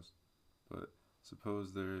are aroused. But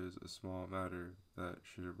suppose there is a small matter that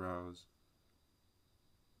should arouse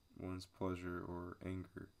one's pleasure or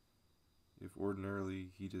anger. If ordinarily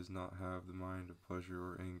he does not have the mind of pleasure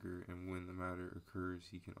or anger, and when the matter occurs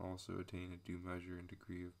he can also attain a due measure and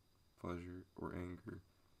degree of pleasure or anger,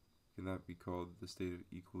 can that be called the state of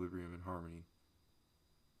equilibrium and harmony?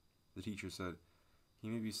 The teacher said, he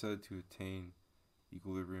may be said to attain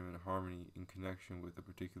equilibrium and harmony in connection with a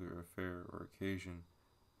particular affair or occasion,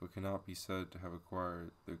 but cannot be said to have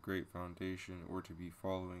acquired the great foundation or to be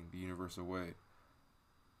following the universal way.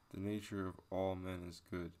 The nature of all men is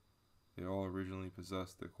good. They all originally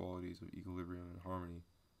possess the qualities of equilibrium and harmony.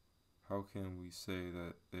 How can we say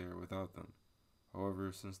that they are without them?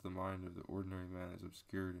 However, since the mind of the ordinary man is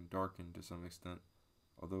obscured and darkened to some extent,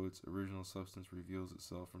 although its original substance reveals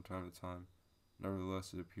itself from time to time,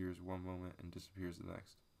 nevertheless it appears one moment and disappears the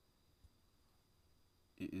next.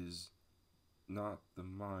 It is not the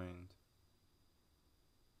mind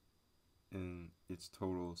in its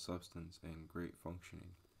total substance and great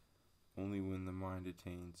functioning. Only when the mind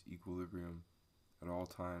attains equilibrium at all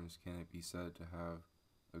times can it be said to have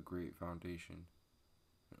a great foundation,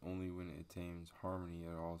 and only when it attains harmony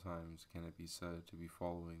at all times can it be said to be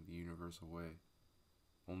following the universal way.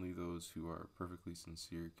 Only those who are perfectly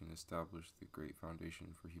sincere can establish the great foundation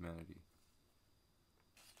for humanity.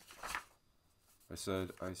 I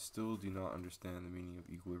said, I still do not understand the meaning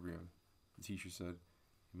of equilibrium. The teacher said,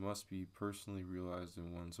 it must be personally realized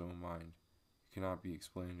in one's own mind. It cannot be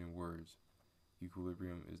explained in words.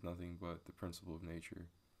 Equilibrium is nothing but the principle of nature.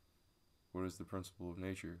 What is the principle of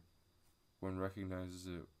nature? One recognizes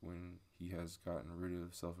it when he has gotten rid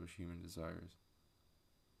of selfish human desires.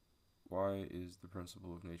 Why is the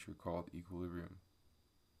principle of nature called equilibrium?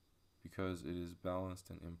 Because it is balanced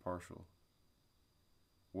and impartial.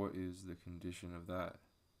 What is the condition of that?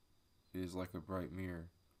 It is like a bright mirror.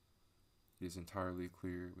 It is entirely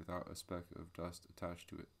clear without a speck of dust attached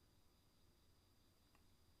to it.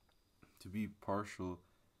 To be partial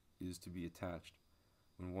is to be attached.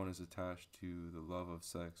 When one is attached to the love of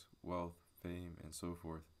sex, wealth, fame, and so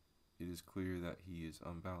forth, it is clear that he is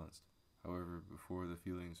unbalanced. However, before the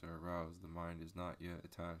feelings are aroused, the mind is not yet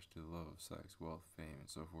attached to the love of sex, wealth, fame, and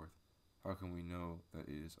so forth. How can we know that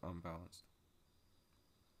it is unbalanced?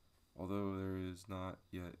 Although there is not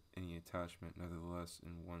yet any attachment, nevertheless,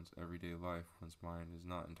 in one's everyday life, one's mind is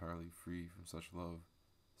not entirely free from such love.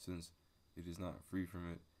 Since it is not free from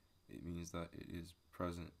it, it means that it is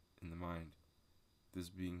present in the mind. This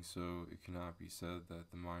being so, it cannot be said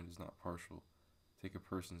that the mind is not partial. Take a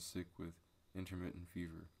person sick with intermittent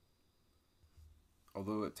fever.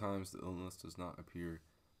 Although at times the illness does not appear,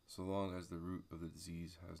 so long as the root of the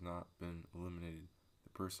disease has not been eliminated,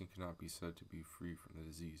 the person cannot be said to be free from the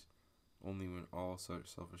disease. Only when all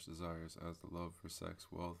such selfish desires as the love for sex,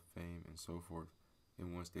 wealth, fame, and so forth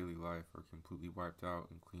in one's daily life are completely wiped out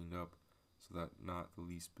and cleaned up, so that not the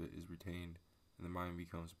least bit is retained, and the mind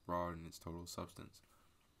becomes broad in its total substance,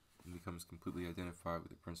 and becomes completely identified with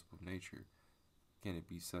the principle of nature, can it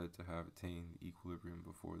be said to have attained the equilibrium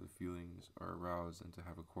before the feelings are aroused and to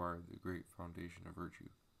have acquired the great foundation of virtue.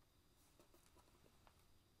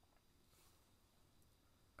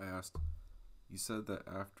 I asked, you said that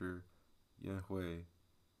after Yangming,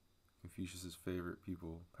 Confucius's favorite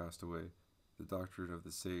pupil, passed away, the doctrine of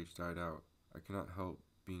the sage died out. I cannot help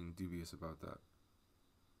being dubious about that.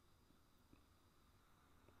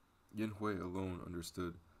 Yangming alone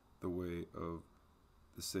understood the way of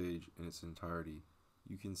the sage in its entirety.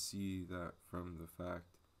 You can see that from the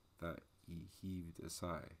fact that he heaved a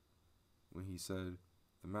sigh when he said,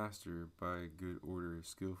 the master, by good order,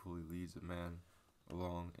 skillfully leads a man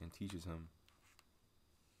along and teaches him.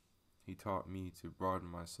 He taught me to broaden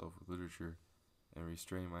myself with literature and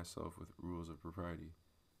restrain myself with rules of propriety.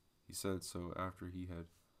 He said so after he had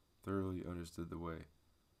thoroughly understood the way.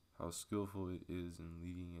 How skillful it is in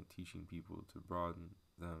leading and teaching people to broaden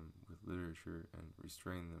them with literature and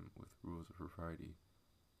restrain them with rules of propriety.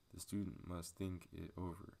 The student must think it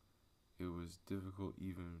over. It was difficult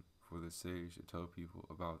even for the sage to tell people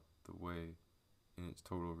about the way in its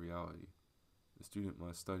total reality. The student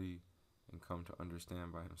must study and come to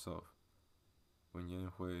understand by himself. When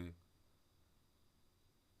Yangming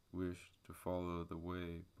wished to follow the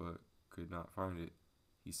way but could not find it,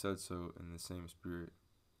 he said so in the same spirit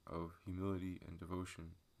of humility and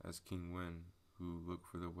devotion as King Wen, who looked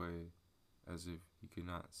for the way as if he could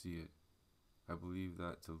not see it. I believe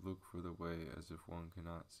that to look for the way as if one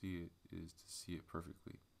cannot see it is to see it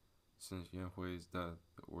perfectly. Since Yangming's death,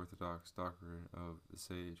 the orthodox doctrine of the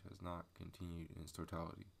sage has not continued in its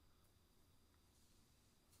totality.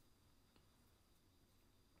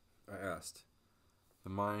 I asked, the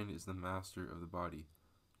mind is the master of the body.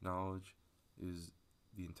 Knowledge is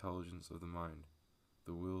the intelligence of the mind.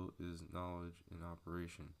 The will is knowledge in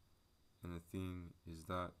operation. and the thing is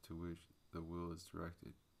that to which the will is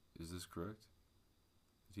directed. Is this correct?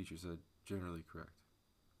 The teacher said, generally correct.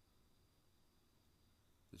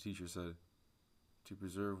 The teacher said, to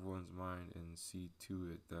preserve one's mind and see to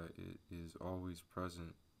it that it is always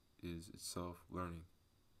present is itself learning.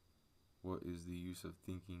 What is the use of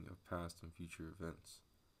thinking of past and future events?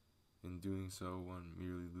 In doing so, one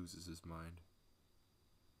merely loses his mind.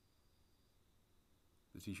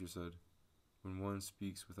 The teacher said, when one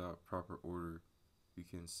speaks without proper order, we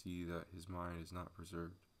can see that his mind is not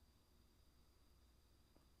preserved.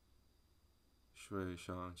 Shui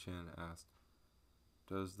Shang-Chen asked,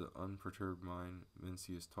 does the unperturbed mind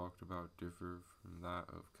Mencius talked about differ from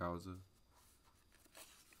that of Kaozi?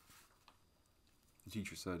 The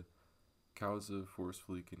teacher said, Kaozi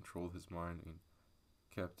forcefully controlled his mind and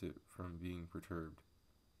kept it from being perturbed.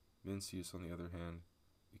 Mencius, on the other hand,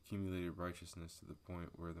 accumulated righteousness to the point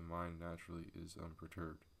where the mind naturally is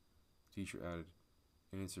unperturbed. The teacher added,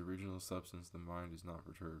 in its original substance the mind is not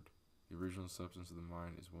perturbed. The original substance of the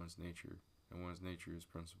mind is one's nature, and one's nature is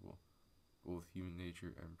principle. Both human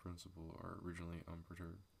nature and principle are originally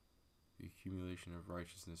unperturbed. The accumulation of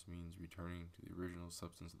righteousness means returning to the original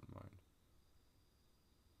substance of the mind.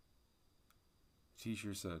 The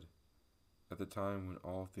teacher said, at the time when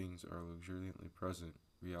all things are luxuriantly present,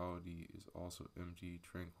 reality is also empty,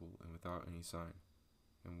 tranquil, and without any sign.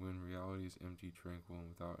 And when reality is empty, tranquil, and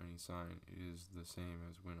without any sign, it is the same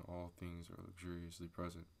as when all things are luxuriously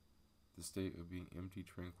present. The state of being empty,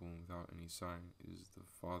 tranquil, and without any sign is the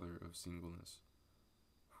father of singleness,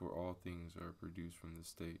 for all things are produced from this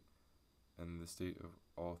state, and the state of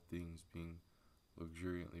all things being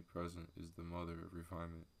luxuriantly present is the mother of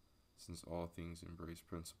refinement, since all things embrace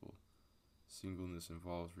principle. Singleness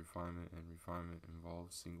involves refinement, and refinement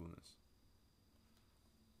involves singleness.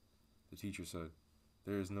 The teacher said,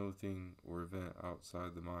 there is no thing or event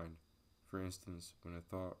outside the mind. For instance, when a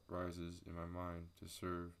thought rises in my mind to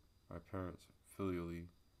serve my parents filially,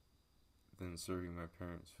 then serving my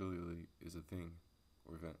parents filially is a thing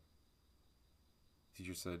or event. The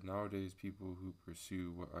teacher said, nowadays people who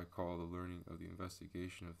pursue what I call the learning of the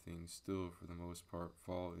investigation of things still for the most part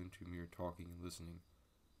fall into mere talking and listening.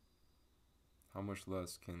 How much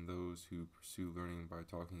less can those who pursue learning by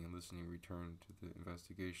talking and listening return to the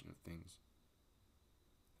investigation of things?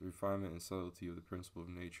 The refinement and subtlety of the principle of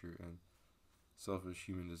nature and selfish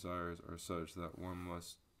human desires are such that one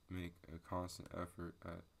must make a constant effort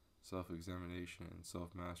at self-examination and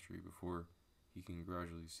self-mastery before he can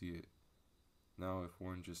gradually see it. Now, if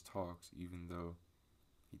one just talks, even though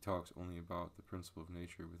he talks only about the principle of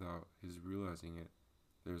nature without his realizing it,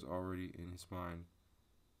 there is already in his mind,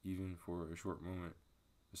 even for a short moment,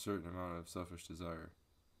 a certain amount of selfish desire,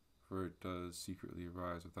 for it does secretly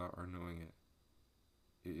arise without our knowing it.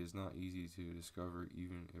 It is not easy to discover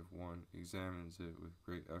even if one examines it with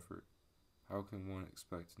great effort. How can one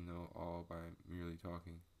expect to know all by merely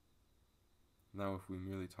talking? Now, if we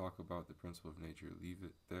merely talk about the principle of nature, leave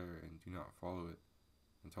it there and do not follow it,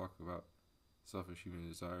 and talk about selfish human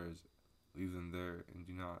desires, leave them there and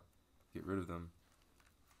do not get rid of them,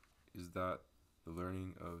 is that the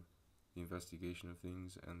learning of the investigation of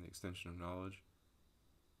things and the extension of knowledge?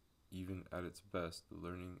 Even at its best, the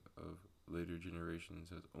learning of later generations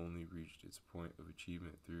has only reached its point of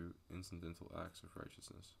achievement through incidental acts of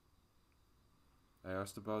righteousness. I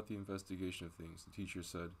asked about the investigation of things. The teacher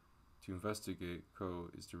said, to investigate, ko,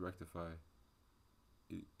 is to rectify.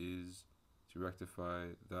 It is to rectify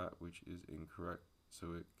that which is incorrect,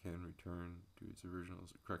 so it can return to its original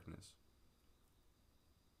correctness.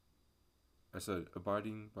 I said,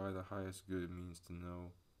 abiding by the highest good means to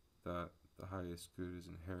know that the highest good is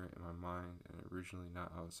inherent in my mind and originally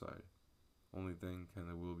not outside. Only then can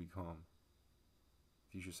the will be calm.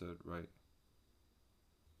 The teacher said, right.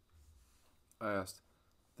 I asked,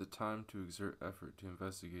 the time to exert effort to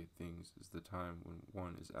investigate things is the time when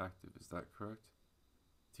one is active, is that correct?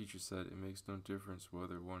 The teacher said, it makes no difference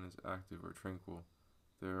whether one is active or tranquil.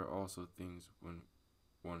 There are also things when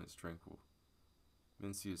one is tranquil.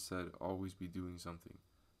 Mencius said, always be doing something.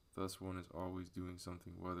 Thus one is always doing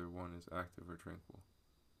something whether one is active or tranquil.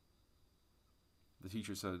 The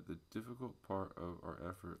teacher said, the difficult part of our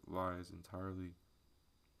effort lies entirely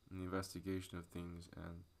in the investigation of things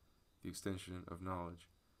and the extension of knowledge.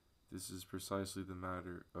 This is precisely the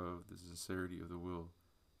matter of the sincerity of the will.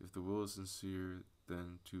 If the will is sincere,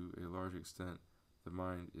 then to a large extent the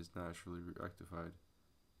mind is naturally rectified,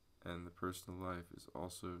 and the personal life is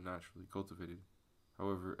also naturally cultivated.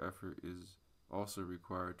 However, effort is also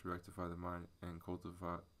required to rectify the mind and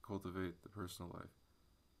cultivate the personal life.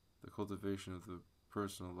 The cultivation of the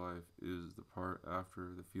personal life is the part after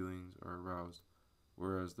the feelings are aroused.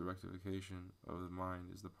 whereas the rectification of the mind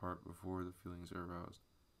is the part before the feelings are aroused.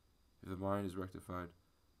 If the mind is rectified,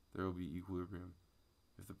 there will be equilibrium.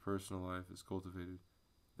 If the personal life is cultivated,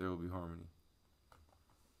 there will be harmony.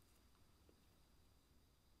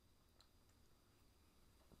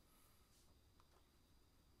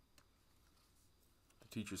 The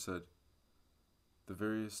teacher said, the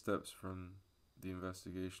various steps from the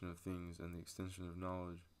investigation of things and the extension of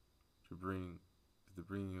knowledge to the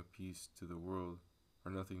bringing of peace to the world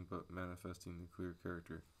are nothing but manifesting the clear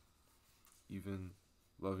character. Even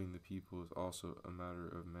loving the people is also a matter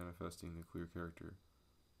of manifesting the clear character.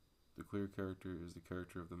 The clear character is the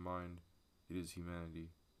character of the mind. It is humanity.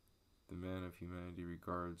 The man of humanity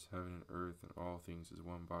regards heaven and earth and all things as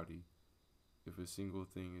one body. If a single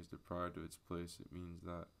thing is deprived of its place, it means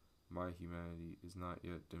that my humanity is not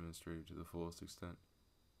yet demonstrated to the fullest extent.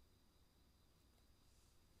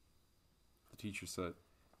 The teacher said,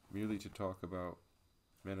 merely to talk about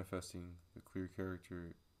manifesting the clear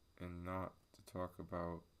character and not to talk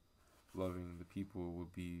about loving the people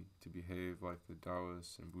would be to behave like the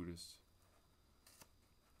Taoists and Buddhists.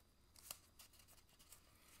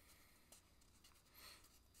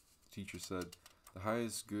 The teacher said, the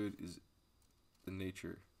highest good is the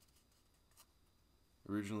nature.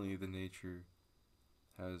 Originally, the nature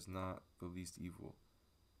has not the least evil.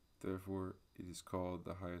 Therefore, it is called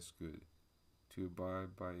the highest good. To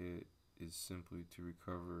abide by it is simply to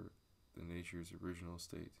recover the nature's original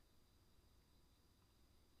state.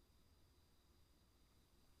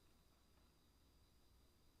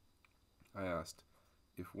 I asked,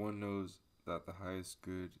 if one knows that the highest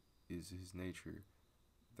good is his nature,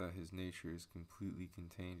 that his nature is completely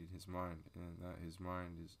contained in his mind, and that his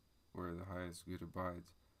mind is where the highest good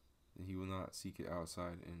abides, then he will not seek it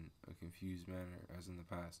outside in a confused manner as in the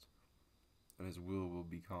past, and his will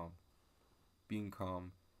be calm. Being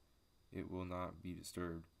calm, it will not be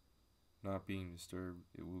disturbed. Not being disturbed,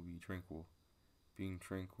 it will be tranquil. Being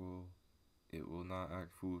tranquil, it will not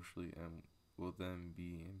act foolishly and will then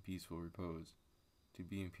be in peaceful repose. To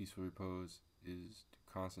be in peaceful repose is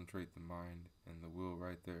to concentrate the mind and the will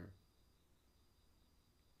right here.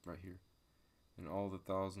 In all the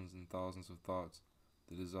thousands and thousands of thoughts,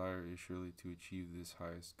 the desire is surely to achieve this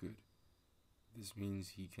highest good. This means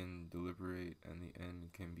he can deliberate and the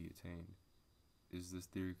end can be attained. Is this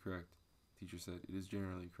theory correct? Teacher said, it is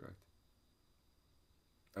generally correct.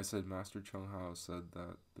 I said, Master Chung Hao said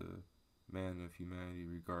that the man of humanity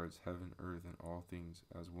regards heaven, earth, and all things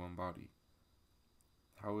as one body.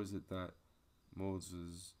 How is it that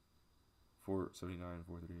Moses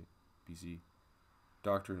 478 BC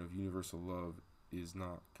doctrine of universal love is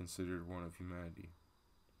not considered one of humanity?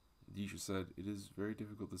 The teacher said, it is very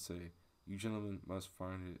difficult to say. You gentlemen must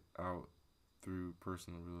find it out through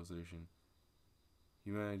personal realization.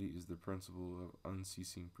 Humanity is the principle of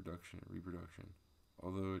unceasing production and reproduction.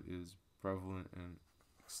 Although it is prevalent and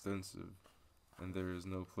extensive, and there is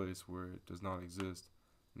no place where it does not exist,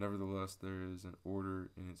 nevertheless there is an order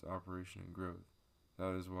in its operation and growth.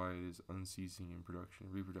 That is why it is unceasing in production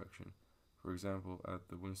and reproduction. For example, at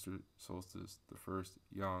the winter solstice, the first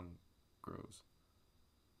Yang grows.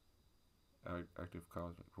 Active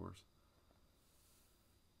cosmic force.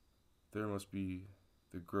 There must be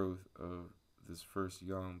the growth of this first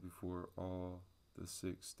Yang before all the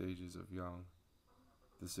 6 stages of Yang,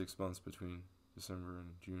 the 6 months between December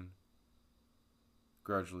and June,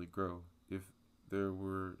 gradually grow. If there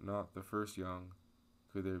were not the first Yang,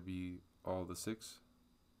 could there be all the 6?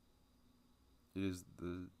 It is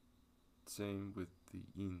the same with the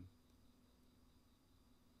Yin.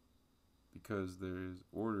 Because there is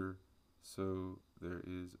order, so there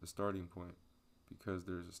is a starting point. Because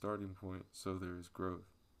there is a starting point, so there is growth.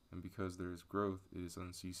 And because there is growth, it is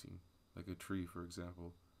unceasing. Like a tree, for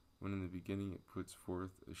example. When in the beginning it puts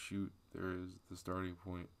forth a shoot, there is the starting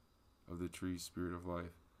point of the tree's spirit of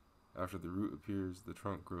life. After the root appears, the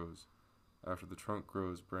trunk grows. After the trunk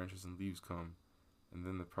grows, branches and leaves come, and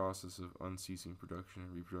then the process of unceasing production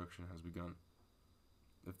and reproduction has begun.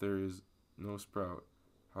 If there is no sprout,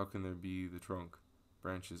 how can there be the trunk,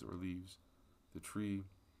 branches, or leaves? The tree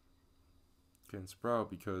can sprout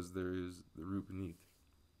because there is the root beneath.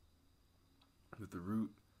 With the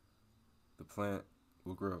root, the plant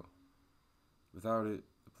will grow. Without it,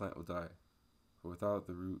 the plant will die. For without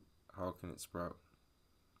the root, how can it sprout?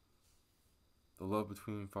 The love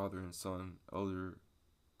between father and son, elder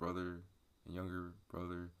brother and younger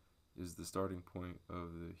brother, is the starting point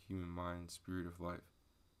of the human mind spirit of life,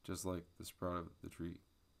 just like the sprout of the tree.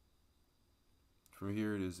 From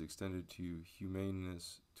here it is extended to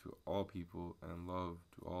humaneness to all people and love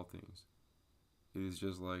to all things. It is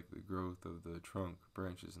just like the growth of the trunk,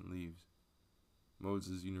 branches, and leaves.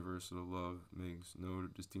 Moses' universal love makes no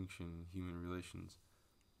distinction in human relations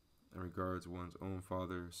and regards one's own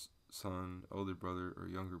father, son, elder brother, or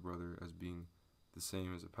younger brother as being the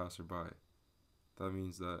same as a passerby. That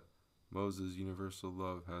means that Moses' universal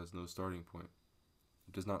love has no starting point.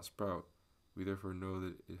 It does not sprout. We therefore know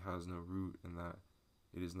that it has no root and that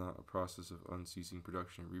it is not a process of unceasing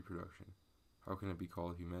production and reproduction. How can it be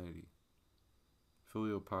called humanity?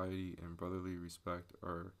 Filial piety and brotherly respect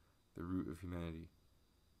are the root of humanity.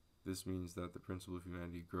 This means that the principle of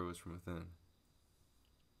humanity grows from within.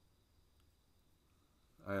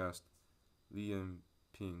 I asked. Li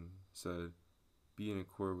Yangming said, "Be in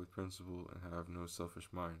accord with principle and have no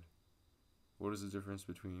selfish mind." What is the difference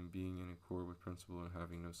between being in accord with principle and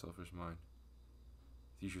having no selfish mind?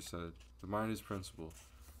 The teacher said, "The mind is principle.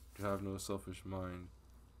 To have no selfish mind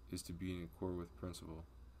is to be in accord with principle,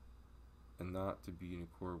 and not to be in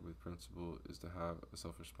accord with principle is to have a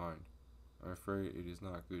selfish mind. I'm afraid it is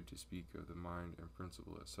not good to speak of the mind and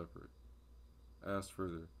principle as separate." I asked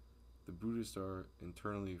further, the Buddhists are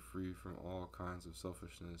internally free from all kinds of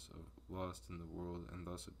selfishness, of lust in the world, and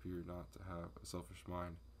thus appear not to have a selfish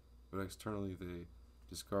mind, but externally they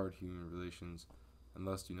discard human relations, and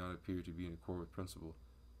thus do not appear to be in accord with principle.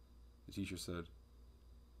 The teacher said,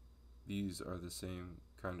 "These are the same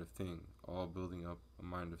kind of thing, all building up a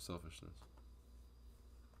mind of selfishness."